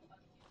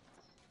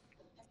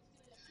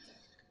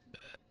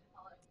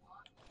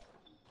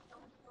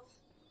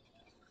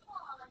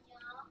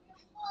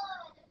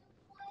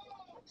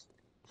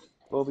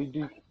 Moby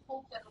Dick.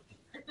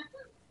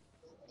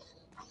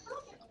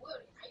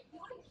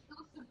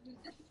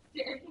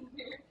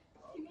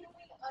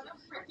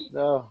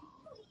 No.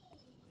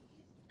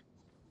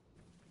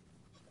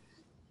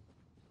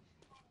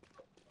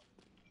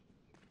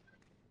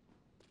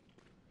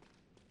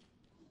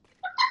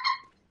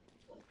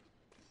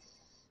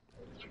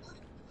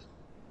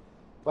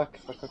 Fuck,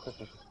 fuck, fuck, fuck,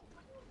 fuck.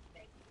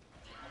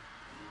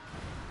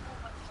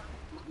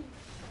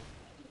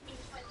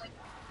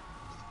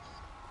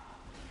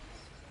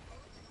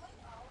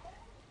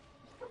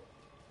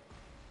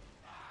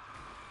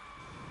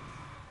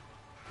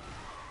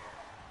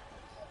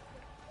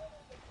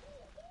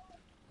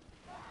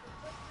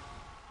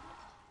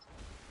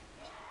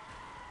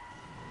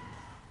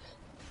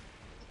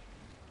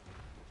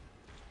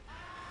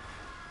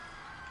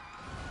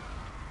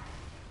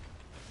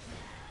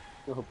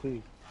 No,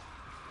 please.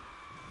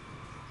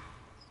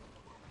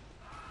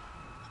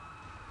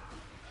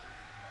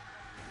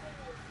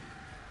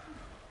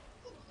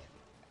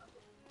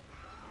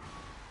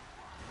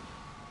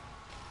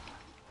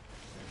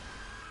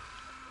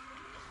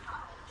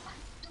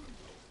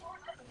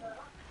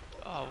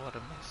 Oh, what a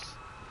miss.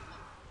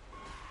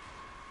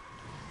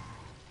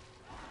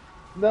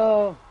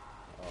 No.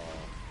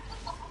 Oh.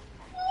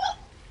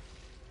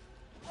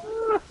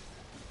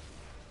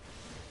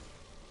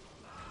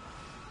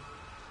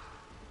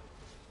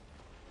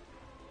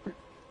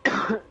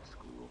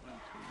 School open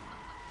tomorrow.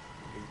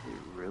 Is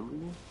it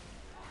really?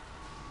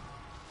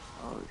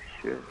 Oh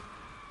shit.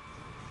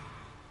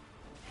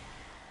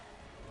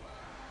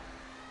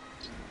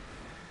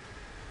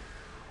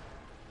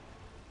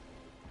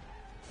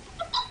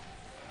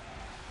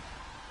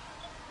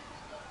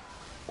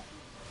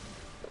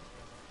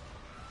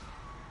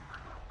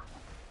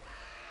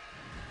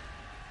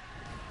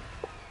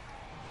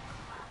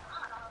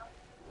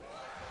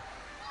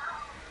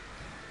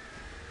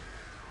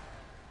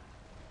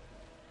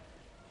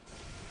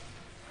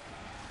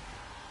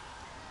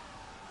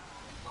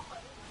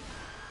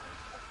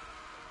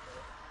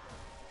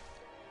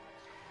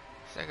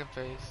 Second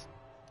phase.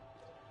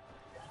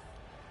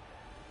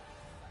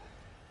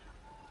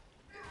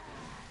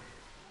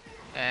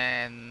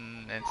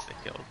 And insta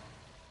kill.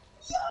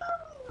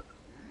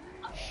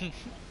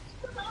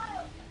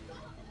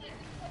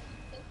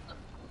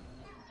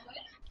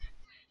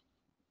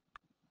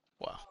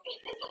 Wow.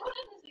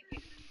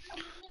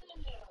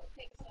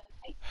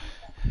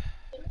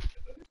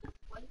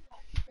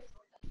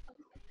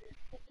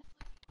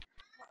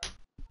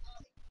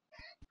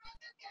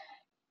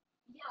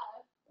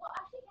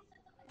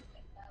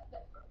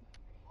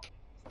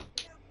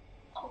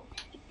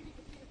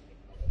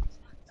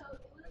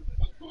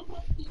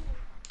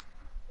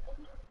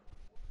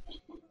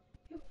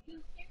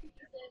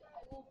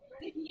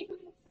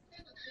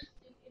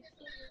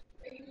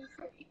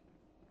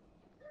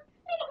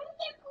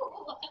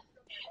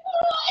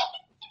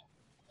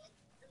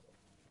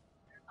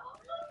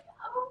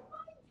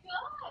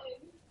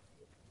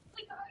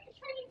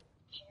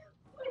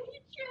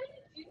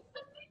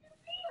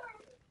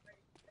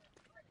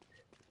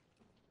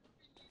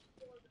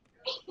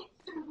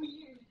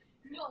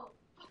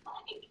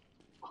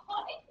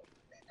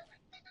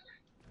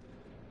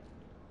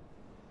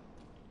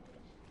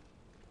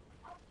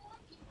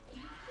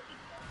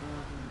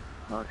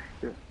 Oh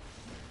shit.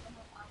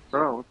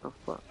 Bro, what the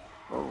fuck?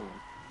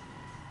 Oh.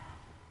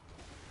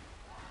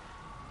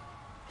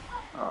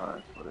 Oh,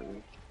 that's what it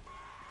is.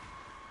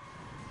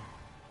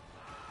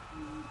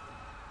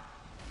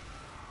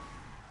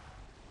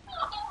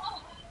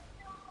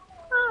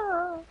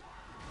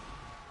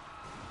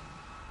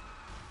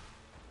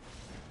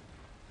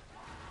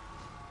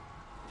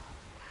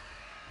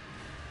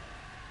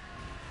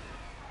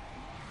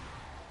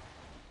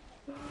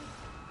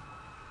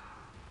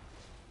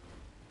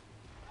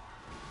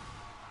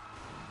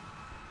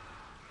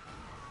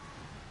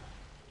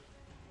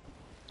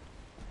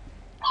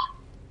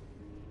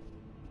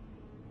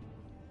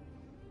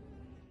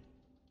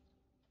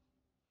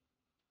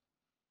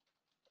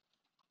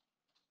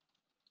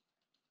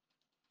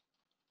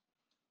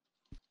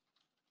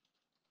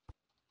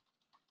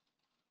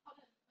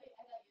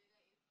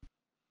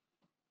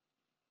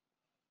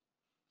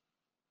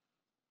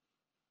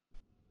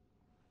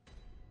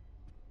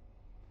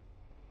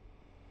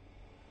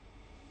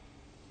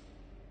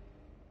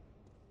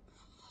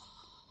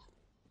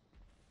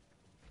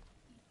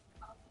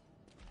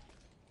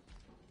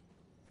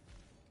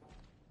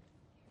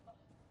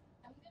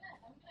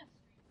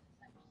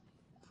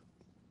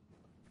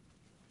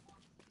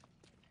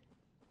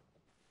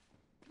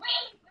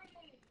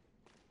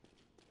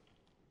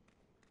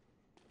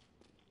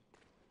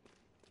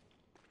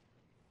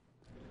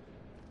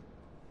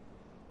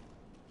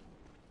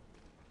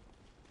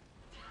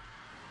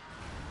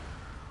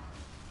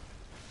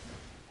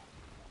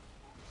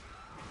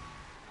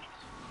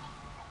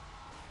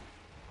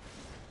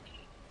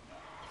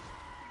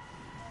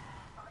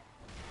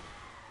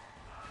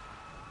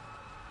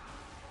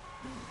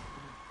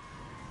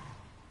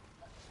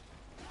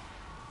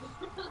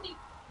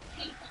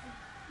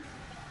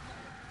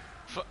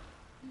 Fu-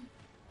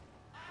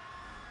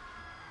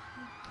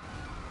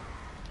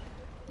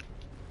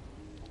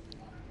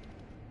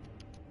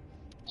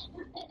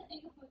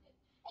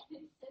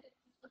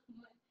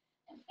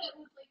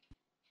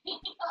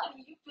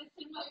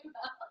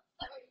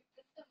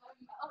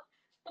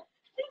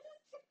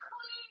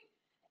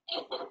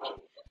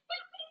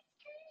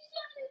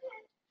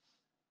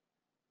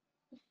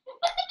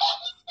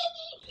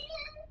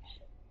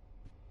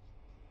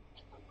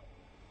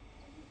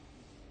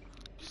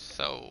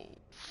 So,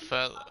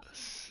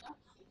 fellas,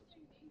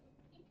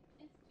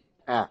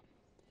 Ah,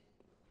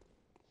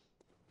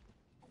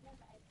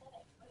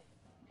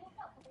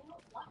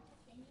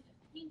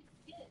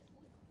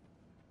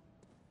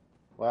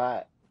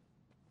 what?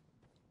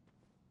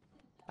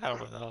 I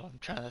don't know. I'm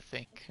trying to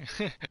think.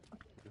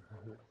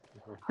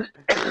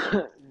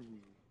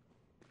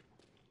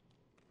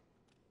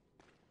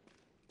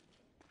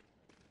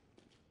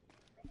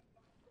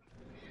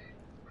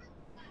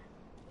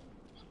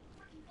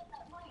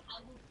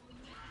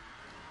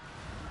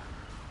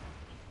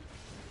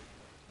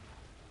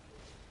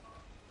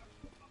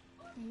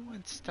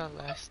 When's the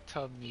last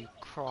time you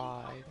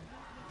cried?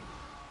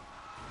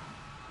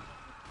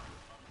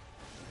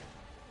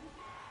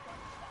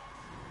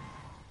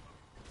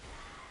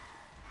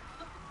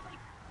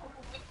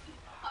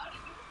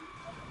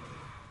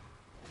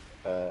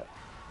 uh,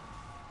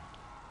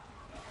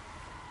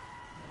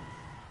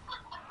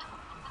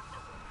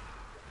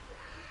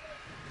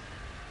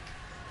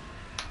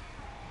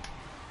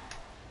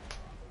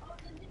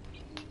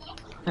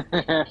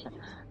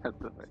 That's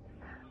the fuck.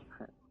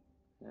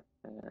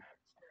 Yeah,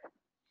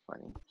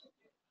 funny.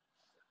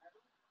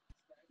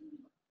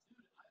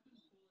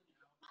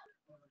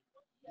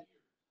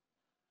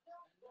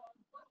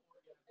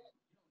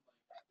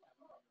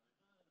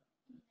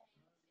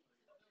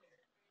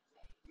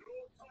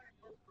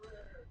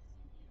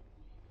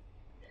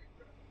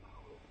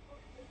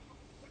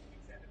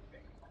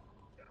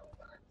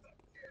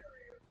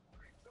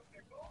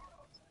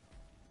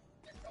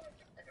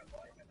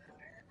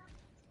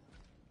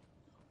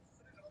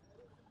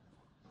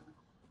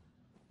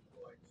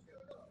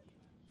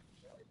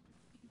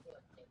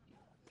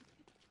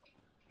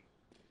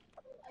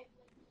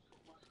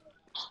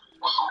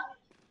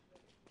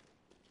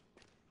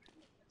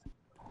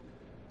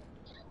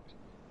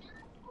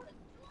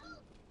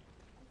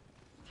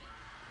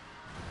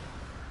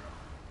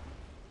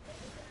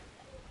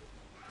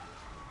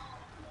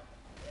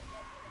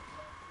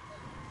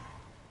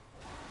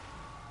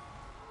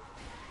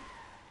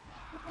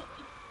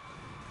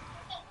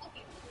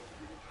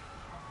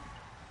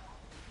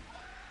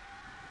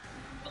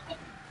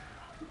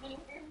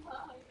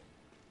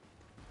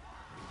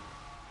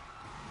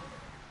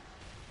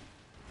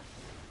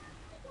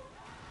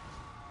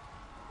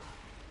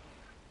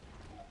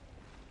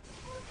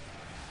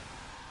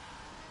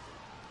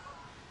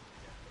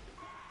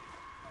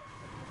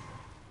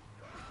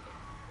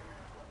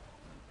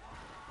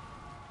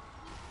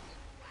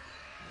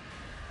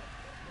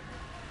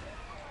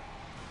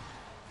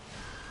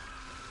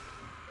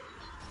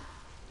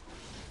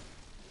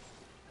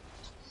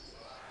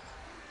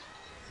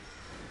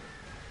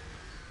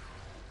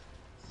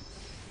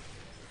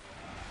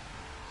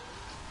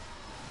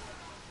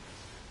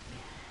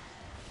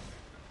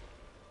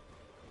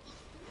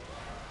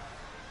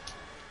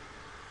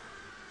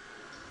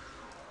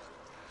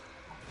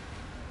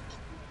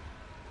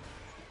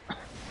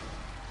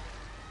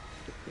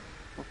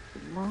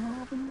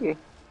 Yeah.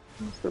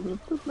 Stop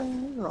the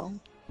man wrong.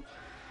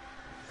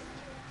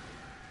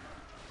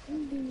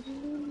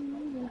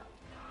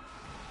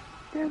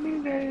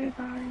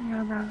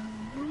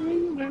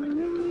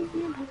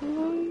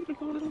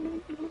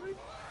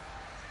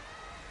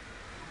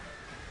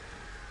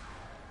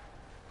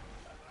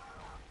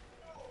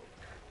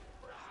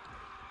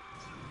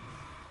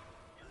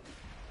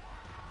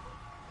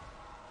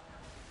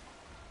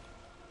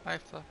 Hi,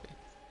 Fluffy.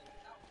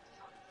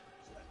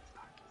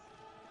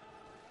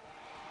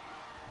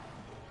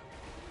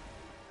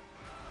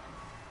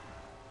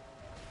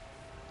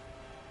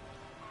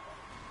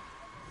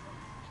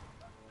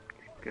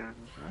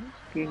 And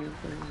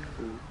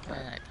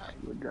I died.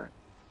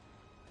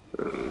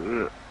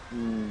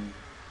 Mm.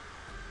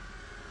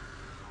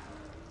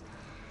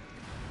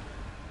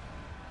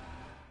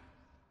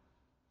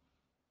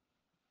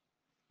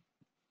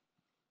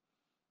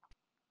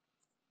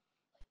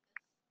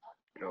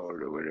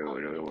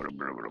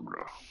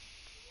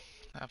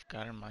 I've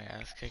gotten my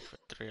ass kicked for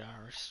 3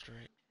 hours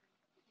straight.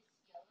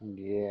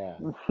 Yeah.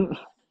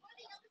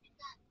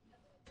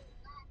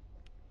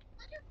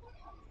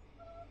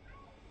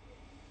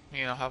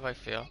 You know how I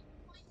feel?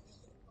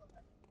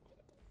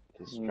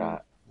 Mm.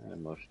 Distraught and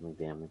emotionally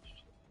damaged.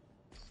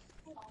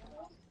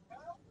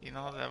 You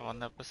know that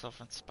one episode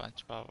from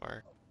SpongeBob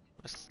where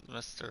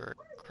Mr.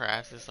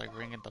 Krabs is like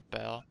ringing the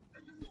bell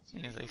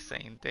and he's like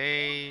saying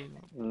Dave,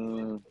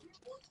 Mm.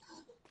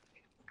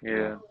 Yeah.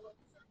 Yeah.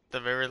 the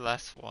very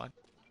last one.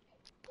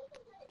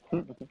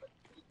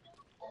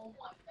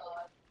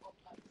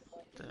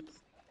 The,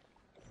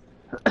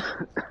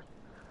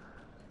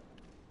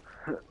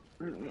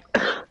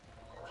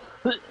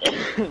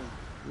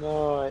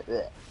 No,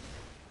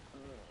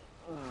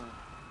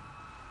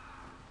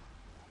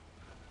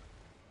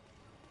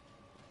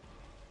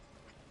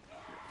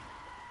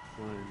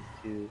 one,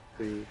 two,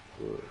 three,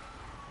 four.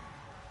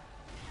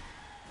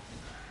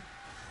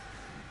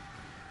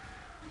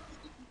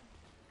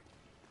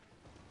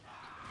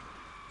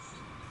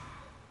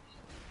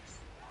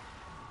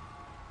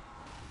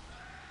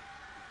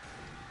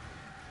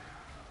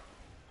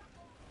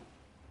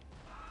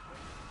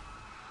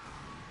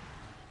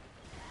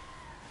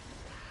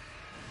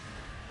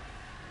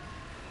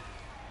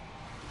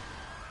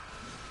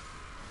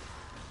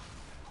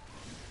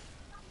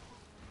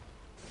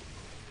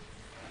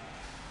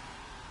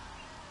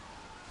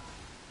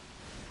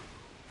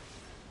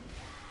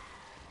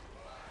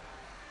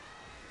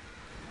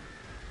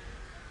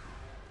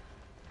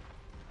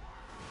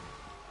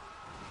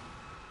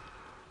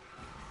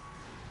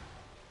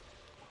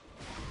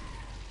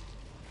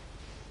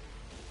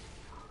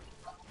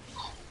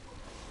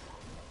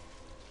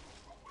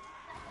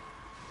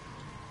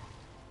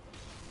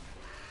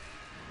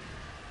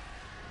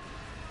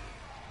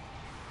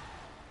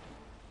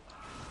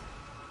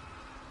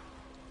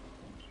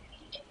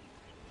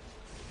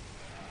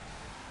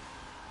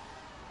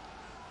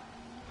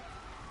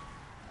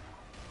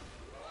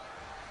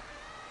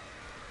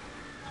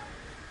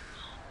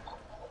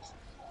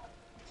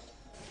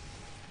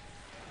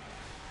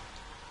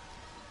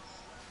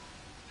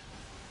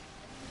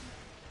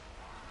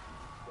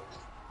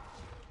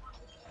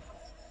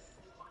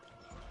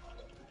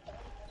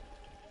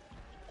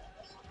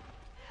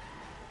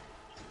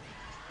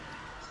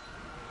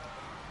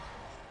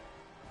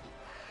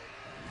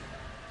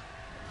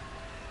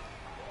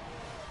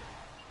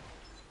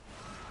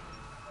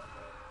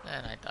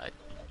 and I died.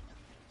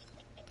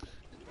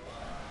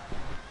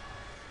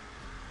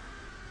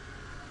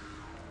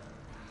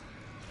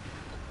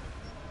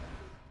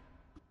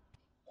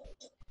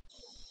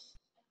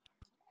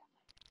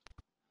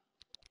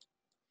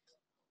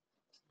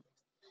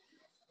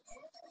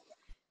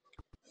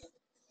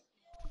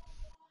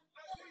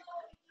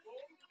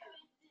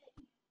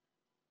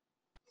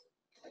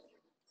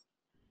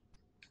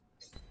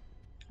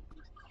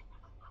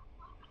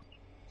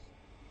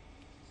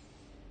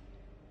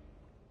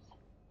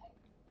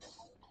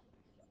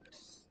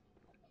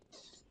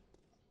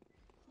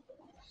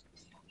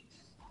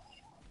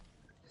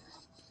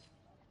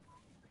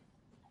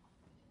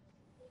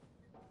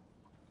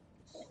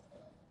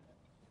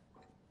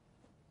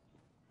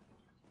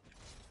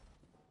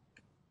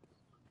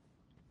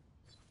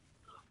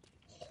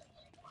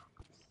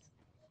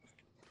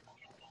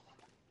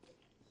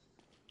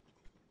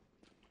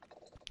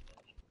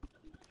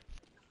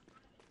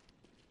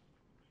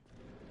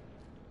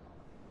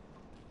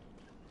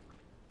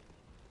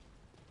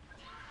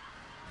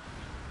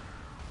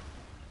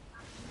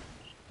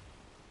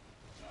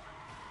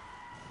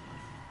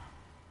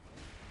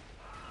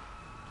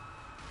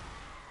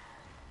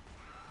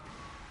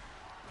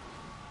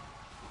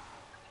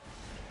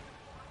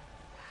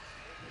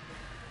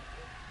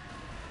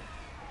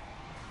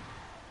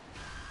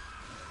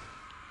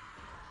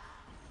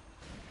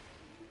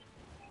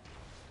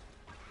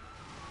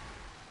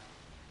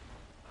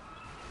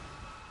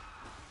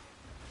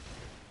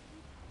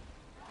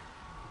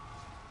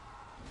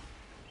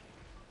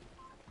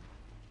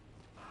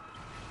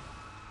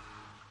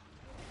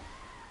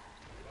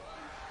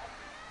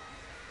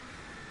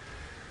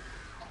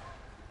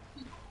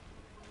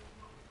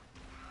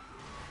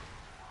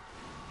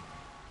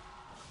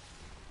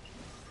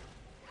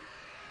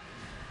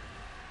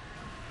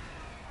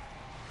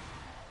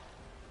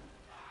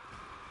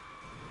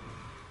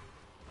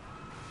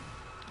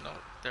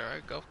 There I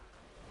go.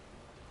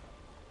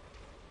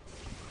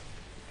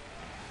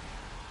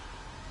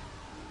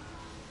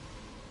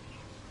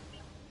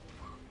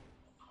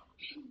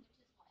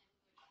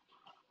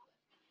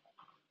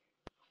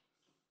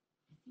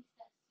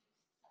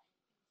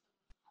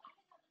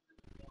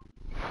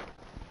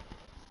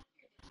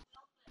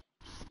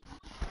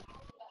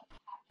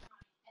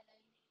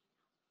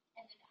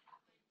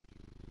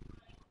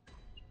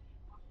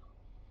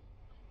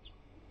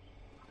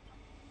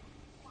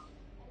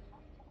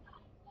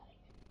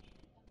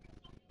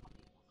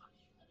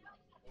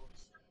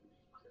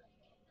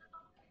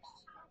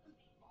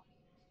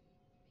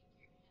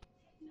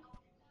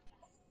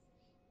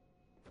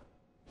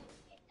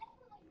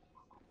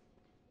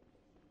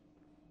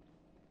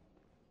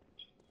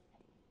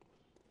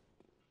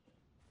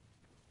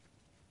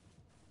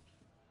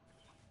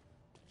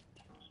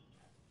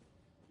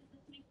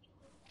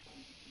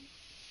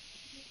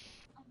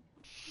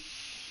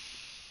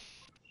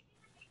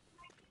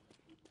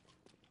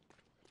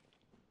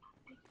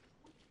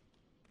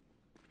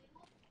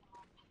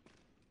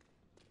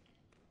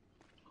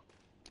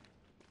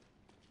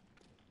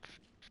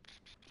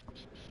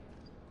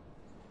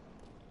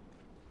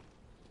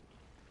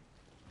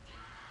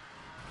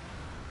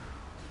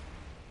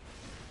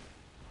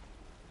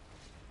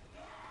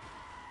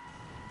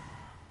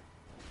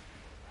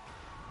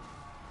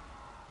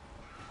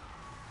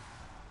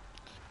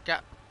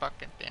 God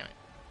fucking damn it.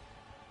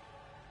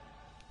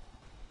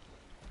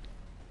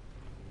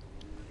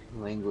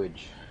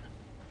 Language.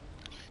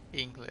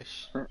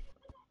 English.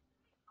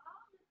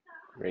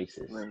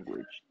 Racist.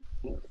 Language.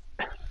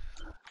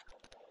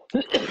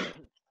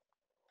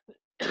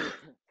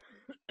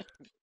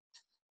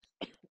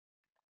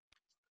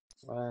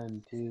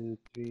 1, 2,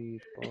 3,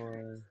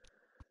 4.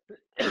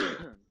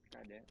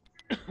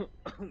 Goddamn.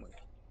 Oh my.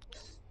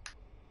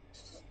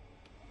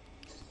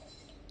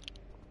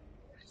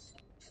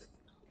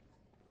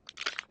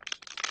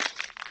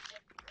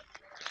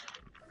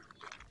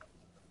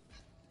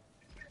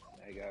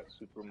 I got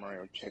Super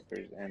Mario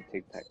Checkers and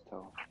Tic Tac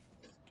Toe.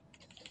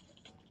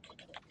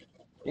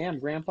 Damn,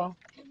 Grandpa.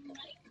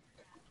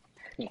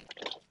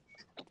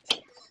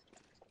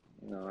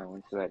 No, I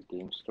went to that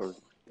game store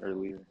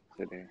earlier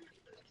today.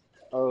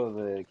 Oh,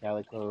 the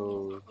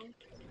Calico.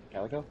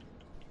 Calico?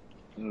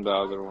 And the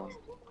other one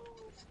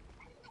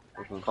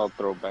Which one? called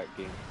Throwback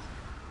Game.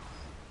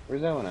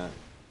 Where's that one at?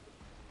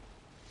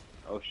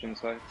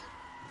 Oceanside.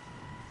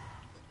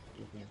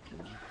 Okay.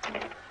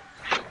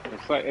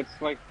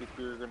 It's like if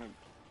you're gonna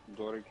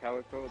go to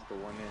Calico, the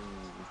one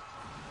in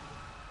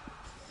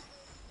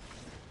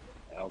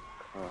El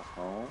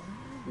Cajon,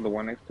 the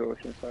one next to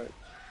Oceanside.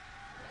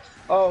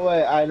 Oh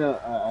wait, I know.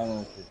 I know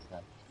what you're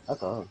talking.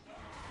 That's all.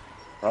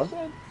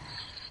 Carlsbad?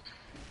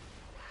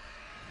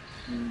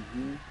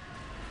 Mm-hmm.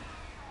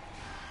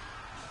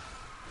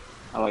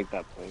 I like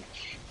that place.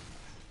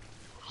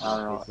 I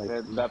don't know.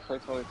 Tastes like That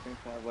place always seems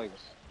to have like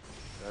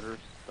better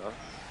stuff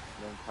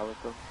than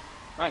Calico.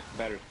 Not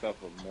better stuff,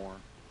 but more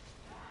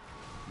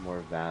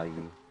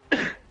value,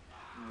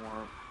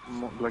 more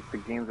like the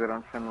games that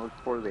I'm trying to look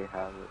for. They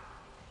have it.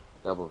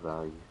 double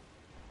value.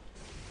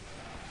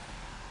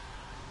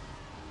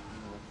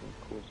 Some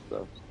cool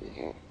stuff.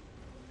 Yeah.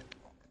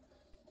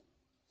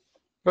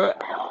 But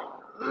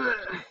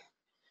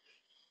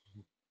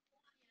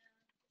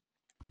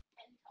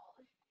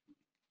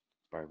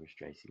Barbara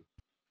Streisand.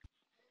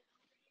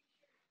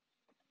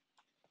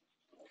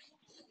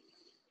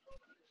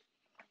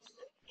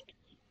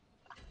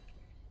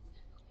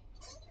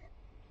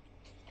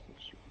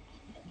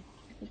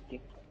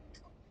 Okay.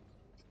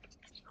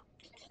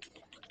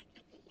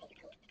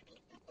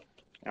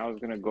 I was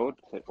gonna go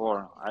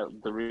to,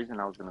 the reason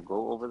I was gonna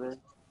go over there,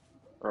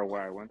 or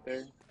why I went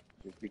there,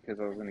 is because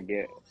I was gonna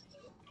get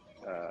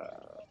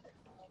uh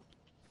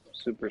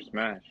Super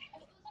Smash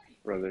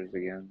Brothers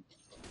again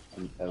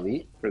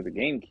Elite. for the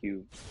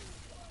GameCube.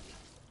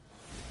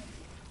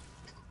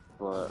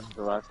 But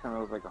the last time it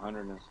was like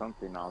 100 and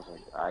something. I was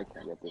like, I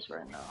can't get this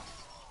right now.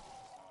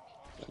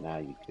 But now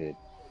you could.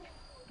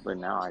 But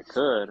now I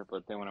could.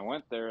 But then when I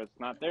went there, it's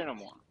not there no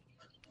more.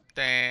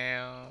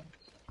 Damn.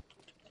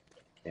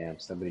 Damn,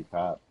 somebody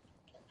caught.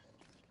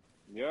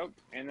 Yep.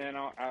 And then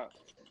I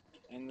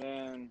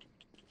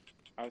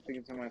was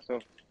thinking to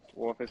myself,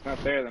 well, if it's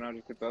not there, then I'll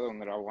just get the other one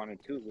that I wanted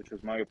too, which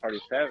was Mario Party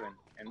 7,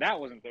 and that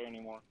wasn't there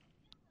anymore.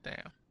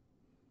 Damn.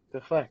 The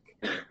fuck?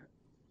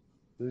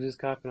 Who's just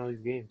copying all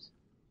these games?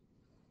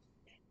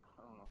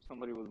 I don't know,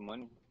 somebody with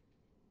money.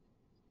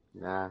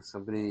 Nah,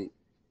 somebody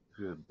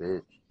who's a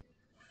bitch.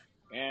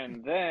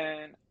 And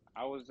then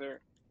I was there.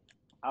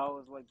 I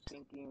was like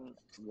thinking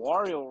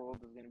Wario World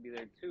is gonna be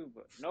there too,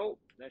 but nope,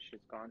 that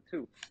shit's gone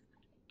too.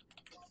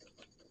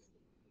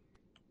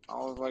 I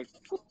was like,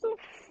 what the?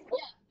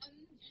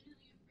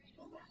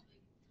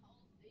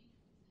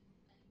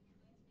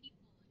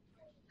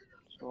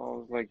 So I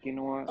was like, you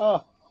know what?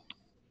 Oh,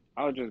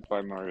 I'll just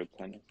buy Mario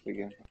Tennis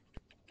again.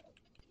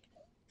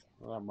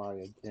 well,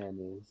 Mario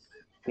Tennis.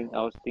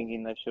 I was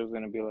thinking that shit was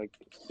gonna be like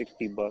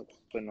 $60,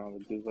 but no, the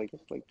dude's like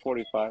it's like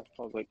 45.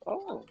 I was like,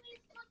 oh,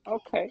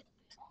 okay.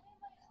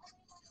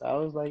 That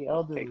was like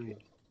I'll take elderly.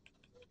 it.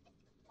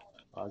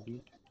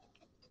 Augie.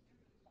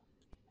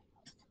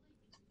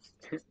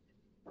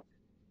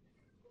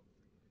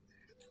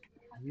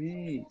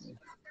 Yee.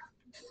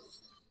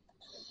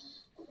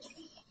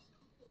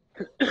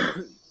 I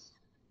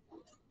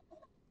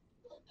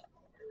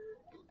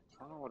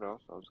don't know what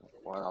else I was like.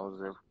 What I was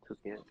there to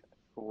get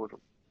food. I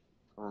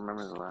don't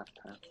remember the last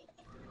time.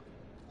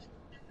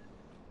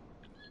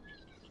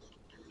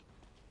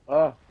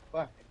 Oh,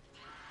 fuck.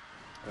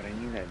 But I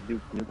need that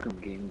Duke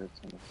Nukem game that's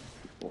on the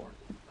 64.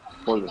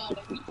 For the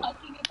 64.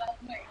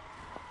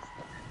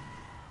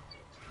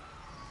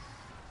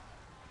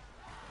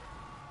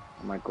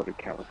 I might go to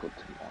Calico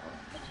tomorrow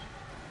and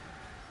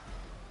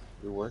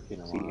You're working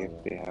see if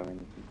tomorrow, they have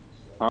anything.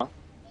 Huh?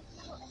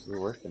 though.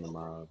 You're working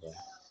tomorrow,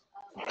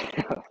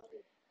 though.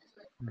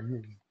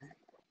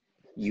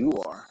 You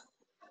are.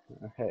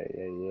 Hey,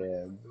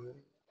 yeah,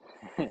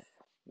 yeah.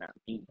 Not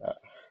me. Uh,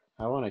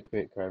 I want to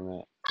quit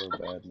Carmet so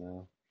bad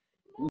now.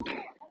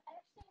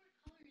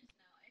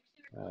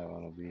 I don't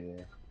want to be there.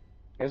 You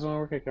guys want to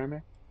work at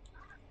Carmet?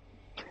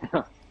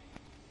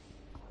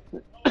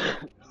 You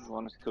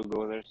want to still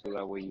go there so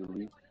that way you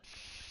leave?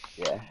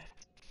 Yeah.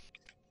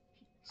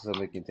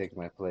 Somebody can take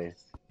my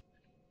place.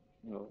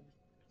 No.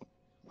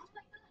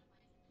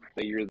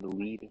 That you're the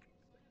lead.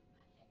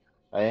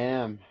 I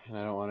am, and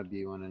I don't want to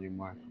be one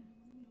anymore.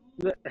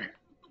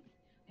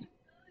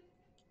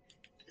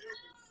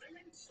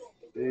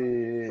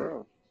 Eh,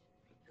 Bro.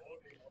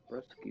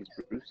 Bruski's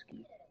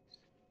brewski.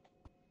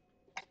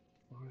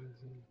 what is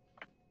it?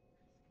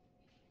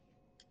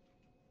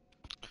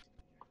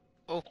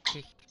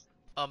 Okay,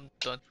 I'm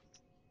done.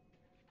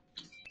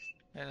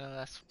 Any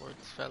last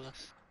words,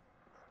 fellas?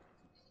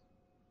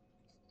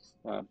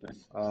 What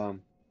happened?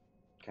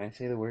 Can I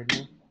say the word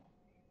now?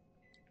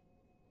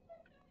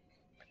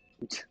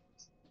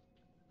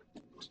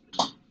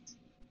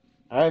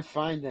 Alright,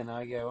 fine then,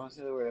 Augie. I won't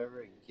say the word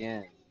ever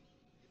again.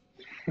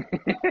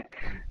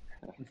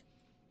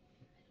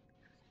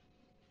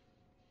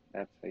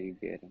 That's how you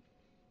get him.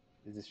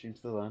 Is the stream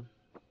still on?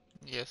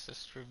 Yes, the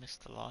stream is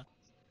still on.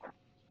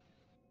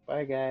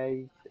 Bye,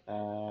 guys.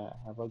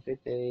 Have a good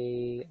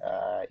day.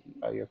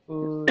 Eat all your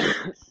food.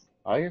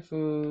 All your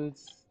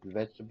foods,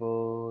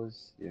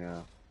 vegetables,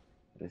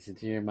 listen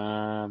to your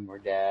mom or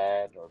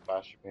dad or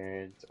foster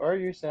parents or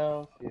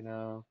yourself.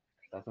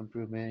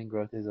 Self-improvement,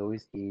 growth is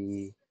always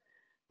key.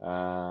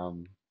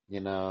 Um, you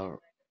know,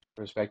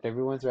 respect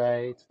everyone's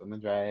rights,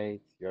 women's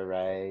rights, your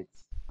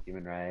rights,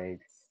 human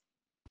rights,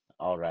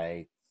 all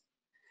rights.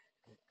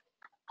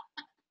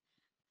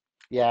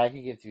 Yeah, I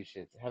can give two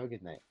shits. Have a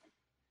good night.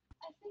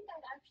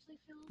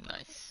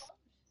 Nice.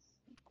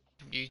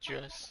 You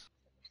dress.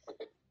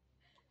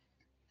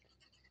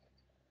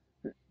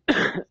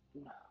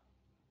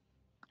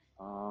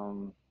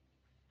 um,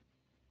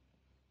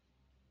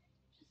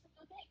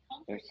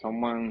 if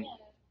someone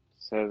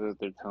says that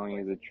they're telling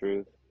you the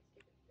truth,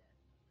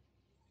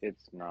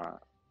 it's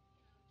not.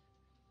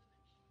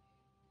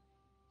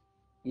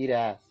 Eat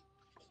ass,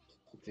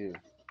 too.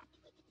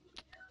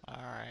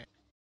 Alright.